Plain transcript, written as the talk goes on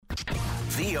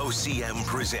VOCM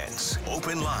presents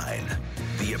Open Line.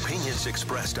 The opinions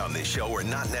expressed on this show are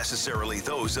not necessarily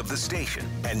those of the station.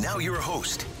 And now your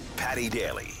host, Paddy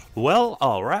Daly. Well,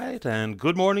 all right, and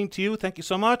good morning to you. Thank you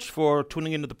so much for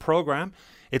tuning into the program.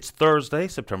 It's Thursday,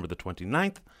 September the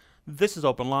 29th. This is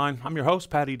Open Line. I'm your host,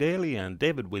 Paddy Daly, and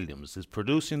David Williams is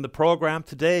producing the program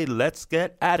today. Let's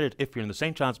get at it. If you're in the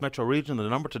St. John's metro region, the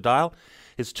number to dial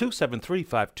is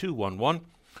 273-5211,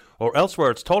 or elsewhere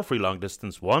it's toll-free long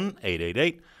distance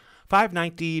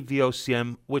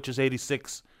 1-888-590-VOCM, which is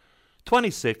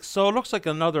 8626. So it looks like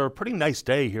another pretty nice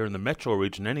day here in the metro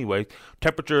region anyway.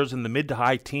 Temperatures in the mid to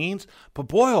high teens. But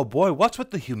boy, oh boy, what's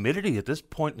with the humidity at this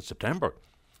point in September?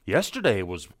 Yesterday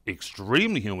was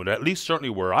extremely humid, at least certainly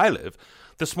where I live.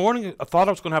 This morning, I thought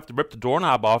I was going to have to rip the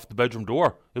doorknob off the bedroom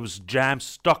door. It was jammed,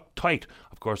 stuck tight.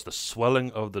 Of course, the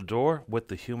swelling of the door with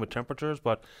the humid temperatures,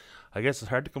 but I guess it's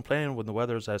hard to complain when the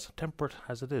weather is as temperate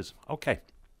as it is. Okay.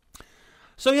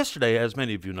 So yesterday, as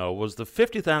many of you know, was the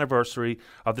 50th anniversary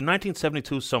of the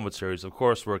 1972 Summit Series, of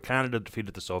course, where Canada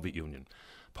defeated the Soviet Union.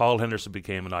 Paul Henderson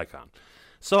became an icon.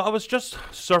 So I was just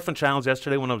surfing channels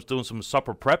yesterday when I was doing some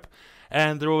supper prep,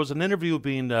 and there was an interview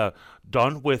being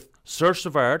done with Serge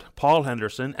Savard, Paul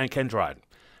Henderson, and Ken Dryden.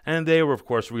 And they were, of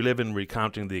course,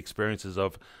 recounting the experiences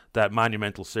of that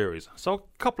monumental series. So a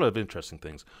couple of interesting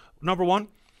things. Number one,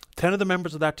 10 of the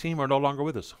members of that team are no longer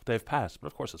with us. They've passed, but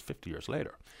of course it's 50 years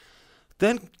later.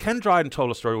 Then Ken Dryden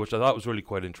told a story which I thought was really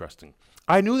quite interesting.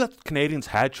 I knew that Canadians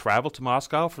had traveled to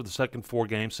Moscow for the second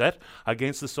four-game set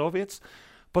against the Soviets,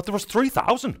 but there was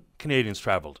 3,000 Canadians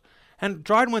traveled. And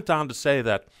Dryden went on to say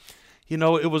that, you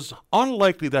know, it was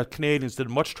unlikely that Canadians did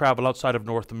much travel outside of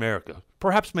North America,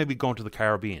 perhaps maybe going to the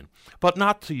Caribbean, but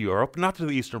not to Europe, not to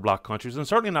the Eastern Bloc countries, and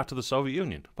certainly not to the Soviet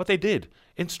Union. But they did,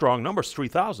 in strong numbers,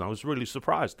 3,000. I was really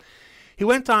surprised. He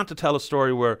went on to tell a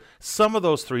story where some of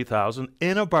those 3,000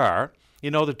 in a bar,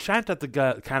 you know, the chant at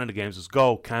the Canada Games is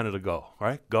 "Go, Canada, go,"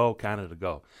 right? Go, Canada,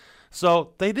 go.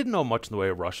 So they didn't know much in the way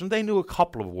of Russian. They knew a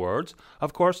couple of words.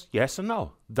 Of course, yes and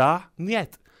no. Da,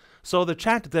 niet. So the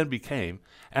chant then became,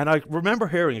 and I remember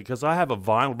hearing it because I have a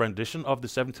vinyl rendition of the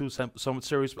 72 Summit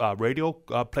Series radio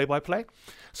play-by-play.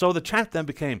 So the chant then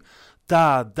became,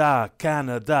 Da, da,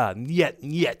 Canada, niet,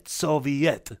 niet,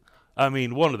 Soviet. I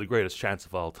mean, one of the greatest chants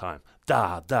of all time.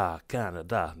 Da, da,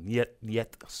 Canada, niet,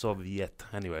 niet, Soviet.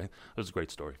 Anyway, it was a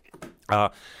great story.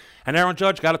 And Aaron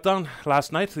Judge got it done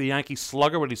last night. The Yankee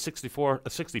slugger with his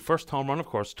 61st home run, of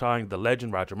course, tying the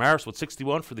legend Roger Maris with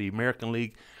 61 for the American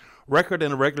League record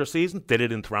in a regular season. Did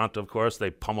it in Toronto, of course. They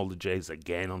pummeled the Jays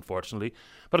again, unfortunately.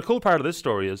 But a cool part of this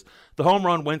story is the home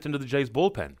run went into the Jays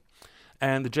bullpen.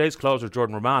 And the Jays closer,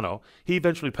 Jordan Romano, he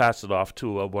eventually passed it off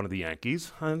to one of the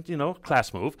Yankees. And, you know,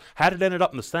 class move. Had it ended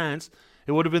up in the stands,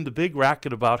 it would have been the big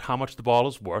racket about how much the ball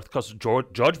is worth, because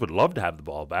Judge would love to have the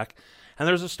ball back. And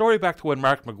there's a story back to when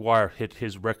Mark McGwire hit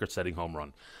his record-setting home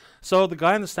run. So the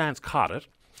guy in the stands caught it.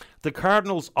 The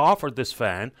Cardinals offered this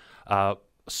fan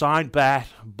signed bat,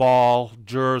 ball,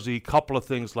 jersey, couple of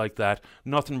things like that.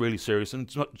 Nothing really serious,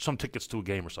 and some tickets to a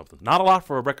game or something. Not a lot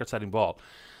for a record-setting ball.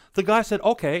 The guy said,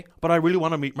 okay, but I really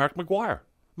want to meet Mark McGwire.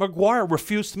 McGwire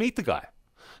refused to meet the guy.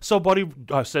 So Buddy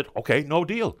said, okay, no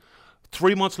deal.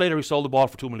 3 months later, he sold the ball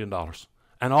for $2 million.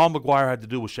 And all McGwire had to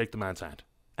do was shake the man's hand.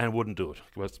 And wouldn't do it.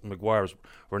 Because McGuire's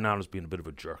renowned as being a bit of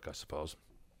a jerk, I suppose.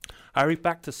 All right,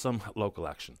 back to some local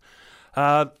action.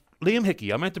 Liam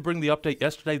Hickey, I meant to bring the update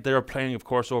yesterday. They were playing, of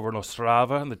course, over in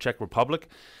Ostrava in the Czech Republic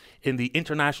in the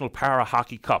International Para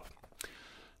Hockey Cup.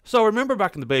 So remember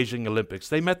back in the Beijing Olympics,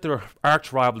 they met their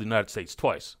arch rival, the United States,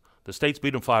 twice. The States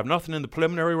beat them 5-0 in the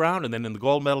preliminary round, and then in the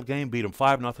gold medal game, beat them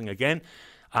 5-0 again.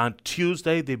 On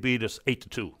Tuesday, they beat us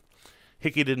 8-2.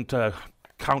 Hickey didn't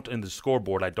count in the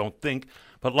scoreboard, I don't think,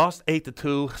 but lost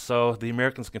 8-2, so the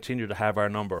Americans continue to have our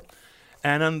number.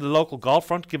 And on the local golf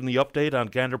front, giving the update on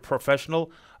Gander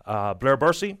professional Blair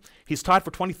Bursey, he's tied for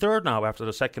 23rd now after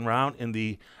the second round in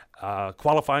the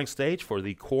qualifying stage for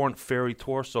the Corn Ferry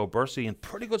Tour. So Bursey in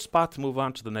pretty good spot to move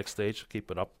on to the next stage.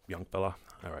 Keep it up, young fella.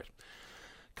 All right.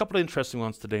 A couple of interesting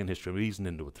ones today in history. We're easing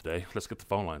into it today. Let's get the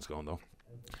phone lines going, though.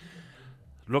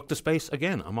 Look to space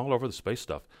again. I'm all over the space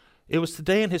stuff. It was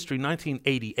today in history,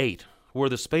 1988, where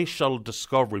the Space Shuttle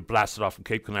Discovery blasted off from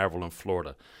Cape Canaveral in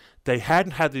Florida. They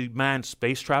hadn't had the manned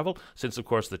space travel since, of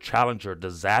course, the Challenger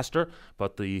disaster,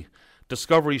 but the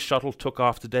Discovery shuttle took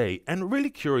off today. And really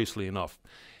curiously enough,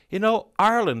 you know,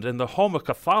 Ireland and the home of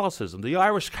Catholicism, the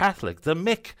Irish Catholic, the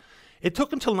Mick, it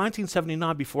took until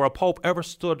 1979 before a pope ever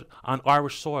stood on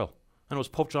Irish soil. And it was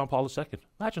Pope John Paul II.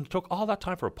 Imagine it took all that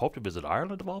time for a pope to visit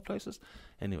Ireland, of all places.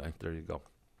 Anyway, there you go.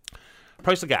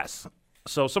 Price of gas.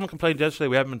 So someone complained yesterday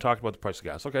we haven't been talking about the price of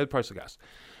gas. Okay, the price of gas.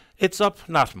 It's up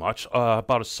not much,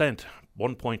 about a cent,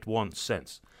 1.1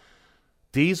 cents.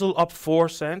 Diesel up 4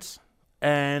 cents,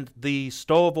 and the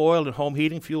stove oil and home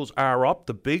heating fuels are up.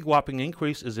 The big whopping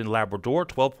increase is in Labrador,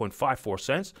 12.54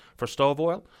 cents for stove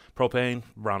oil. Propane,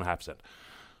 around a half cent.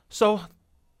 So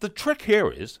the trick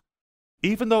here is,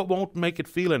 even though it won't make it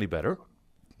feel any better,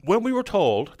 when we were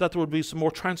told that there would be some more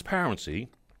transparency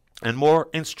and more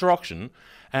instruction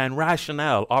and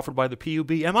rationale offered by the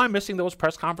PUB, am I missing those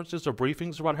press conferences or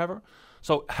briefings or whatever?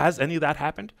 So has any of that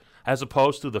happened, as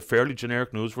opposed to the fairly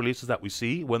generic news releases that we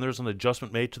see when there's an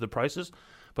adjustment made to the prices?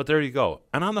 But there you go.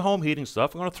 And on the home heating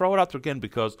stuff, I'm going to throw it out there again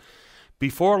because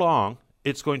before long,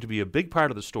 it's going to be a big part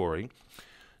of the story.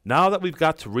 Now that we've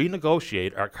got to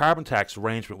renegotiate our carbon tax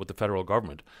arrangement with the federal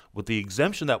government, with the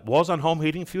exemption that was on home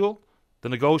heating fuel, the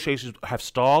negotiations have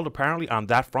stalled apparently on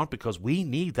that front because we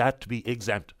need that to be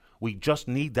exempt. We just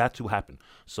need that to happen.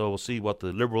 So we'll see what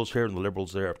the Liberals here and the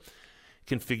Liberals there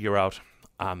can figure out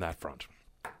on that front.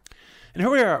 And here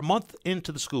we are, a month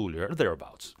into the school year,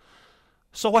 thereabouts.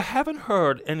 So I haven't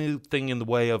heard anything in the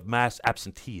way of mass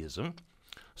absenteeism.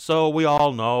 So we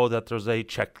all know that there's a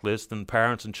checklist, and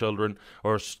parents and children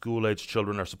or school-aged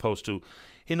children are supposed to,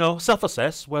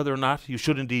 self-assess whether or not you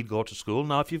should indeed go to school.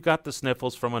 Now, if you've got the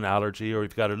sniffles from an allergy or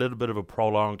you've got a little bit of a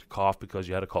prolonged cough because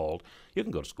you had a cold, you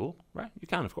can go to school, right? You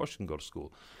can, of course, you can go to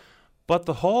school. But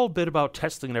the whole bit about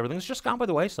testing and everything has just gone by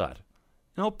the wayside.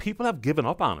 People have given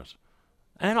up on it.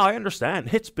 And I understand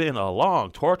it's been a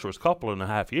long, torturous couple and a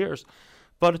half years,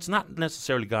 but it's not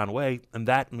necessarily gone away, and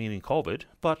that meaning COVID.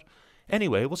 But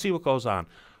anyway, we'll see what goes on.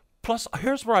 Plus,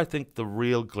 here's where I think the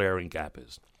real glaring gap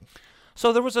is.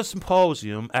 So there was a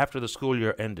symposium after the school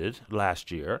year ended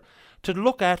last year to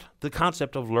look at the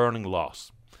concept of learning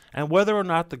loss and whether or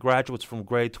not the graduates from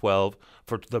grade 12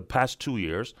 for the past 2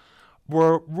 years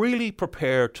were really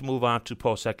prepared to move on to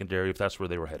post-secondary if that's where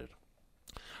they were headed.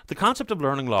 The concept of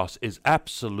learning loss is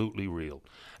absolutely real.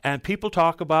 And people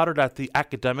talk about it at the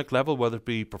academic level, whether it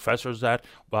be professors at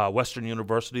Western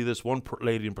University. This one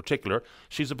lady in particular,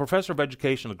 she's a professor of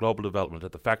education and global development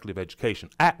at the Faculty of Education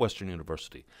at Western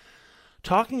University,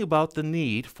 talking about the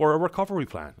need for a recovery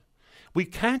plan. We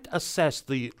can't assess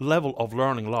the level of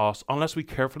learning loss unless we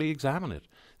carefully examine it.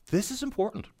 This is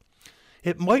important.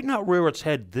 It might not rear its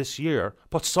head this year,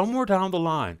 but somewhere down the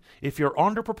line, if you're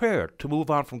underprepared to move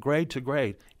on from grade to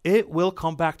grade, it will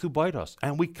come back to bite us,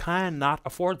 and we cannot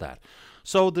afford that.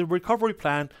 So the recovery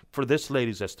plan, for this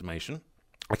lady's estimation,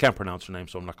 I can't pronounce her name,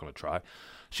 so I'm not going to try.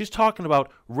 She's talking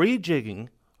about rejigging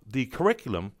the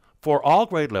curriculum for all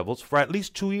grade levels for at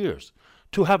least 2 years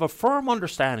to have a firm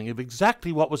understanding of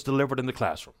exactly what was delivered in the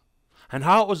classroom and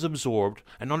how it was absorbed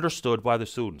and understood by the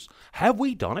students. Have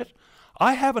we done it?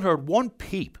 I haven't heard one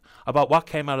peep about what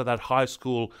came out of that high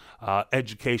school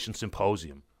education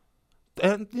symposium.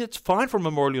 And it's fine for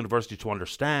Memorial University to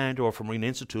understand, or for Marine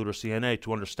Institute or CNA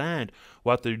to understand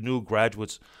what the new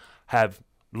graduates have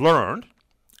learned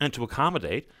and to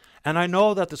accommodate. And I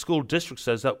know that the school district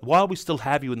says that while we still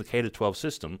have you in the K-12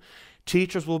 system,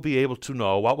 teachers will be able to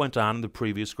know what went on in the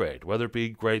previous grade, whether it be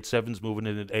grade 7s moving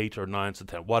in at 8 or 9s and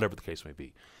 10, whatever the case may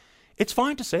be. It's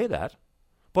fine to say that,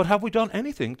 but have we done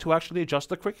anything to actually adjust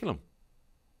the curriculum?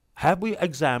 Have we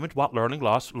examined what learning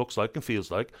loss looks like and feels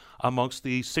like amongst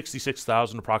the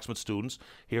 66,000 approximate students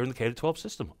here in the K-12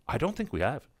 system? I don't think we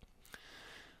have.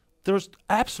 There's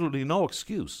absolutely no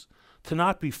excuse to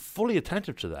not be fully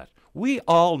attentive to that. We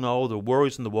all know the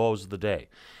worries and the woes of the day.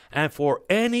 And for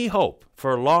any hope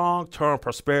for long-term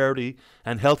prosperity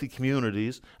and healthy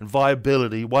communities and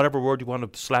viability, whatever word you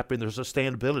want to slap in there,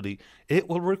 sustainability, it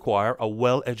will require a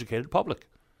well-educated public.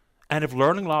 And if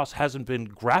learning loss hasn't been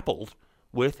grappled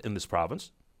with in this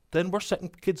province, then we're setting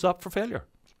kids up for failure.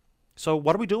 So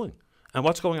what are we doing? And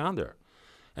what's going on there?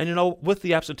 And with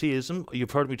the absenteeism,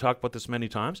 you've heard me talk about this many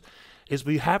times, is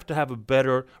we have to have a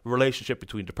better relationship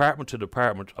between department to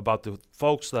department about the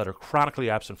folks that are chronically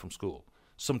absent from school.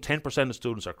 Some 10% of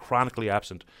students are chronically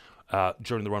absent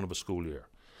during the run of a school year.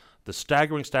 The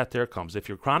staggering stat there comes, if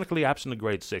you're chronically absent in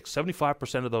grade 6,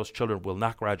 75% of those children will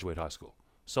not graduate high school.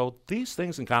 So these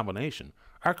things in combination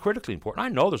are critically important. I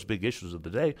know there's big issues of the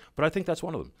day, but I think that's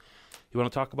one of them. You want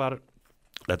to talk about it?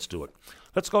 Let's do it.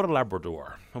 Let's go to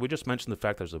Labrador. And we just mentioned the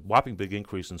fact there's a whopping big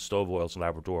increase in stove oils in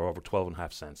Labrador, over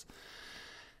 12.5 cents.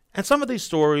 And some of these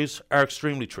stories are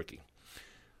extremely tricky.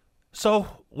 So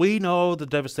we know the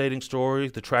devastating story,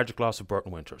 the tragic loss of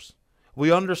Burton Winters.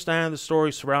 We understand the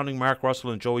story surrounding Mark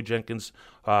Russell and Joey Jenkins,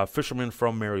 fishermen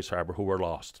from Mary's Harbour who were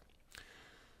lost.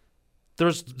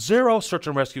 There's zero search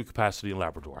and rescue capacity in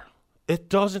Labrador. It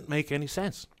doesn't make any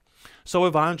sense. So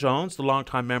Yvonne Jones, the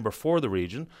longtime member for the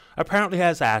region, apparently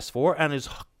has asked for and is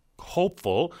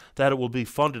hopeful that it will be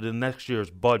funded in next year's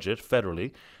budget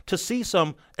federally to see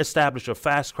some establish of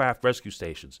fast craft rescue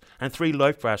stations and 3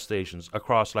 life raft stations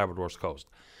across Labrador's coast.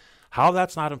 How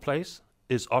that's not in place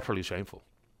is utterly shameful.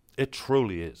 It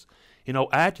truly is.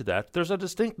 Add to that, there's a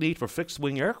distinct need for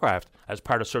fixed-wing aircraft as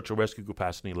part of search and rescue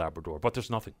capacity in Labrador, but there's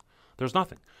nothing. There's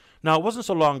nothing. Now, it wasn't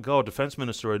so long ago Defence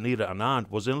Minister Anita Anand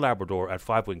was in Labrador at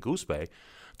 5-Wing Goose Bay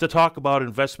to talk about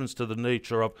investments to the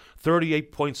nature of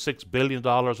 $38.6 billion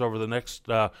over the next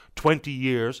 20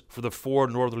 years for the 4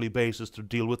 northerly bases to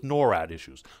deal with NORAD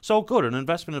issues. So good, an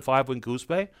investment in 5-Wing Goose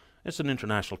Bay, it's an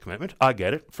international commitment. I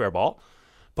get it, fair ball.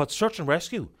 But search and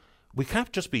rescue, we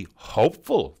can't just be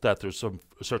hopeful that there's some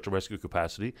search and rescue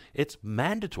capacity. It's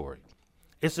mandatory.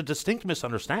 It's a distinct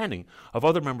misunderstanding of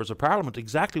other members of Parliament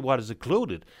exactly what is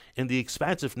included in the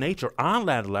expansive nature on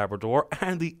land of Labrador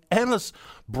and the endless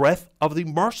breadth of the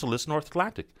merciless North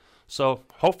Atlantic. So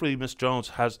hopefully Ms. Jones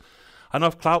has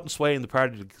enough clout and sway in the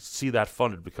party to see that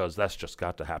funded, because that's just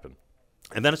got to happen.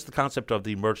 And then it's the concept of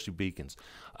the emergency beacons.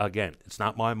 Again, it's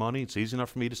not my money. It's easy enough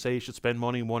for me to say you should spend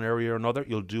money in one area or another.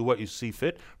 You'll do what you see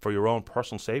fit for your own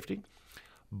personal safety.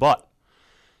 But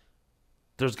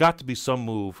there's got to be some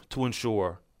move to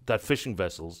ensure that fishing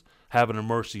vessels have an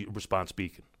emergency response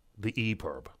beacon, the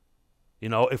EPIRB.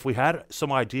 If we had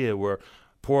some idea where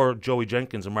poor Joey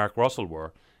Jenkins and Mark Russell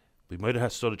were, we might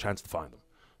have stood a chance to find them.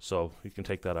 So you can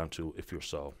take that on too if you're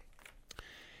so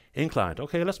inclined.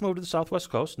 Okay, let's move to the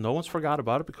southwest coast. No one's forgot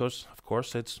about it because, of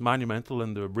course, it's monumental,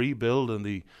 and the rebuild and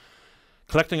the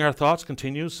collecting our thoughts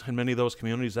continues in many of those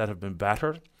communities that have been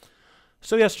battered.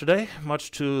 So yesterday,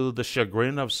 much to the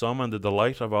chagrin of some and the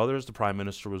delight of others, the Prime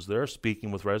Minister was there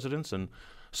speaking with residents and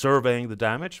surveying the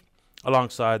damage.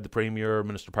 Alongside the Premier,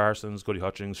 Minister Parsons, Goody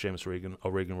Hutchings, Seamus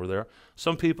O'Regan were there.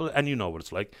 Some people, and you know what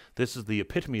it's like, this is the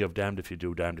epitome of damned if you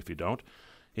do, damned if you don't.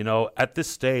 At this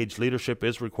stage, leadership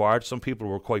is required. Some people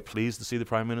were quite pleased to see the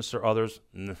Prime Minister, others,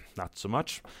 not so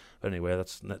much. But anyway,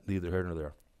 that's neither here nor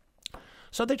there.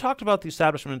 So they talked about the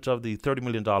establishment of the $30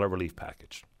 million relief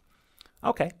package.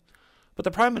 Okay. But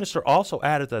the Prime Minister also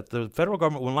added that the federal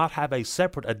government will not have a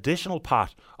separate additional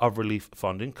pot of relief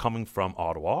funding coming from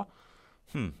Ottawa.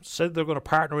 Said they're going to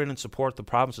partner in and support the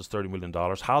province's $30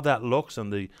 million. How that looks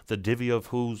and the divvy of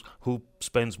who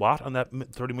spends what on that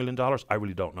 $30 million, I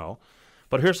really don't know.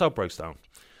 But here's how it breaks down.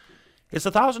 It's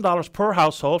 $1,000 per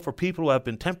household for people who have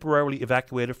been temporarily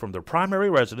evacuated from their primary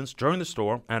residence during the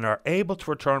storm and are able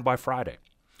to return by Friday.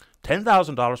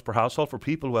 $10,000 per household for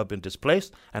people who have been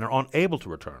displaced and are unable to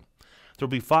return. There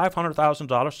will be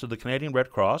 $500,000 to the Canadian Red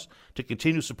Cross to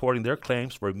continue supporting their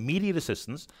claims for immediate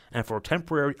assistance and for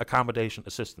temporary accommodation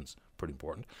assistance. Pretty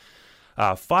important.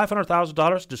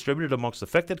 $500,000 distributed amongst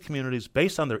affected communities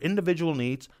based on their individual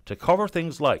needs to cover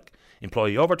things like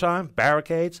employee overtime,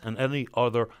 barricades, and any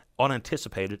other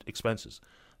unanticipated expenses.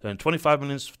 Then $25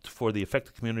 million for the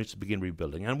affected communities to begin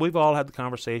rebuilding. And we've all had the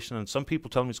conversation, and some people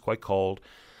tell me it's quite cold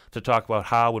to talk about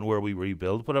how and where we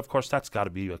rebuild, but of course that's got to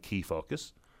be a key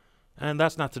focus. And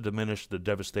that's not to diminish the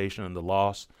devastation and the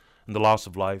loss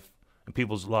of life, and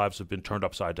people's lives have been turned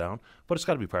upside down, but it's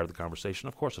got to be part of the conversation.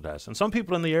 Of course it has. And some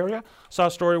people in the area saw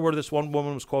a story where this one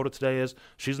woman was quoted today as,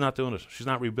 she's not doing it. She's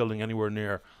not rebuilding anywhere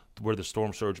near where the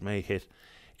storm surge may hit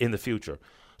in the future.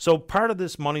 So part of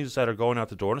this monies that are going out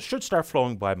the door, and it should start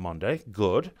flowing by Monday,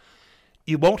 good.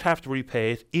 You won't have to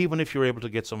repay it, even if you're able to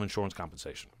get some insurance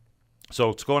compensation. So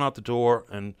it's going out the door,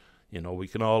 and we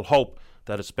can all hope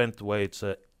that it's spent the way it's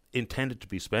intended to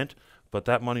be spent, but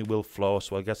that money will flow,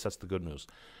 so I guess that's the good news.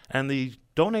 And the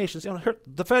donations,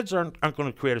 the feds aren't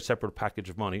going to create a separate package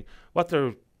of money. What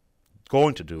they're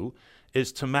going to do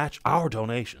is to match our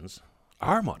donations,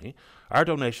 our money, our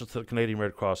donations to the Canadian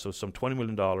Red Cross, so some $20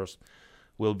 million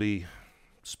will be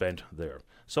spent there.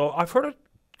 So I've heard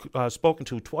it spoken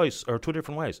to twice, or 2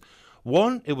 different ways.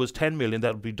 One, it was $10 million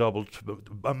that would be doubled,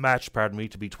 matched,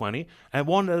 to be 20, and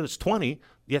one that is 20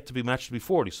 yet to be matched to be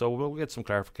 40. So we'll get some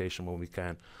clarification when we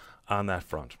can on that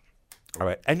front. All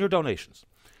right, and your donations.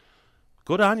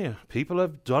 Good on you. People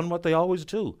have done what they always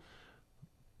do.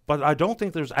 But I don't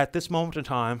think there's, at this moment in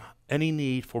time, any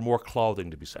need for more clothing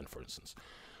to be sent, for instance.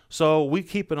 So we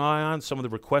keep an eye on some of the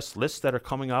request lists that are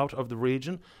coming out of the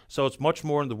region. So it's much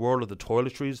more in the world of the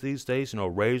toiletries these days,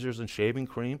 razors and shaving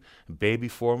cream, and baby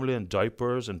formula and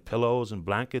diapers and pillows and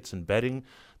blankets and bedding.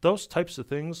 Those types of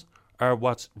things are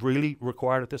what's really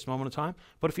required at this moment in time.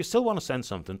 But if you still want to send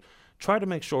something, try to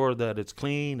make sure that it's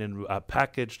clean and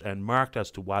packaged and marked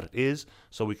as to what it is,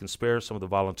 so we can spare some of the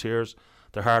volunteers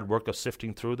the hard work of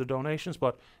sifting through the donations.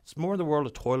 But it's more in the world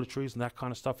of toiletries and that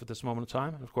kind of stuff at this moment in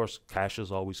time. And of course, cash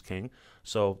is always king.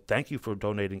 So thank you for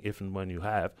donating if and when you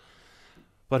have.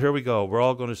 But here we go. We're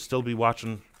all going to still be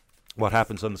watching what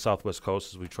happens on the Southwest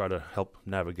Coast as we try to help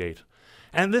navigate.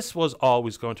 And this was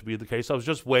always going to be the case. I was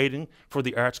just waiting for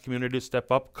the arts community to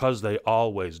step up, because they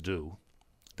always do.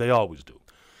 They always do.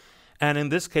 And in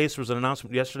this case, there was an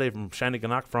announcement yesterday from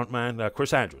Shanneyganock frontman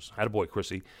Chris Andrews. Attaboy,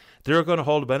 Chrissy. They're going to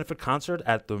hold a benefit concert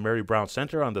at the Mary Brown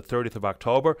Centre on the 30th of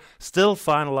October. Still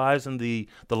finalising the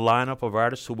lineup of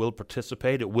artists who will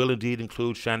participate. It will indeed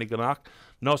include Shanneyganock.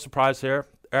 No surprise here.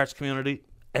 Arts community,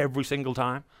 every single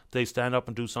time they stand up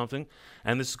and do something.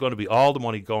 And this is going to be all the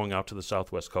money going out to the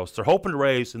Southwest Coast. They're hoping to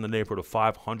raise in the neighbourhood of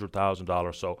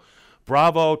 $500,000. So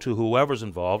bravo to whoever's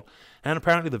involved. And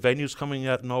apparently the venue's coming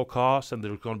at no cost, and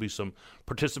there's going to be some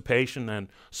participation and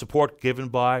support given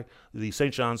by the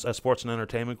St. John's Sports and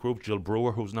Entertainment Group, Jill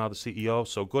Brewer, who's now the CEO.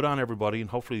 So good on everybody, and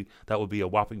hopefully that will be a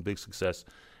whopping big success.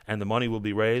 And the money will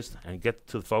be raised and get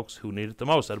to the folks who need it the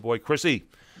most. Attaboy, Chrissy.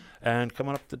 And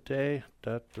coming up today,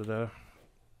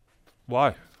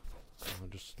 why?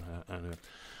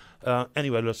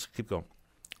 Anyway, let's keep going.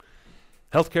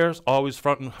 Healthcare is always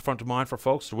front of mind for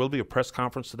folks. There will be a press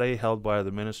conference today held by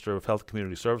the Minister of Health and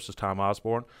Community Services, Tom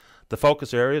Osborne. The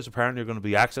focus areas apparently are going to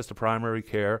be access to primary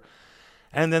care,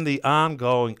 and then the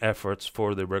ongoing efforts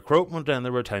for the recruitment and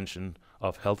the retention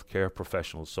of healthcare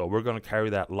professionals. So we're going to carry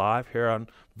that live here on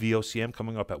VOCM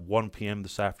coming up at 1 p.m.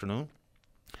 this afternoon.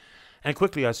 And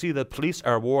quickly, I see that police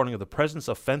are warning of the presence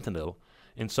of fentanyl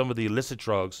in some of the illicit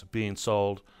drugs being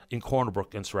sold in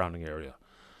Cornerbrook and surrounding area.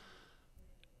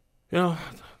 You know,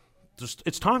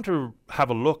 it's time to have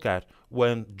a look at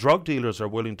when drug dealers are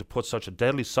willing to put such a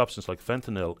deadly substance like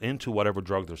fentanyl into whatever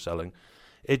drug they're selling.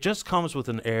 It just comes with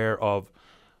an air of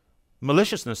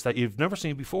maliciousness that you've never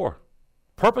seen before.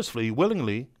 Purposefully,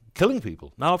 willingly killing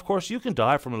people. Now, of course, you can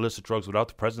die from illicit drugs without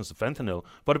the presence of fentanyl,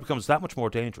 but it becomes that much more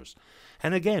dangerous.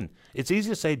 And again, it's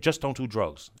easy to say just don't do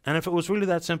drugs. And if it was really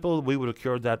that simple, we would have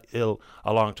cured that ill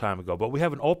a long time ago. But we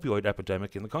have an opioid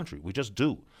epidemic in the country. We just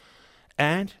do.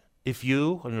 And if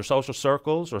you and your social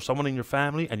circles or someone in your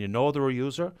family and you know they're a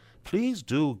user, please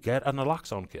do get a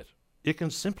naloxone kit. It can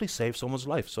simply save someone's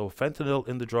life. So fentanyl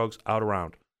in the drugs out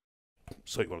around.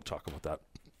 So you want to talk about that?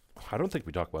 I don't think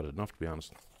we talk about it enough, to be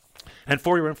honest. And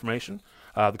for your information,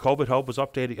 the COVID hub was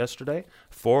updated yesterday.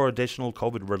 4 additional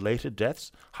COVID-related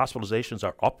deaths. Hospitalizations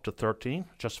are up to 13.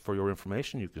 Just for your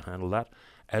information, you can handle that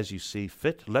as you see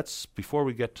fit. Before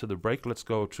we get to the break, let's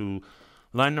go to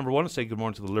line number 1 and say good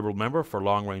morning to the Liberal member for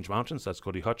Long Range Mountains. That's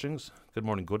Goody Hutchings. Good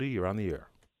morning, Goody. You're on the air.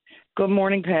 Good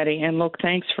morning, Patty. And look,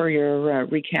 thanks for your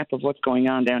recap of what's going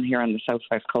on down here on the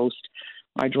Southwest Coast.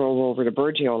 I drove over to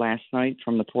Burgeo last night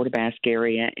from the Port aux Basques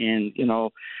area, and, you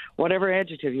know, whatever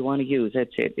adjective you want to use,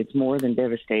 that's it. It's more than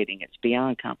devastating. It's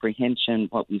beyond comprehension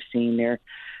what we've seen there.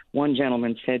 One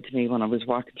gentleman said to me when I was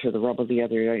walking through the rubble the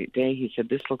other day, he said,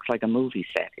 this looks like a movie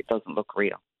set. It doesn't look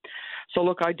real. So,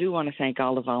 look, I do want to thank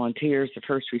all the volunteers, the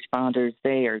first responders.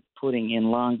 They are putting in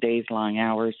long days, long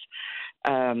hours.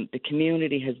 The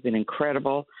community has been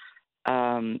incredible.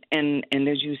 And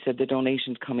as you said, the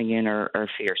donations coming in are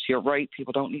fierce. You're right.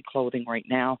 People don't need clothing right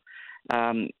now.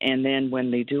 And then when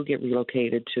they do get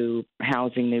relocated to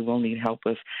housing, they will need help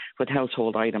with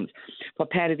household items.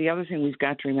 But, Patty, the other thing we've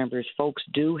got to remember is folks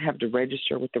do have to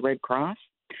register with the Red Cross.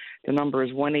 The number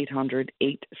is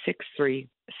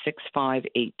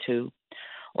 1-800-863-6582.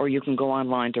 Or you can go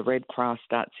online to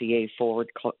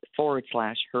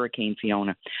redcross.ca/Hurricane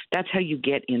Fiona. That's how you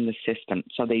get in the system.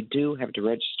 So they do have to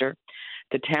register.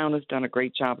 The town has done a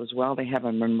great job as well. They have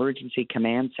an emergency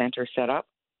command center set up.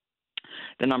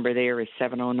 The number there is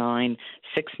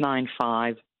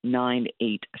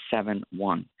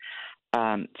 709-695-9871.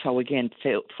 So again,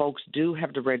 folks do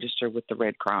have to register with the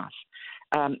Red Cross.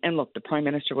 And look, the Prime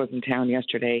Minister was in town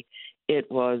yesterday.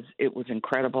 It was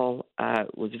incredible.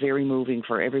 It was very moving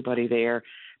for everybody there.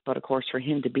 But, of course, for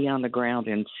him to be on the ground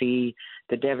and see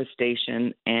the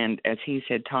devastation, and as he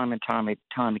said time and time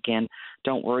again,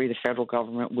 don't worry, the federal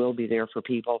government will be there for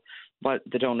people. But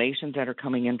the donations that are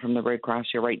coming in from the Red Cross,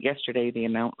 you're right, yesterday the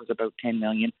amount was about $10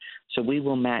 million, so we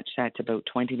will match that to about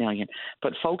 $20 million.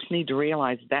 But folks need to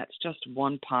realize that's just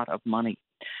one pot of money.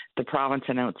 The province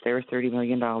announced their $30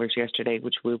 million yesterday,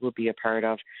 which we will be a part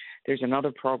of. There's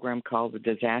another program called the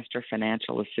Disaster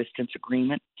Financial Assistance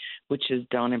Agreement, which is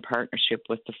done in partnership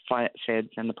with the feds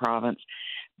and the province.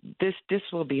 This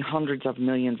will be hundreds of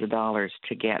millions of dollars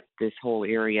to get this whole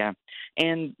area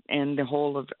and the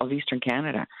whole of Eastern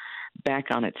Canada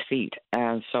back on its feet.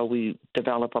 So we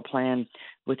develop a plan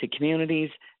with the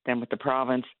communities, then with the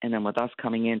province, and then with us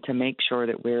coming in to make sure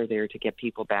that we're there to get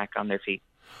people back on their feet.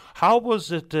 How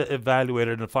was it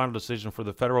evaluated in the final decision for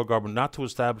the federal government not to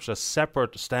establish a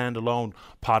separate standalone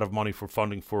pot of money for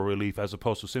funding for relief as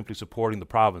opposed to simply supporting the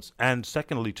province? And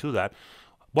secondly to that,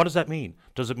 What does that mean?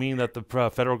 Does it mean that the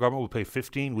federal government will pay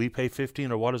 15, we pay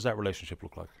 15, or what does that relationship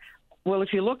look like? Well,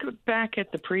 if you look back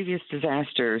at the previous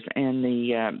disasters and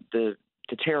the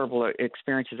terrible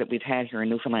experiences that we've had here in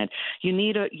Newfoundland, you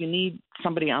need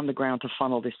somebody on the ground to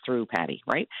funnel this through, Patty,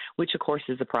 right? Which of course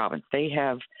is the province. They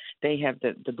have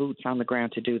the boots on the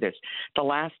ground to do this. The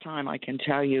last time, I can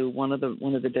tell you, one of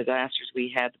the disasters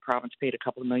we had, the province paid a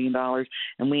couple of $1 million,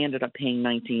 and we ended up paying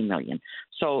 $19 million.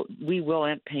 So we will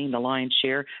end up paying the lion's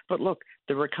share. But look,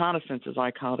 the reconnaissance, as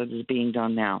I call it, is being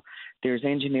done now. There's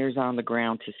engineers on the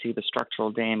ground to see the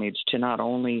structural damage to not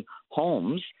only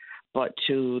homes, but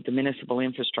to the municipal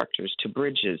infrastructures, to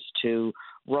bridges, to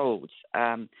roads.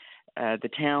 The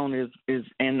town is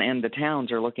and the towns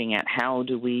are looking at how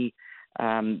do we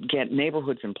get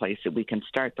neighborhoods in place that we can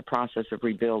start the process of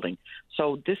rebuilding.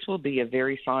 So this will be a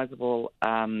very sizable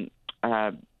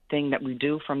thing that we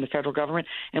do from the federal government,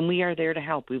 and we are there to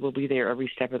help. We will be there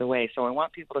every step of the way. So I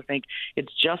want people to think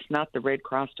it's just not the Red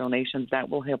Cross donations. That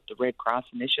will help the Red Cross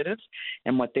initiatives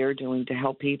and what they're doing to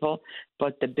help people.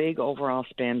 But the big overall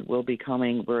spend will be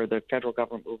coming where the federal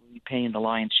government will be paying the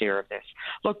lion's share of this.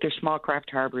 Look, there's small craft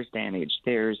harbors damaged.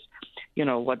 There's,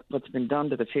 what's been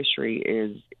done to the fishery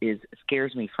is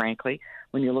scares me, frankly.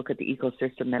 When you look at the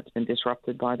ecosystem that's been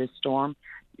disrupted by this storm,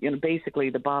 basically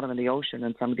the bottom of the ocean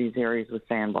in some of these areas was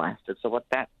sandblasted. So what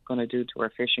that's going to do to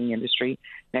our fishing industry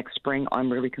next spring,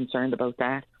 I'm really concerned about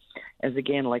that. As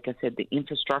again, like I said, the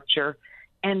infrastructure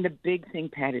and the big thing,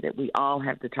 Patty, that we all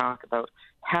have to talk about,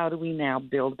 how do we now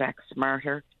build back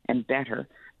smarter and better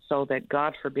so that,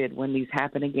 God forbid, when these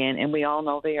happen again, and we all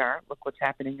know they are, look what's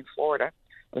happening in Florida,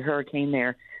 the hurricane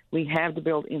there, we have to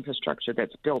build infrastructure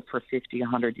that's built for 50,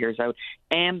 100 years out,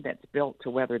 and that's built to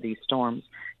weather these storms.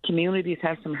 Communities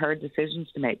have some hard decisions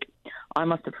to make. I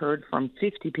must have heard from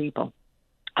 50 people,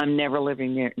 I'm never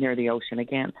living near the ocean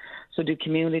again. So do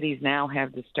communities now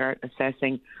have to start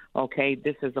assessing, okay,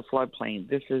 this is a floodplain,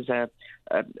 this is a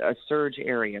surge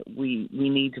area. We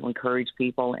need to encourage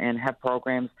people and have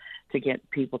programs to get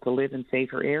people to live in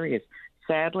safer areas.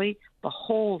 Sadly, the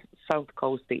whole South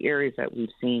Coast, the areas that we've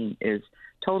seen is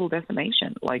total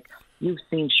decimation. Like, you've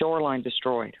seen shoreline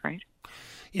destroyed, right?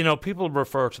 People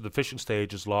refer to the fishing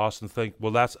stage as lost and think,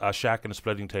 well, that's a shack and a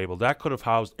splitting table. That could have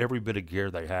housed every bit of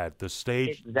gear they had. The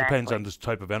stage depends on the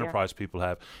type of enterprise people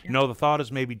have. Yeah. The thought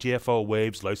is maybe GFO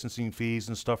waives licensing fees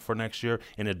and stuff for next year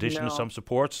in addition to some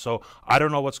supports. So I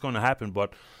don't know what's going to happen,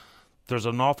 but there's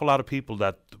an awful lot of people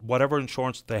that whatever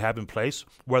insurance they have in place,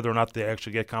 whether or not they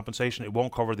actually get compensation, it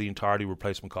won't cover the entirety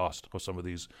replacement cost of some of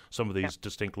these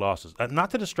distinct losses. Not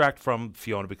to distract from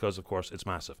Fiona, because of course it's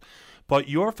massive, but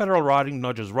your federal riding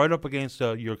nudges right up against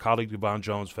your colleague Yvonne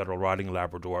Jones' federal riding in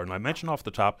Labrador. And I mentioned off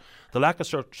the top the lack of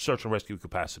search and rescue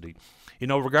capacity.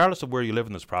 Regardless of where you live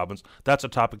in this province, that's a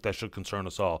topic that should concern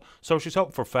us all. So she's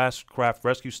hoping for fast craft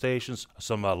rescue stations,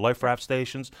 some life raft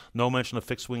stations, no mention of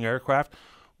fixed wing aircraft.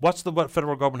 What's the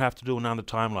federal government have to do on the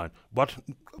timeline?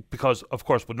 Because, of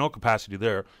course, with no capacity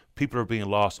there, people are being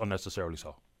lost unnecessarily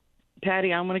so.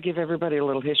 Patty, I'm going to give everybody a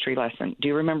little history lesson. Do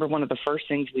you remember one of the first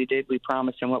things we did, we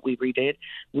promised, and what we redid?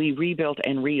 We rebuilt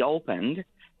and reopened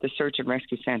the Search and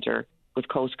Rescue Centre with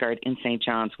Coast Guard in St.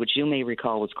 John's, which you may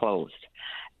recall was closed.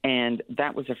 And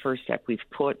that was the first step. We've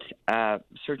put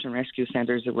search and rescue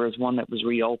centres. There was one that was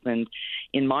reopened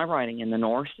in my riding in the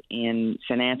north, in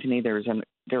St. Anthony. There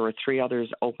were 3 others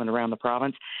open around the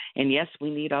province. And yes, we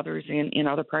need others in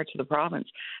other parts of the province.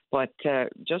 But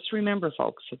just remember,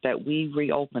 folks, that we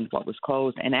reopened what was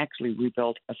closed and actually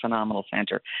rebuilt a phenomenal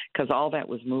centre, because all that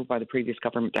was moved by the previous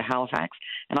government to Halifax.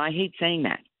 And I hate saying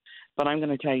that, but I'm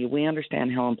going to tell you, we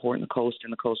understand how important the coast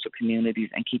and the coastal communities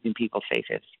and keeping people safe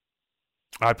is.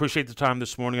 I appreciate the time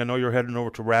this morning. I know you're heading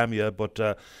over to Ramia, but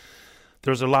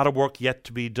there's a lot of work yet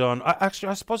to be done. I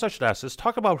suppose I should ask this.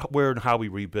 Talk about where and how we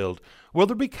rebuild. Will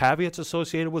there be caveats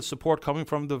associated with support coming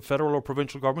from the federal or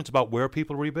provincial governments about where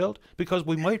people rebuild? Because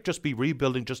we might just be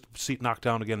rebuilding just to see it knocked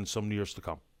down again in some years to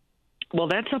come. Well,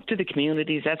 that's up to the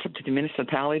communities. That's up to the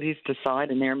municipalities to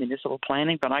decide in their municipal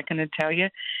planning. But I can tell you,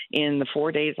 in the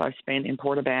 4 days I spent in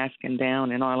Portabask and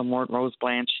down in Isle Morte, Rose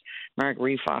Blanche,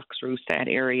 Marguerite Fox, Rustad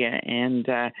area, and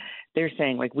they're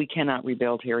saying, we cannot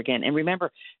rebuild here again. And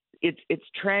remember, it's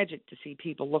tragic to see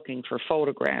people looking for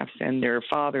photographs and their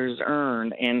father's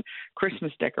urn and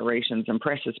Christmas decorations and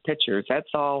precious pictures.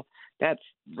 That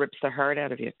rips the heart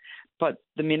out of you. But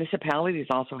the municipalities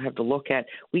also have to look at,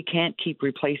 we can't keep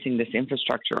replacing this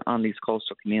infrastructure on these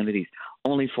coastal communities,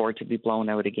 only for it to be blown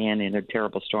out again in a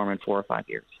terrible storm in 4 or 5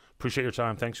 years. Appreciate your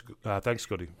time. Thanks,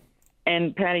 Goody.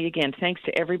 And Patty, again, thanks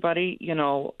to everybody. You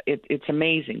know, it's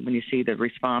amazing when you see the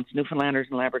response. Newfoundlanders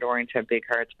and Labradorians have big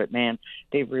hearts, but man,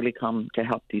 they've really come to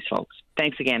help these folks.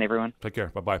 Thanks again, everyone. Take care.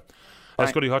 Bye-bye. That's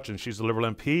Scotty Hutchins. She's the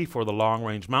Liberal MP for the Long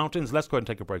Range Mountains. Let's go ahead and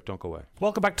take a break. Don't go away.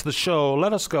 Welcome back to the show.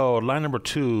 Let us go. Line number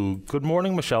 2. Good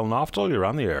morning, Michelle Noftel. You're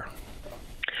on the air.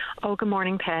 Oh, good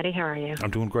morning, Patty. How are you?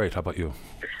 I'm doing great. How about you?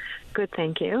 Good,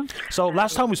 thank you. So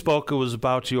last time we spoke, it was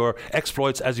about your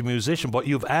exploits as a musician, but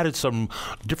you've added some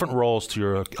different roles to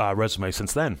your resume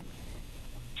since then.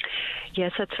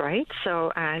 Yes, that's right.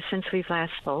 So since we've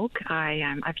last spoke,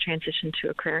 I've transitioned to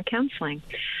a career in counseling.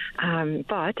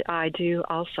 But I do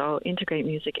also integrate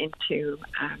music into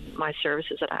my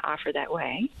services that I offer that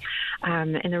way.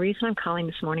 And the reason I'm calling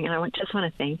this morning, and I just want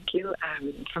to thank you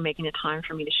for making the time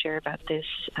for me to share about this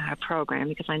program,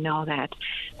 because I know that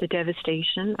the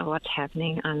devastation of what's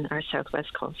happening on our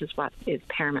Southwest Coast is what is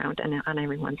paramount on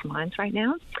everyone's minds right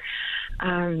now.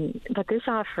 But this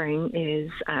offering is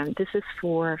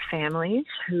for families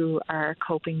who are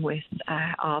coping with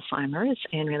Alzheimer's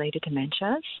and related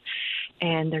dementias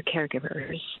and their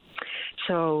caregivers.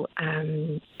 So,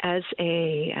 as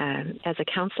a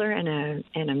counselor and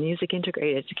a music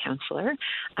integrated counselor,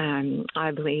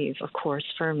 I believe, of course,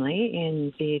 firmly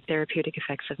in the therapeutic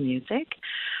effects of music.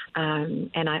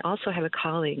 And I also have a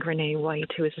colleague, Renee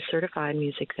White, who is a certified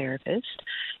music therapist,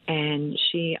 and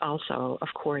she also, of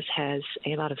course, has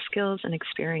a lot of skills and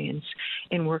experience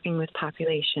in working with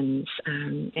populations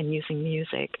and using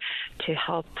music to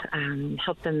help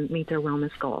them meet their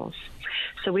wellness goals.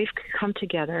 So we've come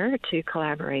together to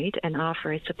collaborate and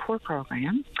offer a support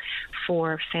program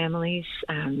for families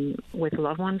with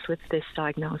loved ones with this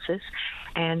diagnosis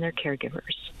and their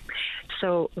caregivers.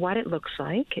 So what it looks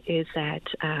like is that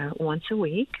once a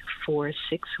week for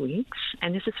 6 weeks,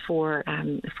 and this is for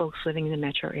folks living in the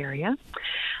metro area,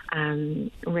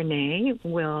 Renee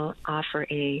will offer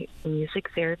a music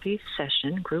therapy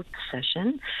session, group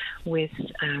session, with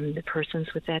the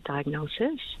persons with that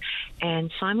diagnosis.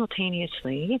 And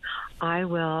simultaneously, I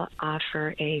will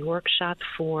offer a workshop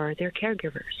for their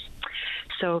caregivers.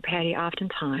 So, Patty,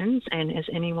 oftentimes, and as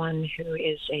anyone who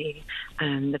is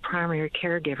the primary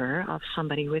caregiver of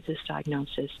somebody with this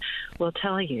diagnosis will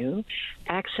tell you,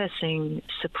 accessing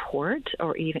support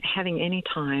or even having any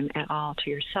time at all to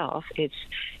yourself, it's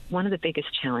one of the biggest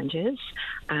challenges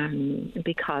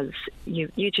because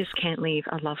you just can't leave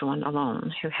a loved one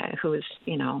alone who is,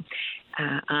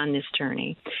 on this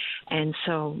journey. And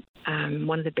so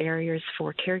one of the barriers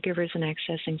for caregivers in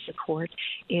accessing support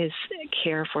is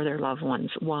care for their loved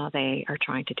ones while they are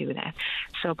trying to do that.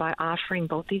 So by offering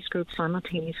both these groups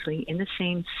simultaneously in the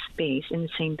same space, in the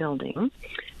same building,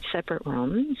 separate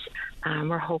rooms,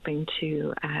 we're hoping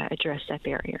to address that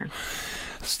barrier.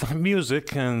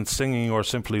 Music and singing or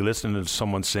simply listening to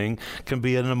someone sing can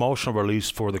be an emotional release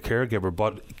for the caregiver,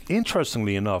 but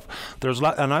interestingly enough, there's a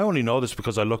lot, and I only know this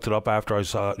because I looked it up after I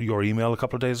saw your email a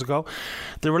couple of days ago.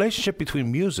 The relationship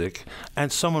between music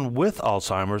and someone with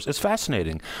Alzheimer's is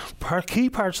fascinating. Key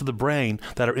parts of the brain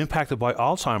that are impacted by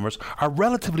Alzheimer's are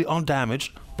relatively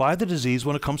undamaged by the disease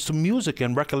when it comes to music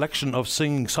and recollection of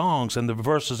singing songs and the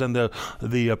verses and the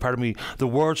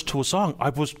words to a song.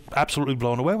 I was absolutely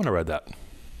blown away when I read that.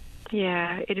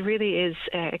 Yeah, it really is.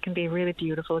 It can be a really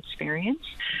beautiful experience,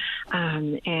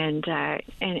 and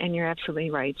you're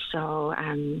absolutely right. So,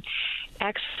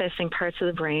 accessing parts of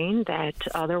the brain that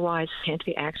otherwise can't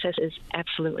be accessed is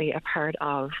absolutely a part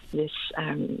of this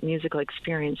musical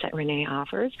experience that Renee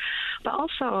offers. But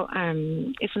also,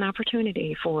 it's an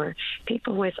opportunity for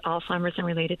people with Alzheimer's and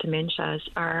related dementias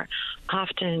are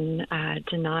often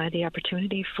denied the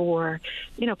opportunity for,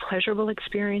 pleasurable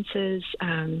experiences,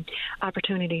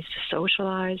 opportunities to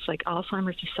socialize. Like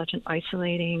Alzheimer's is such an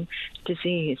isolating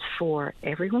disease for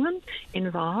everyone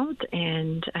involved,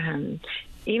 and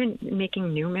even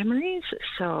making new memories.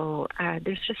 So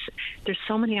there's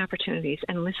so many opportunities,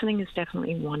 and listening is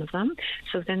definitely one of them.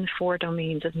 So then the 4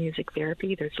 domains of music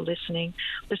therapy, there's listening,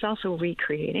 there's also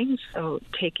recreating, so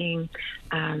taking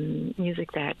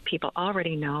music that people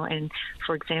already know, and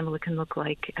for example, it can look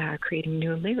like creating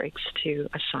new lyrics to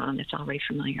a song that's already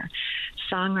familiar.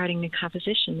 Songwriting and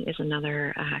composition is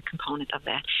another component of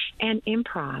that, and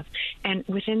improv. And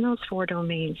within those 4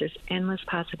 domains, there's endless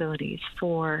possibilities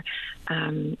for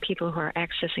people who are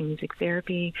accessing music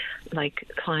therapy, like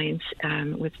clients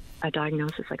with a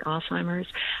diagnosis like Alzheimer's,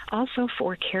 also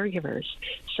for caregivers.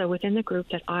 So within the group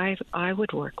that I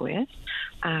would work with,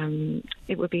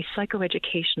 it would be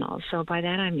psychoeducational. So by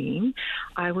that I mean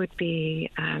I would be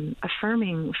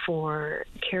affirming for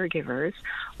caregivers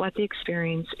what the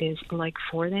experience is like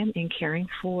for them in caring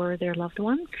for their loved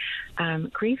one.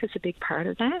 Grief is a big part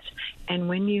of that, and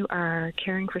when you are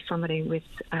caring for somebody with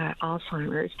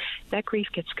Alzheimer's, that grief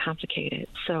gets complicated.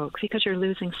 So because you're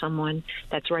losing someone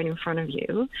that's right in front of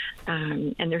you,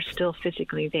 and they're still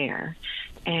physically there.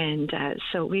 And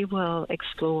so we will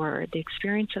explore the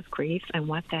experience of grief and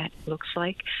what that looks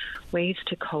like, ways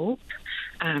to cope.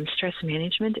 Stress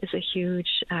management is a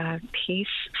huge piece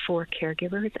for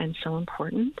caregivers and so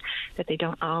important that they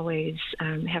don't always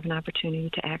have an opportunity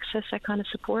to access that kind of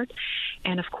support.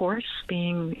 And of course,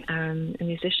 being a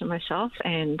musician myself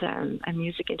and a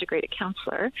music integrated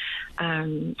counselor,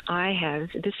 I have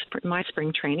my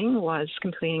spring training was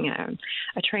completing a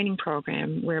training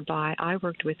program whereby I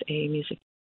worked with a music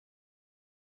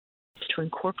to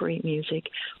incorporate music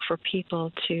for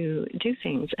people to do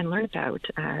things and learn about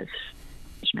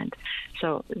management.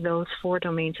 So those 4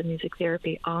 domains of music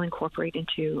therapy all incorporate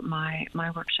into my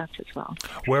workshops as well.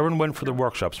 Where and when for the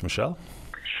workshops, Michelle?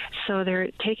 So they're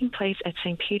taking place at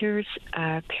St. Peter's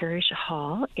Parish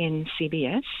Hall in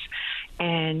CBS,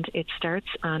 and it starts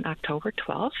on October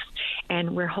 12th,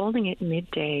 and we're holding it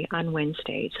midday on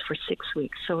Wednesdays for 6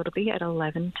 weeks. So it'll be at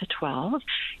 11 to 12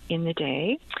 in the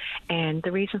day, and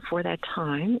the reason for that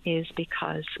time is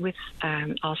because with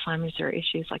Alzheimer's there are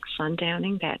issues like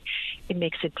sundowning that it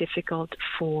makes it difficult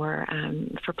for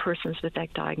persons with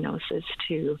that diagnosis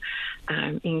to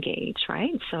engage,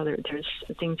 right? So there's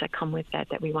things that come with that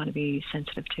we want to be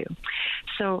sensitive to.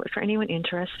 So for anyone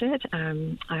interested,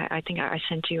 I think I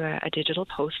sent you a digital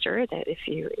poster that if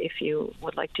you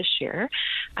would like to share,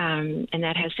 and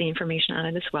that has the information on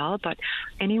it as well. But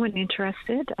anyone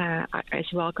interested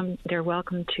is welcome. They're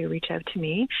welcome to reach out to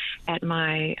me at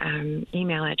my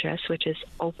email address, which is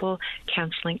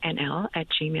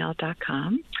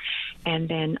opalcounselingnl@gmail.com. And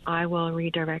then I will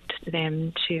redirect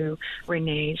them to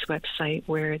Renee's website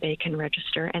where they can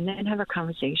register and then have a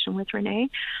conversation with Renee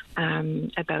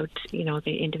about,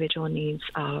 the individual needs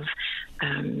of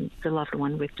the loved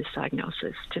one with this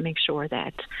diagnosis to make sure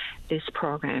that this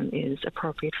program is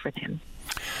appropriate for them.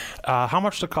 How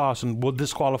much the cost, and would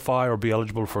this qualify or be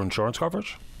eligible for insurance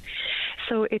coverage?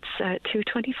 So it's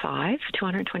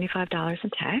 $225 in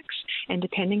tax, and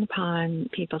depending upon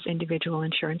people's individual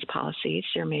insurance policies,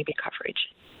 there may be coverage.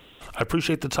 I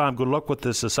appreciate the time. Good luck with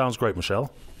this. It sounds great,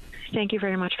 Michelle. Thank you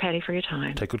very much, Patty, for your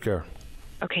time. Take good care.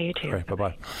 Okay, you too. All right,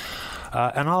 bye-bye.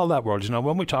 And all that world,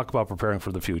 when we talk about preparing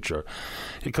for the future,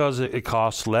 because it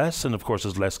costs less and, of course,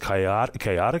 is less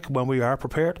chaotic when we are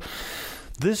prepared,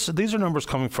 these are numbers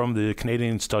coming from the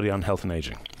Canadian Study on Health and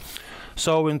Aging.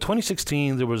 So in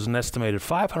 2016, there was an estimated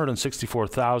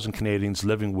 564,000 Canadians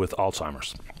living with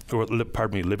Alzheimer's,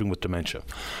 living with dementia.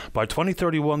 By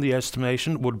 2031, the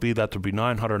estimation would be that there'd be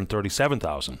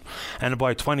 937,000. And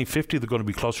by 2050, they're going to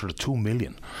be closer to 2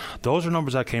 million. Those are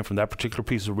numbers that came from that particular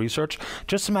piece of research.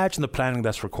 Just imagine the planning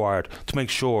that's required to make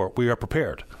sure we are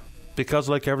prepared. Because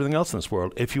like everything else in this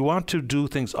world, if you want to do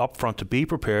things up front to be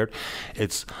prepared,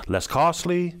 it's less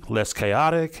costly, less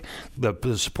chaotic. The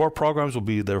support programs will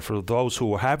be there for those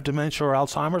who have dementia or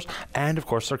Alzheimer's, and of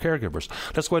course their caregivers.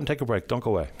 Let's go ahead and take a break. Don't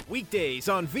go away. Weekdays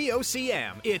on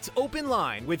VOCM, it's Open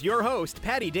Line with your host,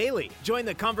 Patty Daly. Join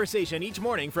the conversation each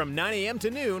morning from 9 a.m.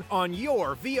 to noon on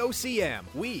your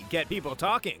VOCM. We get people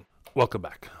talking. Welcome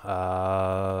back.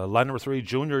 Line number 3,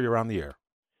 Junior, you're on the air.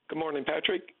 Good morning,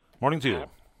 Patrick. Morning to you.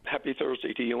 Happy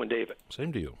Thursday to you and David.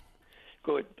 Same to you.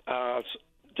 Good.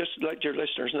 Just to let your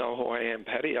listeners know who I am,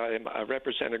 Patty. I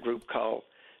represent a group called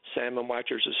Salmon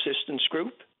Watchers Assistance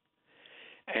Group.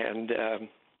 And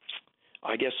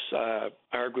I guess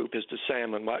our group is to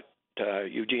salmon what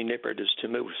Eugene Nippert is to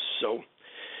moose.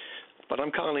 But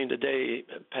I'm calling today,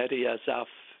 Patty, as of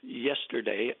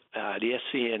yesterday, the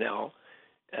SCNL,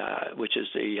 which is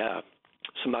the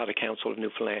Somata Council of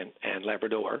Newfoundland and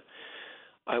Labrador.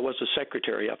 I was the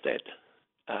secretary of that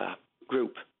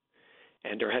group,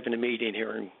 and they're having a meeting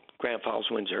here in Grand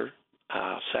Falls, Windsor,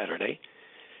 Saturday.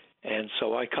 And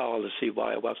so I called to see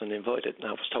why I wasn't invited, and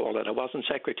I was told that I wasn't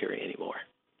secretary anymore.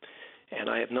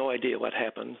 And I have no idea what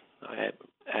happened. I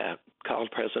called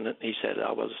the president, and he said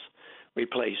I was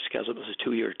replaced because it was a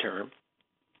 2-year term.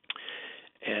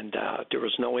 And there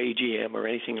was no AGM or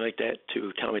anything like that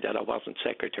to tell me that I wasn't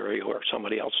secretary or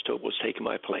somebody else was taking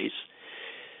my place.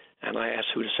 And I asked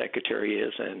who the secretary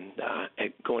is and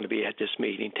going to be at this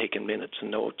meeting taking minutes and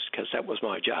notes because that was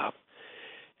my job.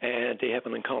 And they have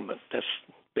an incumbent. That's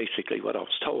basically what I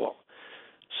was told.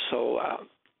 So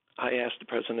I asked the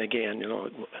president again,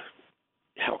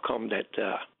 how come that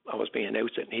I was being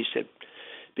ousted? And he said,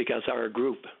 because our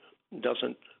group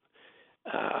doesn't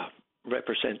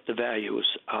represent the values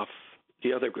of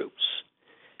the other groups.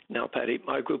 Now, Patty,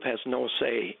 my group has no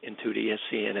say into the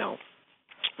SCNL.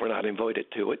 We're not invited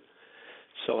to it,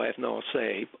 so I have no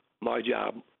say. My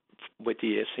job with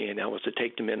the SCNL was to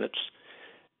take the minutes,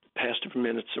 pass the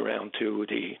minutes around to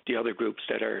the other groups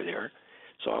that are there.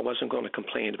 So I wasn't going to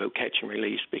complain about catch and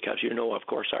release because, of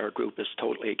course, our group is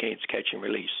totally against catch and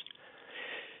release.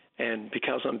 And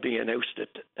because I'm being ousted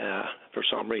for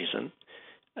some reason,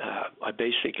 I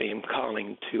basically am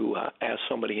calling to ask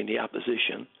somebody in the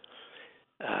opposition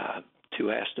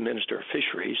to ask the Minister of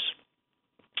Fisheries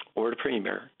or the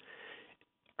Premier,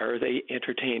 are they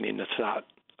entertaining the thought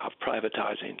of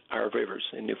privatizing our rivers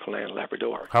in Newfoundland and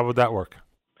Labrador? How would that work?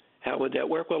 How would that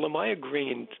work? Well, the My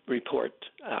Green report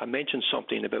mentioned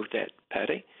something about that,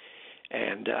 Patty,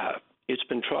 and it's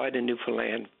been tried in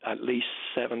Newfoundland at least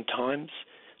 7 times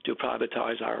to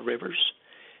privatize our rivers,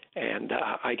 and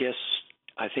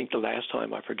I think the last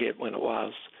time, I forget when it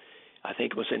was, I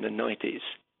think it was in the 90s,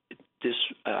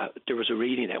 there was a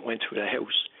reading that went through the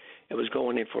House. It was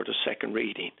going in for the second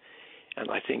reading,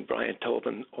 and I think Brian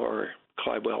Tobin or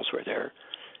Clive Wells were there,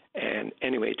 and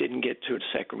anyway, it didn't get to the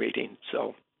second reading,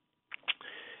 so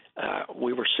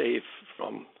we were saved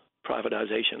from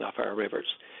privatization of our rivers.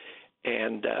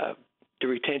 And the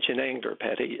retention angler,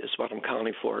 Patty, is what I'm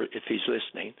calling for if he's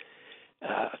listening.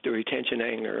 The retention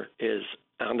angler is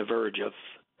on the verge of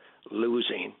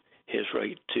losing his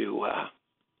right to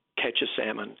catch a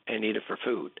salmon and eat it for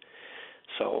food.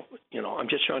 So, I'm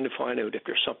just trying to find out if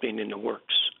there's something in the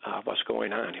works, what's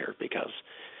going on here, because,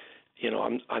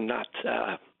 I'm not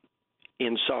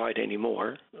inside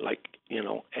anymore,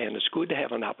 and it's good to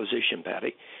have an opposition,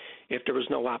 Patty. If there was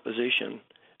no opposition,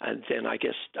 and then I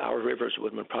guess our rivers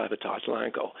would have been privatized long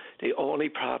ago. The only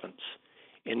province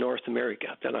in North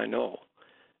America that I know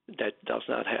that does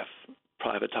not have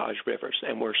privatized rivers,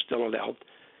 and we're still allowed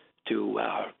to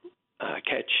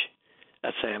catch a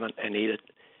salmon and eat it,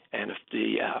 and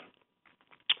if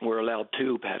we're allowed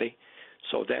to, Patty,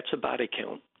 so that's a body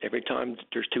count. Every time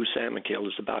there's 2 salmon killed,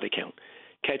 it's a body count.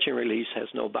 Catch and release has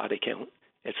no body count.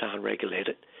 It's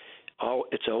unregulated.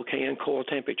 It's okay in cold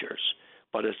temperatures,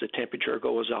 but as the temperature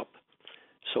goes up,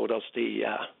 so does the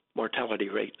mortality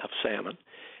rate of salmon.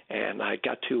 And I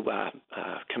got to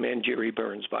commend Jerry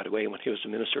Burns, by the way, when he was the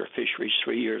Minister of Fisheries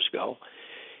 3 years ago.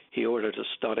 He ordered a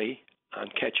study on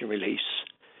catch and release,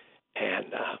 and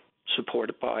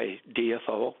supported by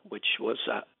DFO, which was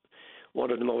one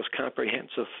of the most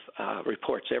comprehensive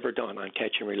reports ever done on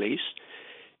catch and release.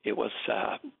 It was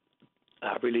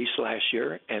released last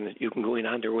year, and you can go in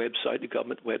on their website, the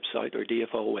government website or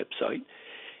DFO website,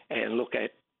 and look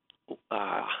at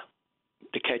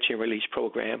the catch and release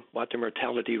program, what the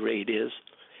mortality rate is.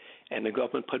 And the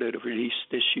government put out a release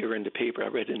this year in the paper, I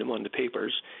read it in one of the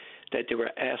papers, that they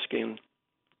were asking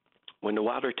when the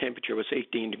water temperature was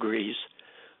 18 degrees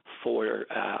for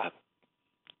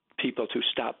people to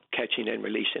stop catching and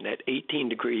releasing at 18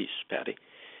 degrees, Patty,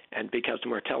 and because the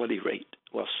mortality rate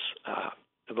was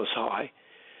high,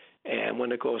 and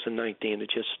when it goes to 19, it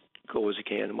just goes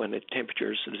again. When the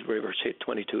temperatures of the rivers hit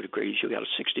 22 degrees, you got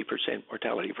a 60%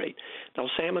 mortality rate. Now,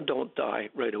 salmon don't die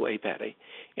right away, Patty.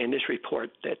 In this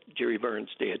report that Jerry Burns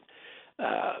did,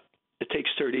 it takes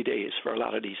 30 days for a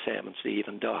lot of these salmons to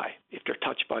even die. If they're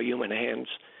touched by human hands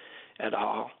at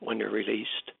all when they're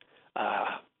released,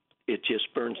 it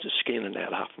just burns the skin and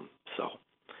that off them. So,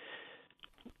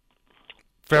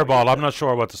 Fairball, I'm not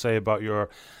sure what to say about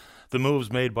the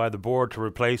moves made by the board to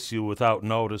replace you without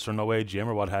notice or no AGM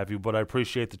or what have you, but I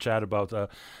appreciate the chat about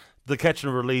the catch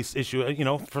and release issue.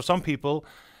 For some people,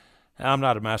 I'm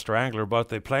not a master angler, but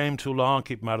they play them too long,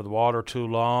 keep them out of the water too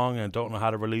long, and don't know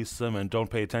how to release them, and don't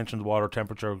pay attention to the water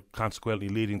temperature, consequently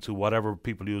leading to whatever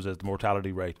people use as the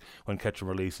mortality rate when catch and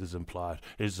release is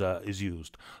is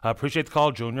used. I appreciate the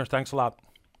call, Junior. Thanks a lot.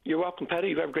 You're welcome, Patty.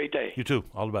 You have a great day. You too.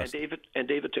 All the best. And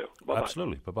David too. Bye-bye.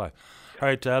 Absolutely. Bye-bye. All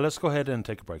right, let's go ahead and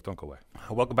take a break. Don't go away.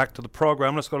 Welcome back to the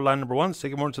program. Let's go to line number 1. Say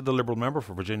good morning to the Liberal member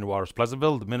for Virginia Waters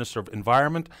Pleasantville, the Minister of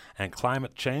Environment and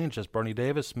Climate Change. That's Bernie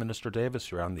Davis. Minister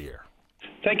Davis, you're on the air.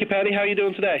 Thank you, Paddy. How are you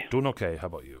doing today? Doing okay. How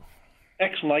about you?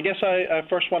 Excellent. I guess I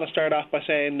first want to start off by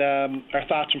saying our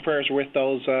thoughts and prayers are with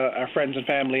those, our friends and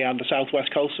family on the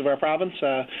southwest coast of our province.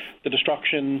 The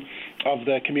destruction of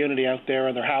the community out there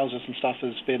and their houses and stuff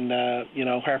has been,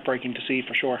 heartbreaking to see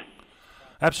for sure.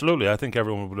 Absolutely. I think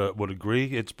everyone would agree.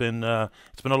 It's been a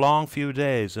long few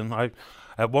days, and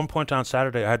at one point on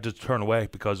Saturday I had to turn away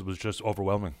because it was just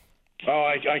overwhelming. Oh,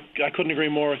 I couldn't agree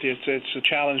more with you. It's a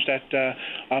challenge that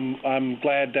I'm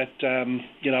glad that it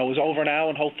was over now,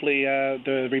 and hopefully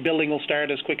the rebuilding will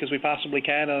start as quick as we possibly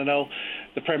can. And I know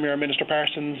the Premier, Minister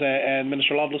Parsons, and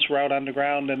Minister Lovelace were out on the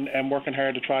ground and working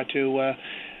hard to try to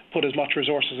put as much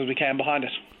resources as we can behind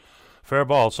it. Fair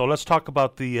ball. So let's talk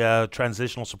about the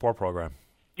transitional support program.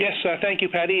 Yes, thank you,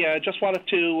 Paddy. Just wanted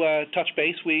to touch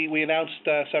base. We announced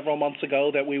several months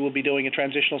ago that we will be doing a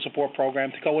transitional support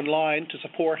program to go in line to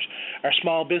support our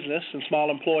small business and small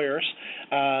employers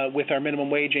with our minimum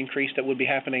wage increase that will be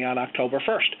happening on October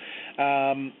 1st.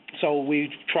 So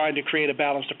we've tried to create a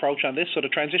balanced approach on this. So the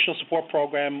transitional support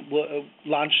program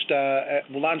launched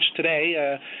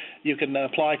today. You can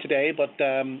apply today, but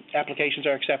applications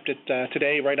are accepted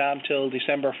today right on till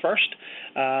December 1st.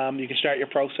 You can start your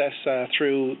process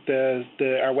through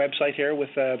our website here.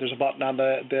 There's a button on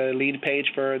the lead page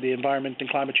for the Environment and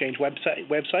Climate Change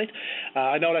website.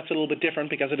 I know that's a little bit different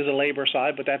because it is a labour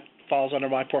side, but that falls under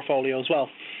my portfolio as well.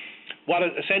 What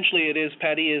essentially it is,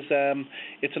 Paddy, is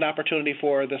it's an opportunity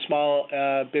for the small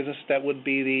business that would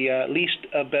be the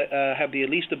have the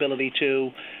least ability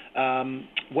to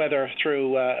weather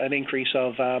through an increase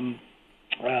of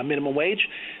minimum wage.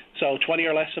 So 20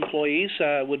 or less employees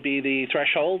would be the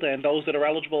threshold, and those that are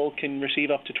eligible can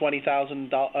receive up to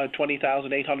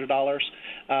 $20,800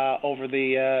 over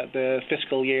the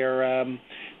fiscal year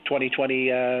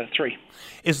 2023.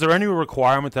 Is there any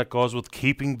requirement that goes with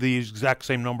keeping the exact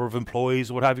same number of employees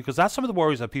or what have you? Because that's some of the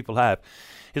worries that people have.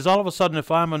 Is all of a sudden,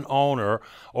 if I'm an owner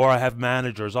or I have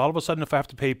managers, all of a sudden if I have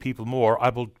to pay people more, I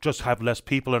will just have less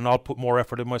people and I'll put more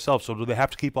effort in myself. So do they have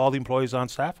to keep all the employees on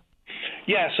staff?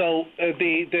 Yeah, so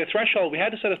the threshold, we had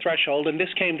to set a threshold, and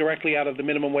this came directly out of the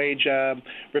Minimum Wage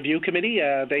Review Committee.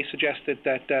 They suggested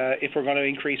that if we're going to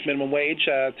increase minimum wage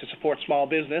to support small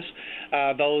business,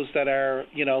 those that are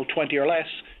 20 or less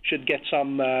should get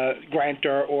some grant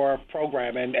or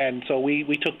program. And so we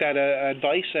took that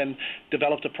advice and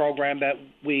developed a program that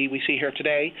we see here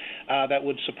today that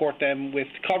would support them with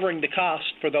covering the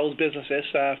cost for those businesses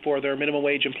for their minimum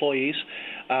wage employees.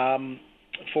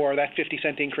 For that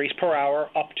 50-cent increase per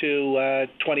hour up to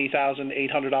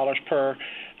 $20,800 per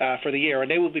for the year.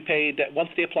 And they will be paid, once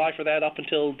they apply for that up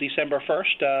until December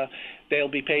 1st, they'll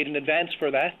be paid in advance for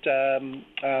that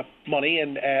money,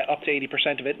 and up to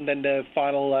 80% of it, and then the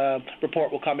final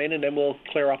report will come in, and then we'll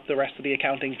clear up the rest of the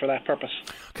accounting for that purpose.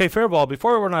 Okay, Fairball,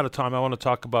 before we run out of time, I want to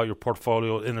talk about your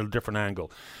portfolio in a different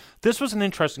angle. This was an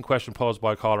interesting question posed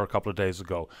by a caller a couple of days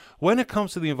ago. When it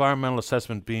comes to the environmental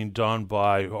assessment being done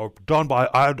by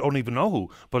I don't even know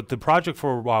who, but the project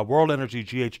for World Energy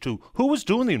GH2, who was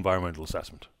doing the environmental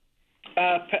assessment?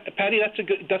 Paddy, that's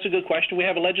a good question. We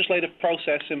have a legislative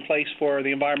process in place for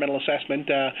the environmental assessment.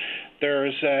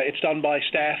 It's done by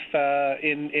staff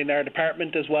in our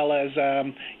department, as well as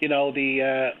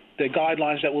the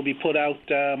guidelines that will be put out.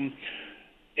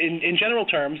 In general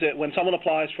terms, when someone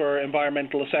applies for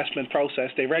environmental assessment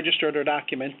process, they register their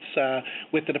documents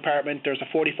with the department. There's a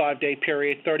 45-day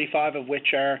period, 35 of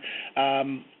which are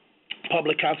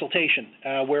public consultation,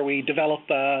 where we develop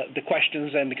the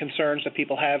questions and the concerns that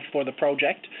people have for the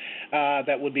project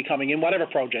that would be coming in, whatever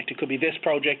project. It could be this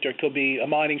project, or it could be a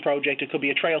mining project, it could be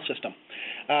a trail system.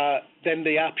 Then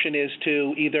the option is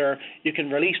to either you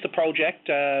can release the project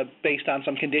based on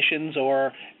some conditions,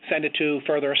 or send it to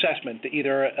further assessment,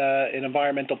 either an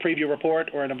environmental preview report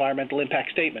or an environmental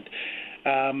impact statement.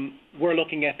 We're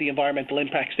looking at the environmental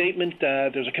impact statement.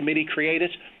 There's a committee created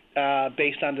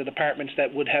based on the departments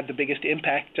that would have the biggest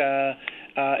impact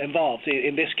involved.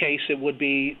 In this case, it would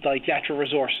be like natural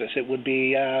resources. It would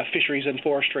be fisheries and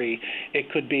forestry. It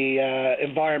could be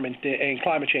environment and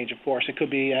climate change, of course. It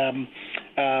could be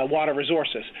water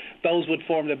resources. Those would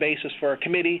form the basis for a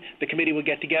committee. The committee would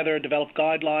get together, develop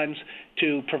guidelines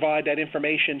to provide that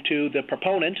information to the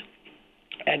proponent.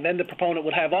 And then the proponent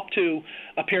would have up to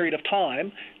a period of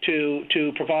time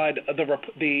to provide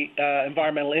the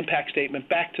environmental impact statement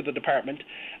back to the department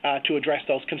to address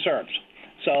those concerns.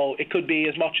 So it could be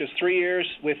as much as 3 years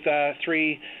with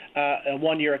 3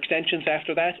 one-year extensions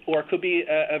after that, or it could be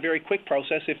a very quick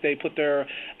process if they put their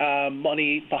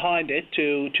money behind it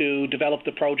to develop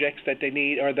the projects that they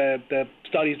need, or the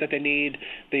studies that they need,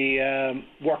 the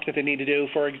work that they need to do.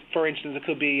 For instance, it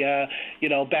could be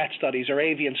bat studies or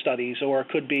avian studies, or it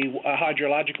could be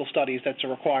hydrological studies that's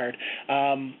required.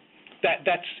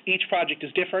 That's each project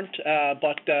is different,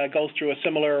 but goes through a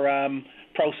similar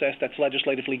process that's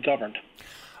legislatively governed.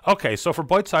 Okay, so for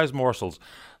bite-sized morsels,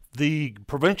 the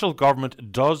provincial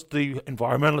government does the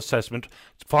environmental assessment,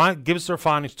 gives their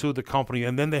findings to the company,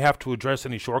 and then they have to address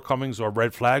any shortcomings or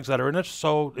red flags that are in it.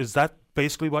 So is that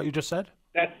basically what you just said?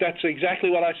 That's exactly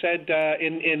what I said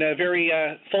in a very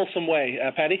fulsome way,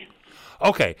 Paddy.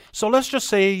 Okay, so let's just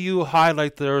say you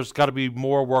highlight there's got to be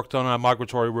more work done on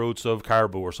migratory routes of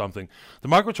caribou or something. The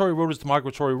migratory route is the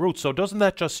migratory route, so doesn't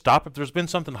that just stop if there's been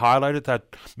something highlighted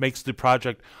that makes the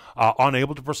project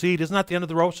unable to proceed? Isn't that the end of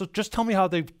the road? So just tell me how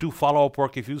they do follow-up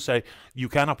work if you say you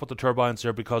cannot put the turbines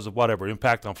there because of whatever,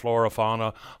 impact on flora,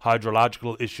 fauna,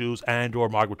 hydrological issues, and or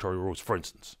migratory routes, for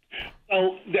instance.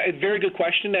 Oh, very good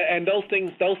question, and those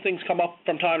things come up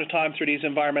from time to time through these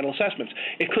environmental assessments.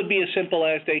 It could be as simple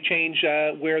as they change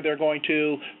where they're going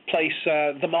to place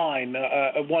the mine,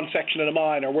 one section of the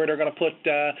mine, or where they're going to put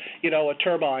a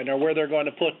turbine, or where they're going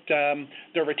to put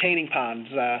their retaining ponds.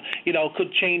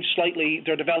 Could change slightly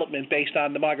their development based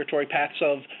on the migratory paths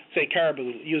of, say,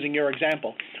 caribou, using your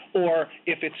example. Or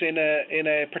if it's in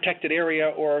a protected area,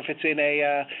 or if it's in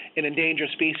an endangered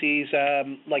species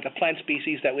like a plant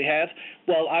species that we have,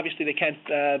 well, obviously they can't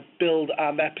build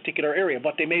on that particular area,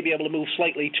 but they may be able to move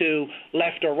slightly to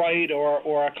left or right,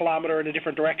 or a kilometre in a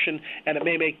different direction, and it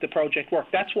may make the project work.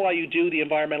 That's why you do the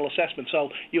environmental assessment. So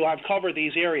you uncover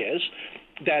these areas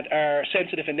that are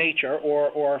sensitive in nature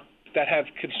or that have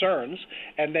concerns,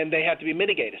 and then they have to be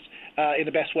mitigated in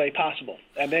the best way possible.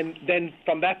 And then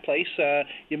from that place,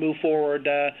 you move forward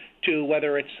to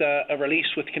whether it's a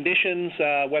release with conditions,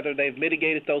 whether they've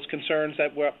mitigated those concerns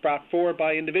that were brought forward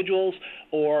by individuals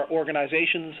or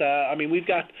organizations. We've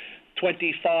got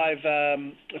 25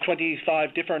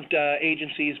 different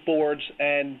agencies, boards,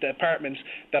 and departments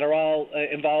that are all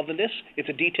involved in this. It's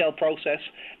a detailed process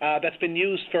that's been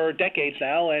used for decades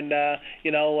now, and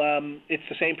it's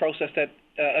the same process that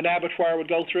an abattoir would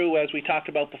go through, as we talked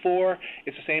about before.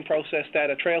 It's the same process that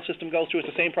a trail system goes through. It's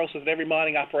the same process that every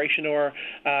mining operation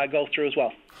goes through as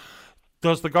well.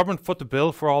 Does the government foot the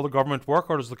bill for all the government work,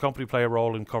 or does the company play a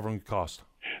role in covering the cost?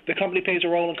 The company pays a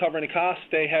role in covering the cost.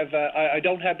 They have. I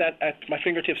don't have that at my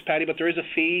fingertips, Paddy, but there is a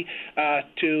fee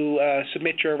to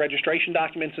submit your registration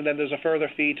documents, and then there's a further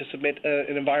fee to submit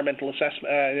an environmental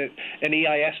assessment, an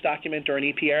EIS document or an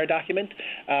EPR document,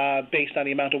 based on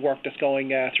the amount of work that's going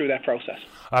through that process.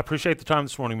 I appreciate the time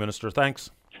this morning, Minister.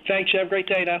 Thanks. Thanks. You have a great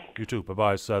day now. You too.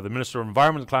 Bye-bye. The Minister of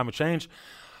Environment and Climate Change,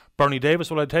 Bernie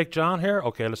Davis. Will I take John here?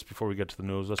 Okay, before we get to the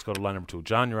news, let's go to line number 2.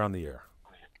 John, you're on the air.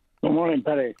 Good morning,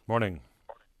 Paddy. Morning.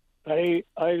 I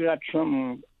got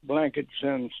some blankets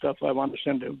and stuff I want to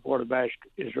send to Portabash.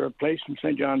 Is there a place in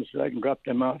St. John's that I can drop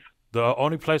them off? The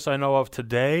only place I know of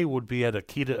today would be at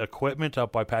Akita Equipment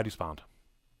up by Paddy's Pond.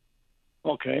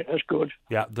 Okay, that's good.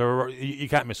 Yeah, you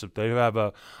can't miss it. They have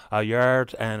a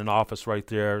yard and an office right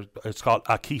there. It's called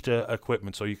Akita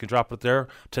Equipment, so you can drop it there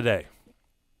today.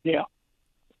 Yeah.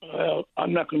 Well,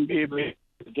 I'm not going to be able to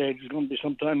today. There's going to be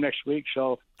sometime next week,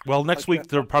 so... Well, next week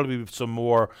there'll probably be some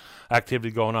more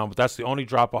activity going on, but that's the only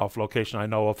drop-off location I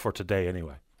know of for today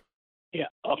anyway. Yeah,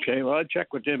 okay. Well, I'll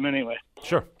check with them anyway.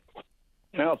 Sure.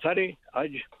 Now, Paddy, I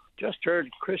just heard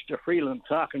Krista Freeland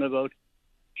talking about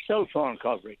cell phone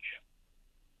coverage.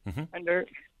 Mm-hmm. And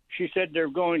she said they're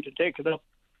going to take it up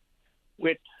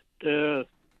with the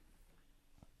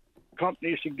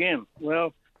companies again.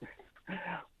 Well,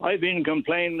 I've been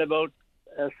complaining about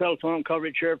cell phone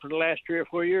coverage here for the last 3 or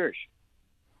 4 years.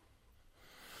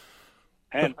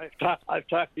 And I've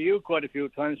talked to you quite a few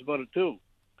times about it too.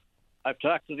 I've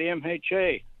talked to the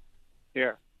MHA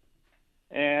here,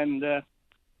 and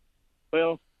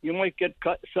you might get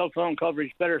better cell phone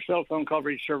coverage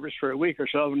service for a week or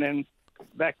so, and then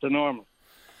back to normal.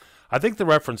 I think the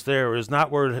reference there is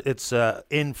not where it's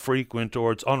infrequent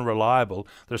or it's unreliable.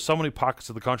 There's so many pockets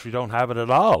of the country don't have it at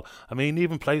all. I mean,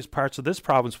 even parts of this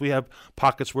province, we have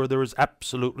pockets where there is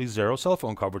absolutely zero cell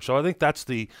phone coverage. So I think that's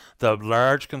the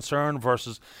large concern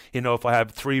versus, if I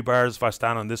have 3 bars if I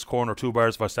stand on this corner, 2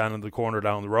 bars if I stand on the corner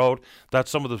down the road. That's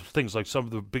some of the things, like some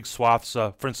of the big swaths,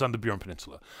 for instance, on the Burin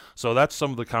Peninsula. So that's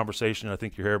some of the conversation I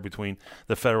think you hear between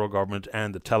the federal government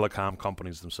and the telecom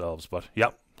companies themselves. But, yeah.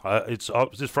 It's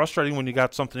frustrating when you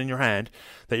got something in your hand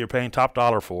that you're paying top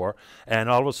dollar for, and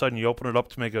all of a sudden you open it up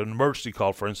to make an emergency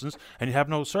call, for instance, and you have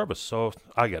no service. So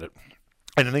I get it.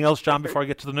 Anything else, John, before I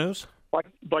get to the news?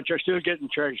 But you're still getting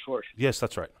charged for it. Yes,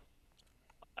 that's right.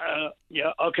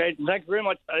 Yeah, okay. Thank you very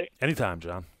much. Anytime,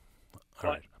 John.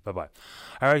 All right. Bye-bye.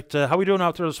 All right, how are we doing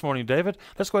out there this morning, David?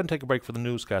 Let's go ahead and take a break for the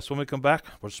newscast. When we come back,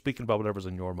 we're speaking about whatever's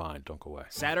in your mind. Don't go away.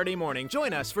 Saturday morning,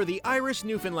 join us for the Irish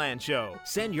Newfoundland Show.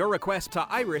 Send your request to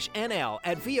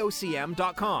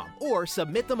irishnl@vocm.com or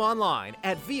submit them online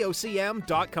at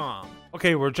vocm.com.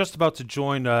 Okay, we're just about to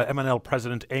join MNL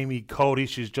President Amy Cody.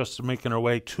 She's just making her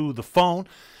way to the phone.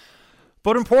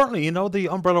 But importantly, the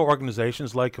umbrella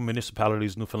organisations like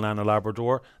municipalities, Newfoundland and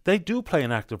Labrador, they do play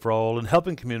an active role in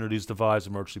helping communities devise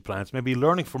emergency plans, maybe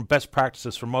learning from best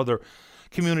practices from other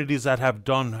communities that have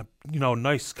done,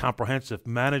 nice, comprehensive,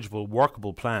 manageable,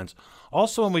 workable plans.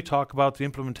 Also, when we talk about the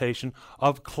implementation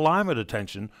of climate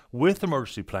attention with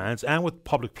emergency plans and with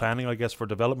public planning, I guess, for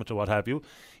development or what have you.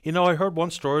 I heard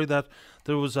one story that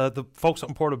there was the folks up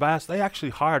in Port aux Basques, they actually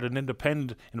hired an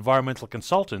independent environmental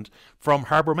consultant from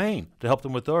Harbour, Maine to help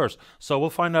them with theirs. So we'll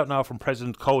find out now from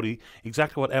President Cody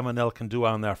exactly what MNL can do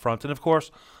on that front. And of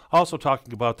course, also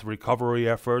talking about the recovery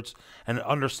efforts and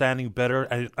understanding better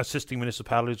and assisting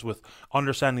municipalities with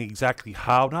understanding exactly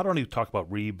how, not only talk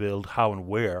about rebuild, how and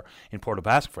where in Port aux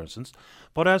Basques, for instance,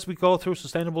 but as we go through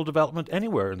sustainable development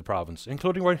anywhere in the province,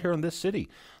 including right here in this city.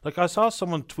 Like I saw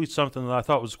someone tweet something that I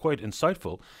thought was quite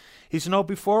insightful. He said,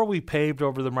 before we paved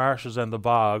over the marshes and the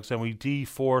bogs and we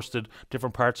deforested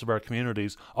different parts of our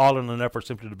communities, all in an effort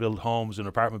simply to build homes and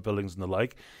apartment buildings and the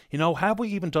like, have we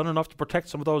even done enough to protect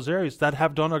some of those areas that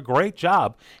have done a great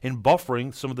job in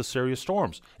buffering some of the serious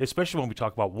storms, especially when we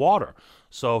talk about water?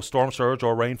 So storm surge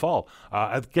or rainfall.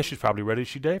 I guess she's probably ready. Is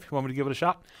she, Dave? You want me to give it a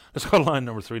shot? Let's go to line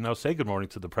number 3 now. Say good morning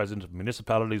to the President of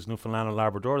Municipalities, Newfoundland and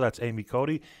Labrador. That's Amy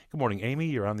Cody. Good morning, Amy.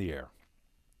 You're on the air.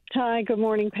 Hi, good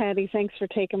morning, Patty. Thanks for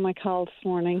taking my call this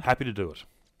morning. Happy to do it.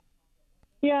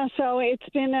 Yeah, so it's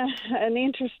been an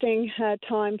interesting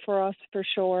time for us for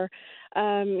sure.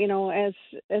 As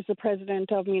the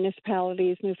president of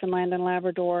Municipalities, Newfoundland and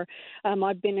Labrador,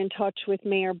 I've been in touch with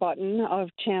Mayor Button of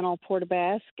Channel Port aux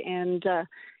Basques, and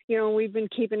we've been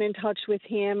keeping in touch with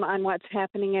him on what's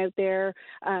happening out there,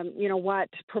 what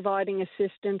providing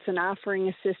assistance and offering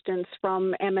assistance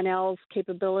from MNL's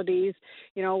capabilities.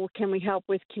 Can we help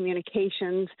with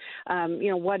communications?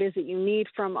 What is it you need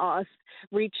from us?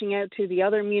 Reaching out to the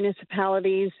other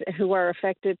municipalities who are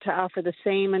affected to offer the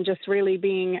same, and just really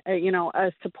being,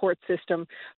 a support system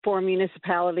for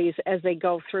municipalities as they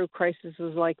go through crises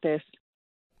like this.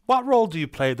 What role do you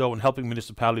play, though, in helping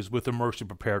municipalities with emergency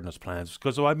preparedness plans?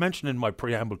 Because I mentioned in my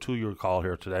preamble to your call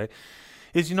here today,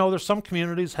 is, there's some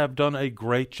communities have done a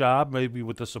great job, maybe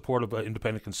with the support of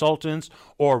independent consultants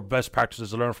or best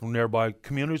practices to learn from nearby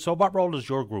communities. So what role does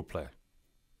your group play?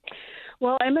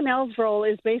 Well, MNL's role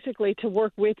is basically to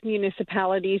work with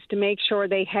municipalities to make sure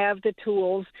they have the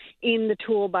tools in the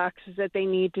toolboxes that they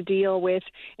need to deal with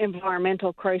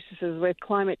environmental crises, with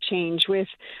climate change, with,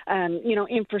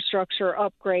 infrastructure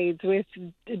upgrades, with,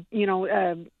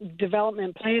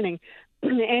 development planning,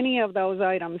 any of those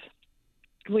items.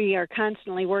 We are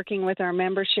constantly working with our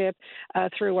membership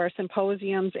through our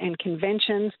symposiums and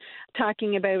conventions,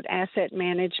 talking about asset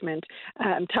management,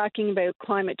 talking about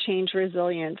climate change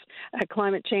resilience,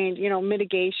 climate change,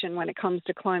 mitigation when it comes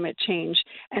to climate change,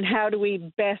 and how do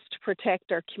we best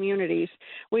protect our communities.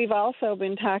 We've also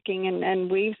been talking, and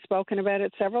we've spoken about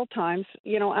it several times,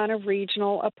 on a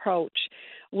regional approach.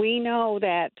 We know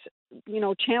that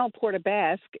Channel Port aux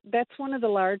Basques, that's one of the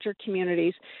larger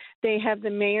communities. They have the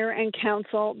mayor and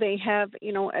council. They have,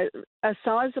 a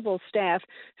sizable staff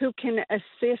who can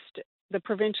assist the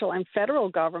provincial and federal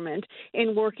government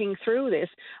in working through this.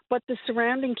 But the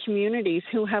surrounding communities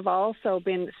who have also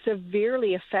been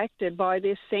severely affected by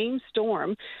this same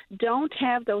storm don't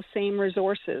have those same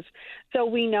resources. So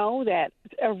we know that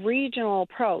a regional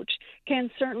approach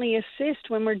can certainly assist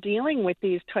when we're dealing with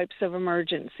these types of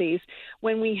emergencies.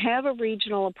 When we have a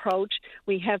regional approach,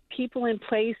 we have people in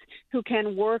place who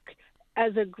can work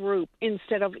as a group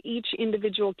instead of each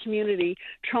individual community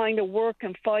trying to work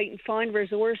and fight and find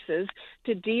resources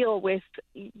to deal with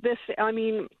this. I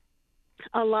mean,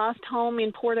 a lost home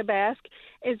in Port aux Basques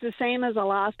is the same as a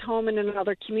lost home in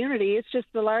another community. It's just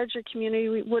the larger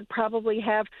community would probably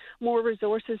have more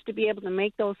resources to be able to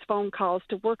make those phone calls,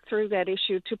 to work through that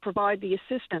issue, to provide the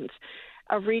assistance.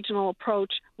 A regional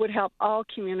approach would help all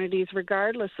communities,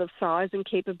 regardless of size and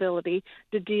capability,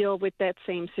 to deal with that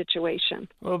same situation.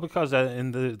 Well, because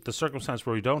in the circumstance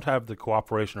where we don't have the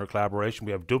cooperation or collaboration,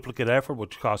 we have duplicate effort,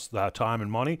 which costs time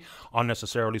and money,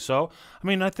 unnecessarily so. I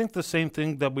mean, I think the same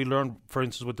thing that we learned, for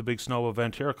instance, with the big snow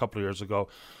event here a couple of years ago.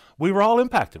 We were all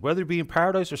impacted, whether it be in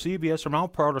Paradise or CBS or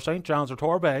Mount Pearl or St. John's or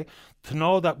Torbay, to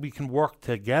know that we can work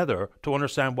together to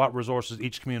understand what resources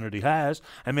each community has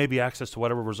and maybe access to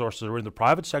whatever resources are in the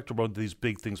private sector when these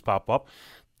big things pop up.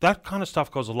 That kind of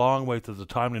stuff goes a long way to the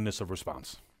timeliness of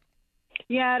response.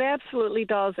 Yeah, it absolutely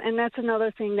does. And that's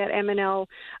another thing that MNL,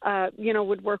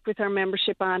 would work with our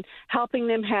membership on, helping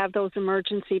them have those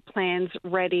emergency plans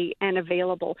ready and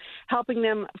available, helping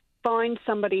them find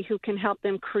somebody who can help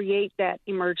them create that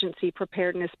emergency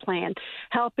preparedness plan,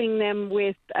 helping them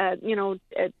with,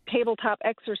 tabletop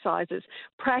exercises,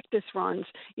 practice runs,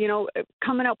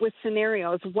 coming up with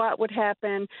scenarios. What would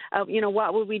happen?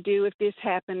 What would we do if this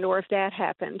happened or if that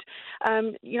happened?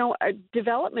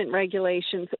 Development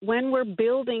regulations. When we're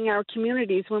building our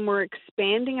communities, when we're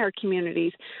expanding our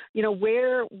communities,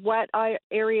 what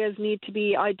areas need to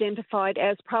be identified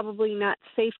as probably not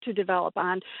safe to develop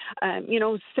on,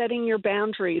 setting your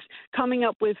boundaries, coming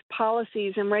up with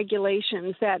policies and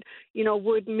regulations that,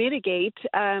 would mitigate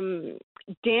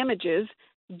damages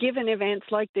given events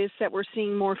like this that we're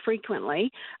seeing more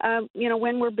frequently,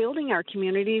 when we're building our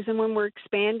communities and when we're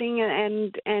expanding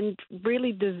and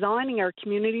really designing our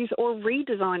communities or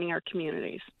redesigning our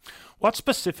communities. What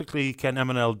specifically can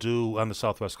MNL do on the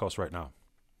Southwest Coast right now?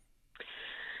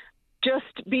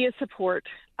 Just be a support,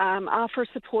 offer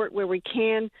support where we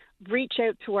can, reach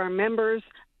out to our members,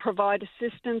 provide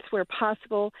assistance where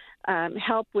possible,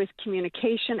 help with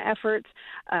communication efforts,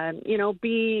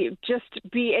 being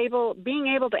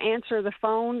able to answer the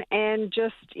phone and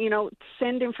just,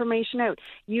 send information out,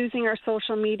 using our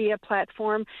social media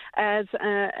platform as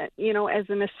an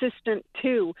assistant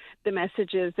to the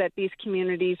messages that these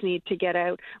communities need to get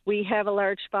out. We have a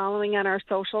large following on our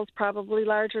socials, probably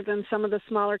larger than some of the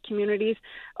smaller communities,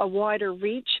 a wider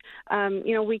reach.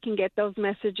 We can get those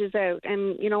messages out.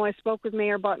 And, I spoke with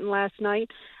Mayor Button last night,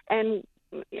 and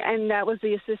that was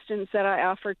the assistance that I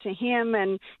offered to him.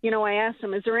 And, I asked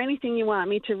him, is there anything you want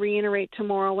me to reiterate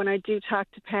tomorrow when I do talk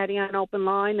to Patty on Open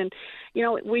Line? And,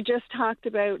 we just talked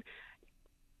about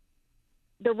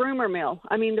the rumor mill.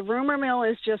 I mean, the rumor mill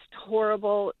is just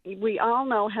horrible. We all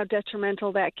know how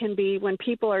detrimental that can be when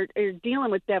people are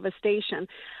dealing with devastation.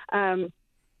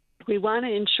 We want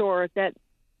to ensure that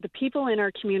the people in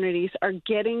our communities are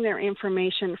getting their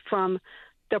information from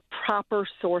the proper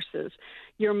sources.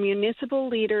 Your municipal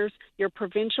leaders, your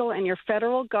provincial and your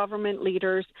federal government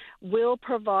leaders will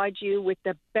provide you with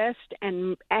the best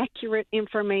and accurate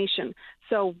information.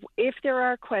 So if there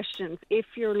are questions, if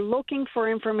you're looking for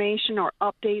information or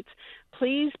updates,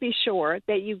 please be sure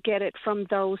that you get it from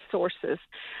those sources.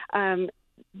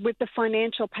 With the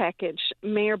financial package,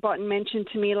 Mayor Button mentioned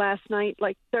to me last night,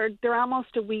 like they're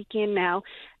almost a week in now.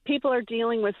 People are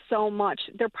dealing with so much.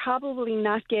 They're probably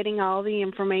not getting all the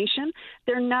information.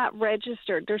 They're not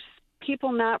registered. There's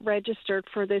people not registered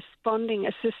for this funding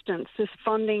assistance, this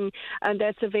funding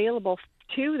that's available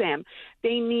to them.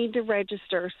 They need to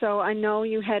register. So I know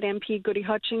you had MP Goody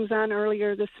Hutchings on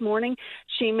earlier this morning.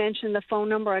 She mentioned the phone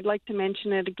number. I'd like to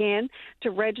mention it again.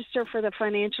 To register for the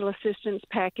financial assistance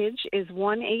package is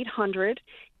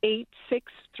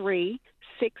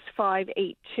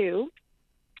 1-800-863-6582.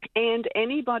 And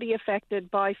anybody affected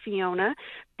by Fiona,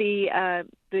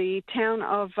 the town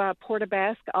of Port aux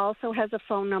Basques also has a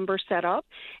phone number set up.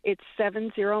 It's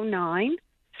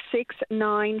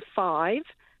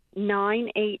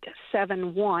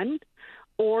 709-695-9871,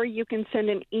 or you can send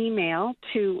an email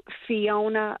to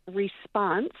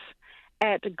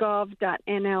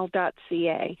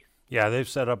fionaresponse@gov.nl.ca. Yeah, they've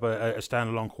set up a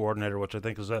standalone coordinator, which I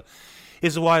think is a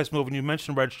wise move. And you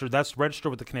mentioned register. That's register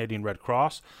with the Canadian Red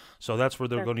Cross. So that's where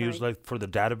they're going to use for the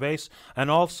database. And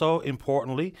also,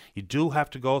 importantly, you do have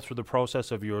to go through the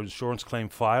process of your insurance claim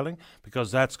filing,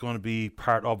 because that's going to be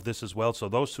part of this as well. So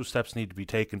those two steps need to be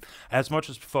taken. As much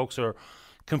as folks are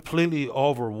completely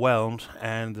overwhelmed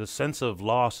and the sense of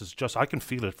loss is just, I can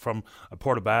feel it from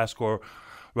Port aux Basques or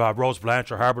Rose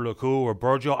Blanche or Harbour Lacou or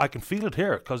Burgeo. I can feel it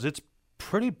here because it's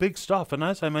pretty big stuff. And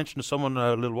as I mentioned to someone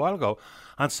a little while ago,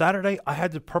 on Saturday I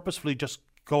had to purposefully just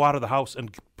go out of the house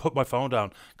and put my phone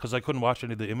down because I couldn't watch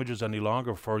any of the images any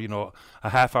longer for a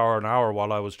half hour, an hour,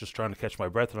 while I was just trying to catch my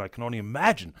breath. And I can only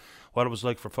imagine what it was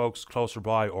like for folks closer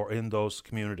by or in those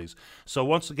communities. So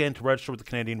once again, to register with the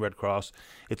Canadian Red Cross,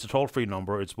 it's a toll-free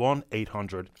number. It's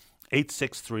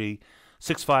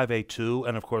 1-800-863-6582,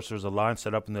 and of course there's a line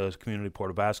set up in the community Port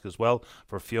aux Basques as well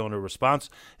for Fiona Response.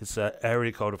 It's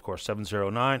area code, of course,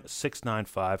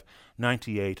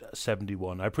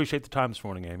 709-695-9871. I appreciate the time this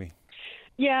morning, Amy.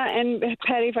 Yeah, and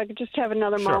Patty, if I could just have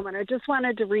another moment, I just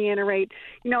wanted to reiterate,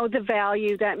 the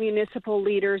value that municipal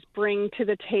leaders bring to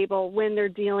the table when they're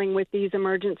dealing with these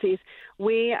emergencies.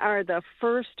 We are the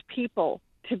first people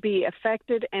to be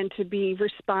affected and to be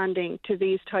responding to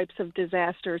these types of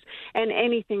disasters and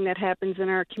anything that happens in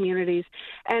our communities.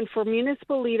 And for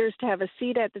municipal leaders to have a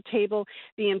seat at the table,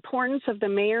 the importance of the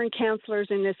mayor and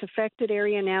councillors in this affected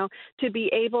area now to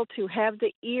be able to have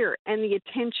the ear and the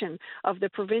attention of the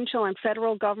provincial and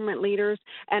federal government leaders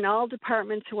and all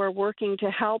departments who are working to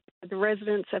help the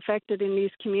residents affected in these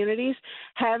communities,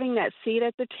 having that seat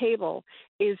at the table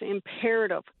is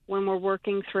imperative when we're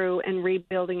working through and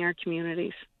rebuilding our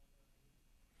communities.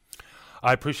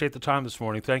 I appreciate the time this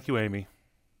morning. Thank you, Amy.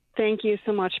 Thank you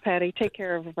so much, Patty. Take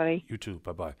care, everybody. You too.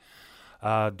 Bye-bye.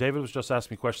 David was just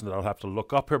asking me a question that I'll have to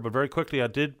look up here, but very quickly I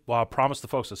did promise the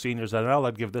folks at Seniors NL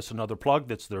I'd give this another plug.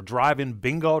 That's their drive-in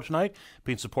bingo tonight,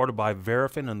 being supported by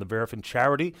Verifin and the Verifin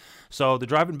charity. So the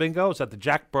drive-in bingo is at the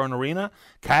Jack Byrne Arena,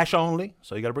 cash only,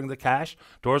 so you got to bring the cash.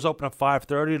 Doors open at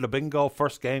 5:30. The bingo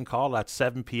first game call at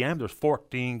 7 p.m. There's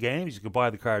 14 games. You can buy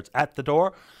the cards at the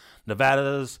door.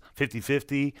 Nevada's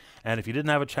 50-50, and if you didn't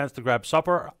have a chance to grab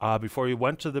supper before you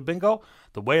went to the bingo,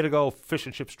 the Way to Go fish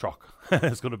and chips truck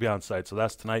is going to be on site. So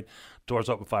that's tonight. Doors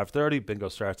open 5:30. Bingo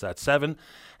starts at 7.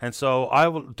 And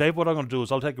so Dave, what I'm going to do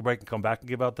is I'll take a break and come back and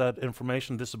give out that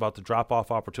information. This is about the drop-off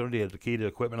opportunity at the Key to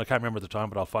Equipment. I can't remember the time,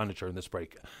 but I'll find it during this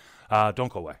break.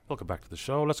 Don't go away. Welcome back to the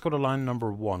show. Let's go to line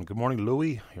number 1. Good morning,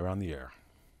 Louis. You're on the air.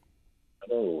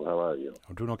 Hello. How are you?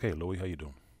 I'm doing okay, Louis. How you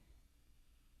doing?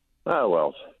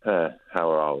 Well,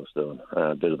 how are all of us doing?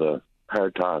 A bit of a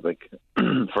hard topic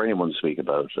for anyone to speak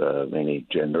about. Any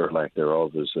gender or lack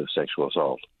thereof is sexual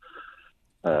assault.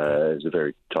 It's a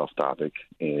very tough topic,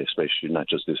 especially not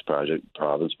just this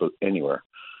province, but anywhere.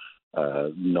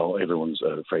 No, everyone's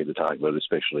afraid to talk about it,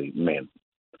 especially men.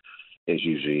 It's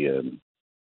usually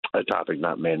a topic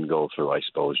not men go through, I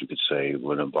suppose you could say,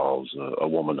 when it involves a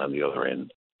woman on the other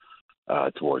end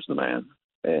towards the man.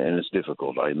 And it's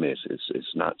difficult, I admit.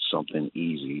 It's not something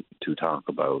easy to talk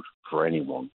about for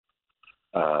anyone.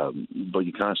 But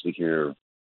you constantly hear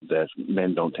that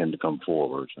men don't tend to come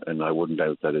forward, and I wouldn't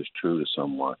doubt that is true to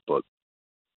somewhat, but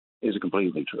is it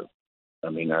completely true? I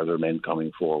mean, are there men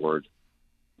coming forward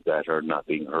that are not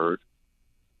being heard,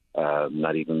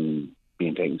 not even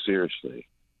being taken seriously?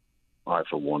 I,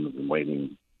 for one, have been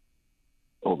waiting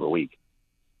over a week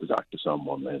to talk to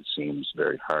someone, and it seems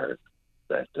very hard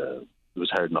that it was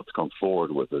hard enough to come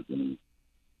forward with it, and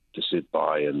to sit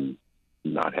by and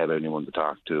not have anyone to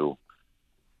talk to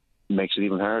makes it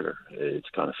even harder. It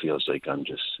kind of feels like I'm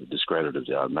just discredited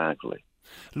automatically.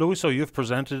 Louis, so you've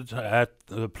presented at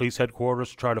the police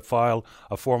headquarters to try to file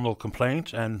a formal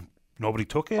complaint, and nobody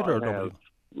took it, or nobody?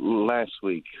 Last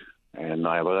week, and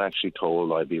I was actually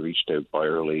told I'd be reached out by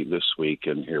early this week,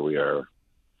 and here we are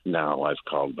now. I've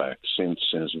called back since,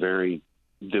 and it's very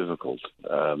difficult.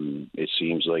 It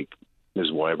seems like this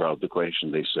is why I brought up the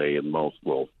question. They say in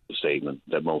the statement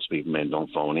that most men don't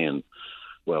phone in.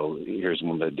 Well, here's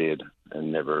one that did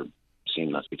and never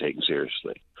seemed not to be taken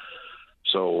seriously.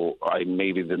 So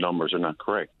maybe the numbers are not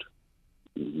correct.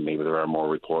 Maybe there are more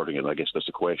reporting, and I guess that's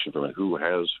a question for me. Who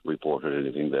has reported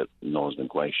anything that no one's been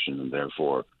questioned, and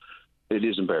therefore it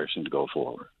is embarrassing to go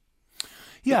forward.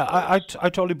 Yeah, I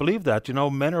totally believe that. You know,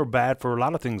 men are bad for a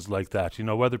lot of things like that, you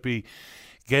know, whether it be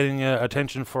getting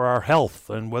attention for our health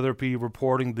and whether it be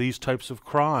reporting these types of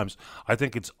crimes. I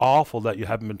think it's awful that you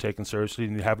haven't been taken seriously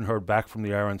and you haven't heard back from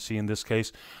the RNC in this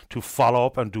case to follow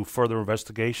up and do further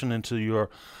investigation into your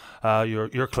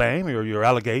claim or your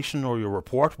allegation or your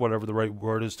report, whatever the right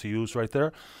word is to use right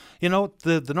there. You know,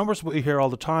 the numbers we hear all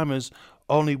the time is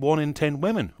only 1 in 10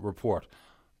 women report.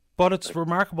 But it's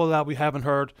remarkable that we haven't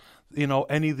heard, you know,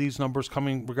 any of these numbers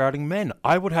coming regarding men.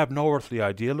 I would have no earthly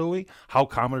idea, Louis, how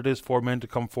common it is for men to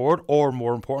come forward, or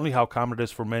more importantly, how common it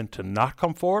is for men to not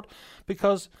come forward.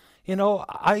 Because, you know,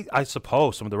 I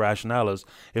suppose some of the rationale is,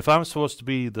 if I'm supposed to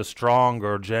be the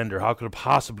stronger gender, how could it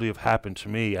possibly have happened to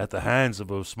me at the hands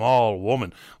of a small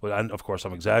woman? Well, and of course,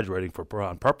 I'm exaggerating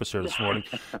on purpose here this morning,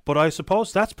 but I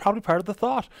suppose that's probably part of the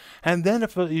thought. And then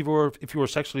if you were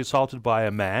sexually assaulted by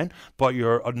a man, but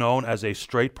you're known as a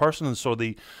straight person, and so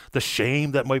the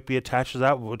shame that might be attached to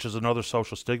that, which is another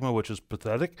social stigma, which is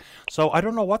pathetic. So I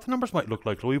don't know what the numbers might look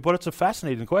like, Louis, but it's a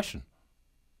fascinating question.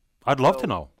 I'd love to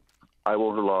know. I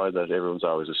won't lie that everyone's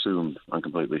always assumed I'm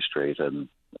completely straight, and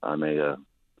I may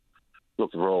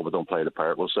look the role but don't play the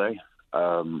part, we'll say.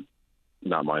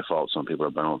 Not my fault. Some people are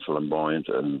bound, flamboyant,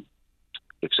 and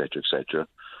et cetera,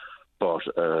 but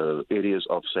it is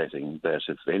upsetting that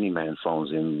if any man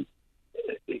phones in,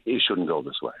 it shouldn't go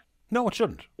this way. No, it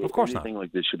shouldn't. Of course not. Anything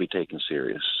like this should be taken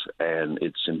serious, and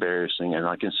it's embarrassing, and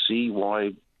I can see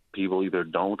why people either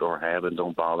don't or have and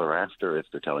don't bother after if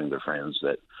they're telling their friends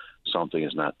that something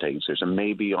is not taken serious. And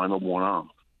maybe I'm a one-off.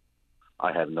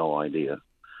 I have no idea.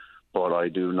 But I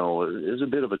do know there's a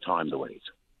bit of a time to wait.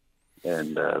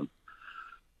 And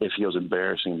it feels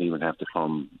embarrassing to even have to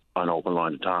come on open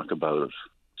line to talk about it.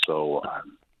 So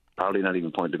probably not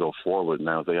even point to go forward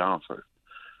now if they offer.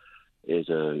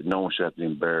 No one should have to be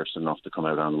embarrassed enough to come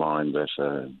out online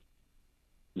that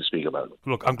to speak about it.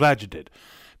 Look, I'm glad you did,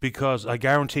 because I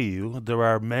guarantee you there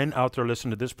are men out there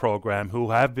listening to this program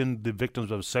who have been the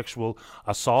victims of sexual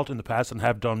assault in the past and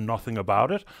have done nothing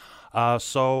about it.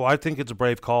 So I think it's a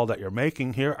brave call that you're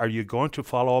making here. Are you going to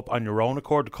follow up on your own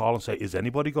accord to call and say, is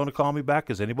anybody going to call me back?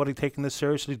 Is anybody taking this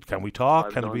seriously? Can we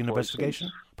talk? Can there be an investigation?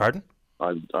 Pardon?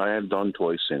 I have done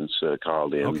twice since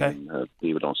called in. Okay. And,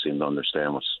 people don't seem to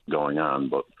understand what's going on.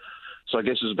 But so I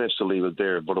guess it's best to leave it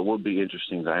there. But it would be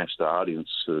interesting to ask the audience,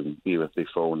 even if they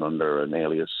phone under an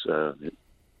alias,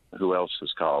 who else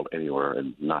has called anywhere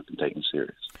and not been taken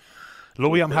serious.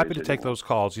 Louis, I'm happy to take those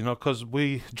calls, because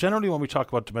we generally, when we talk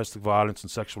about domestic violence and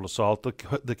sexual assault,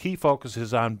 the key focus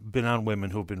has been on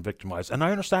women who have been victimized. And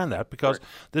I understand that, because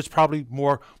there's probably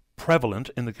more prevalent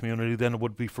in the community than it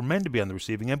would be for men to be on the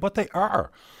receiving end, but they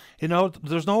are.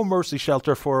 There's no mercy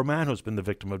shelter for a man who's been the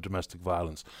victim of domestic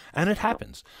violence, and it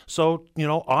happens. So,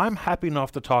 I'm happy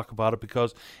enough to talk about it,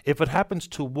 because if it happens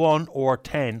to 1 or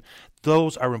 10,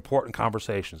 those are important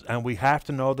conversations, and we have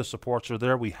to know the supports are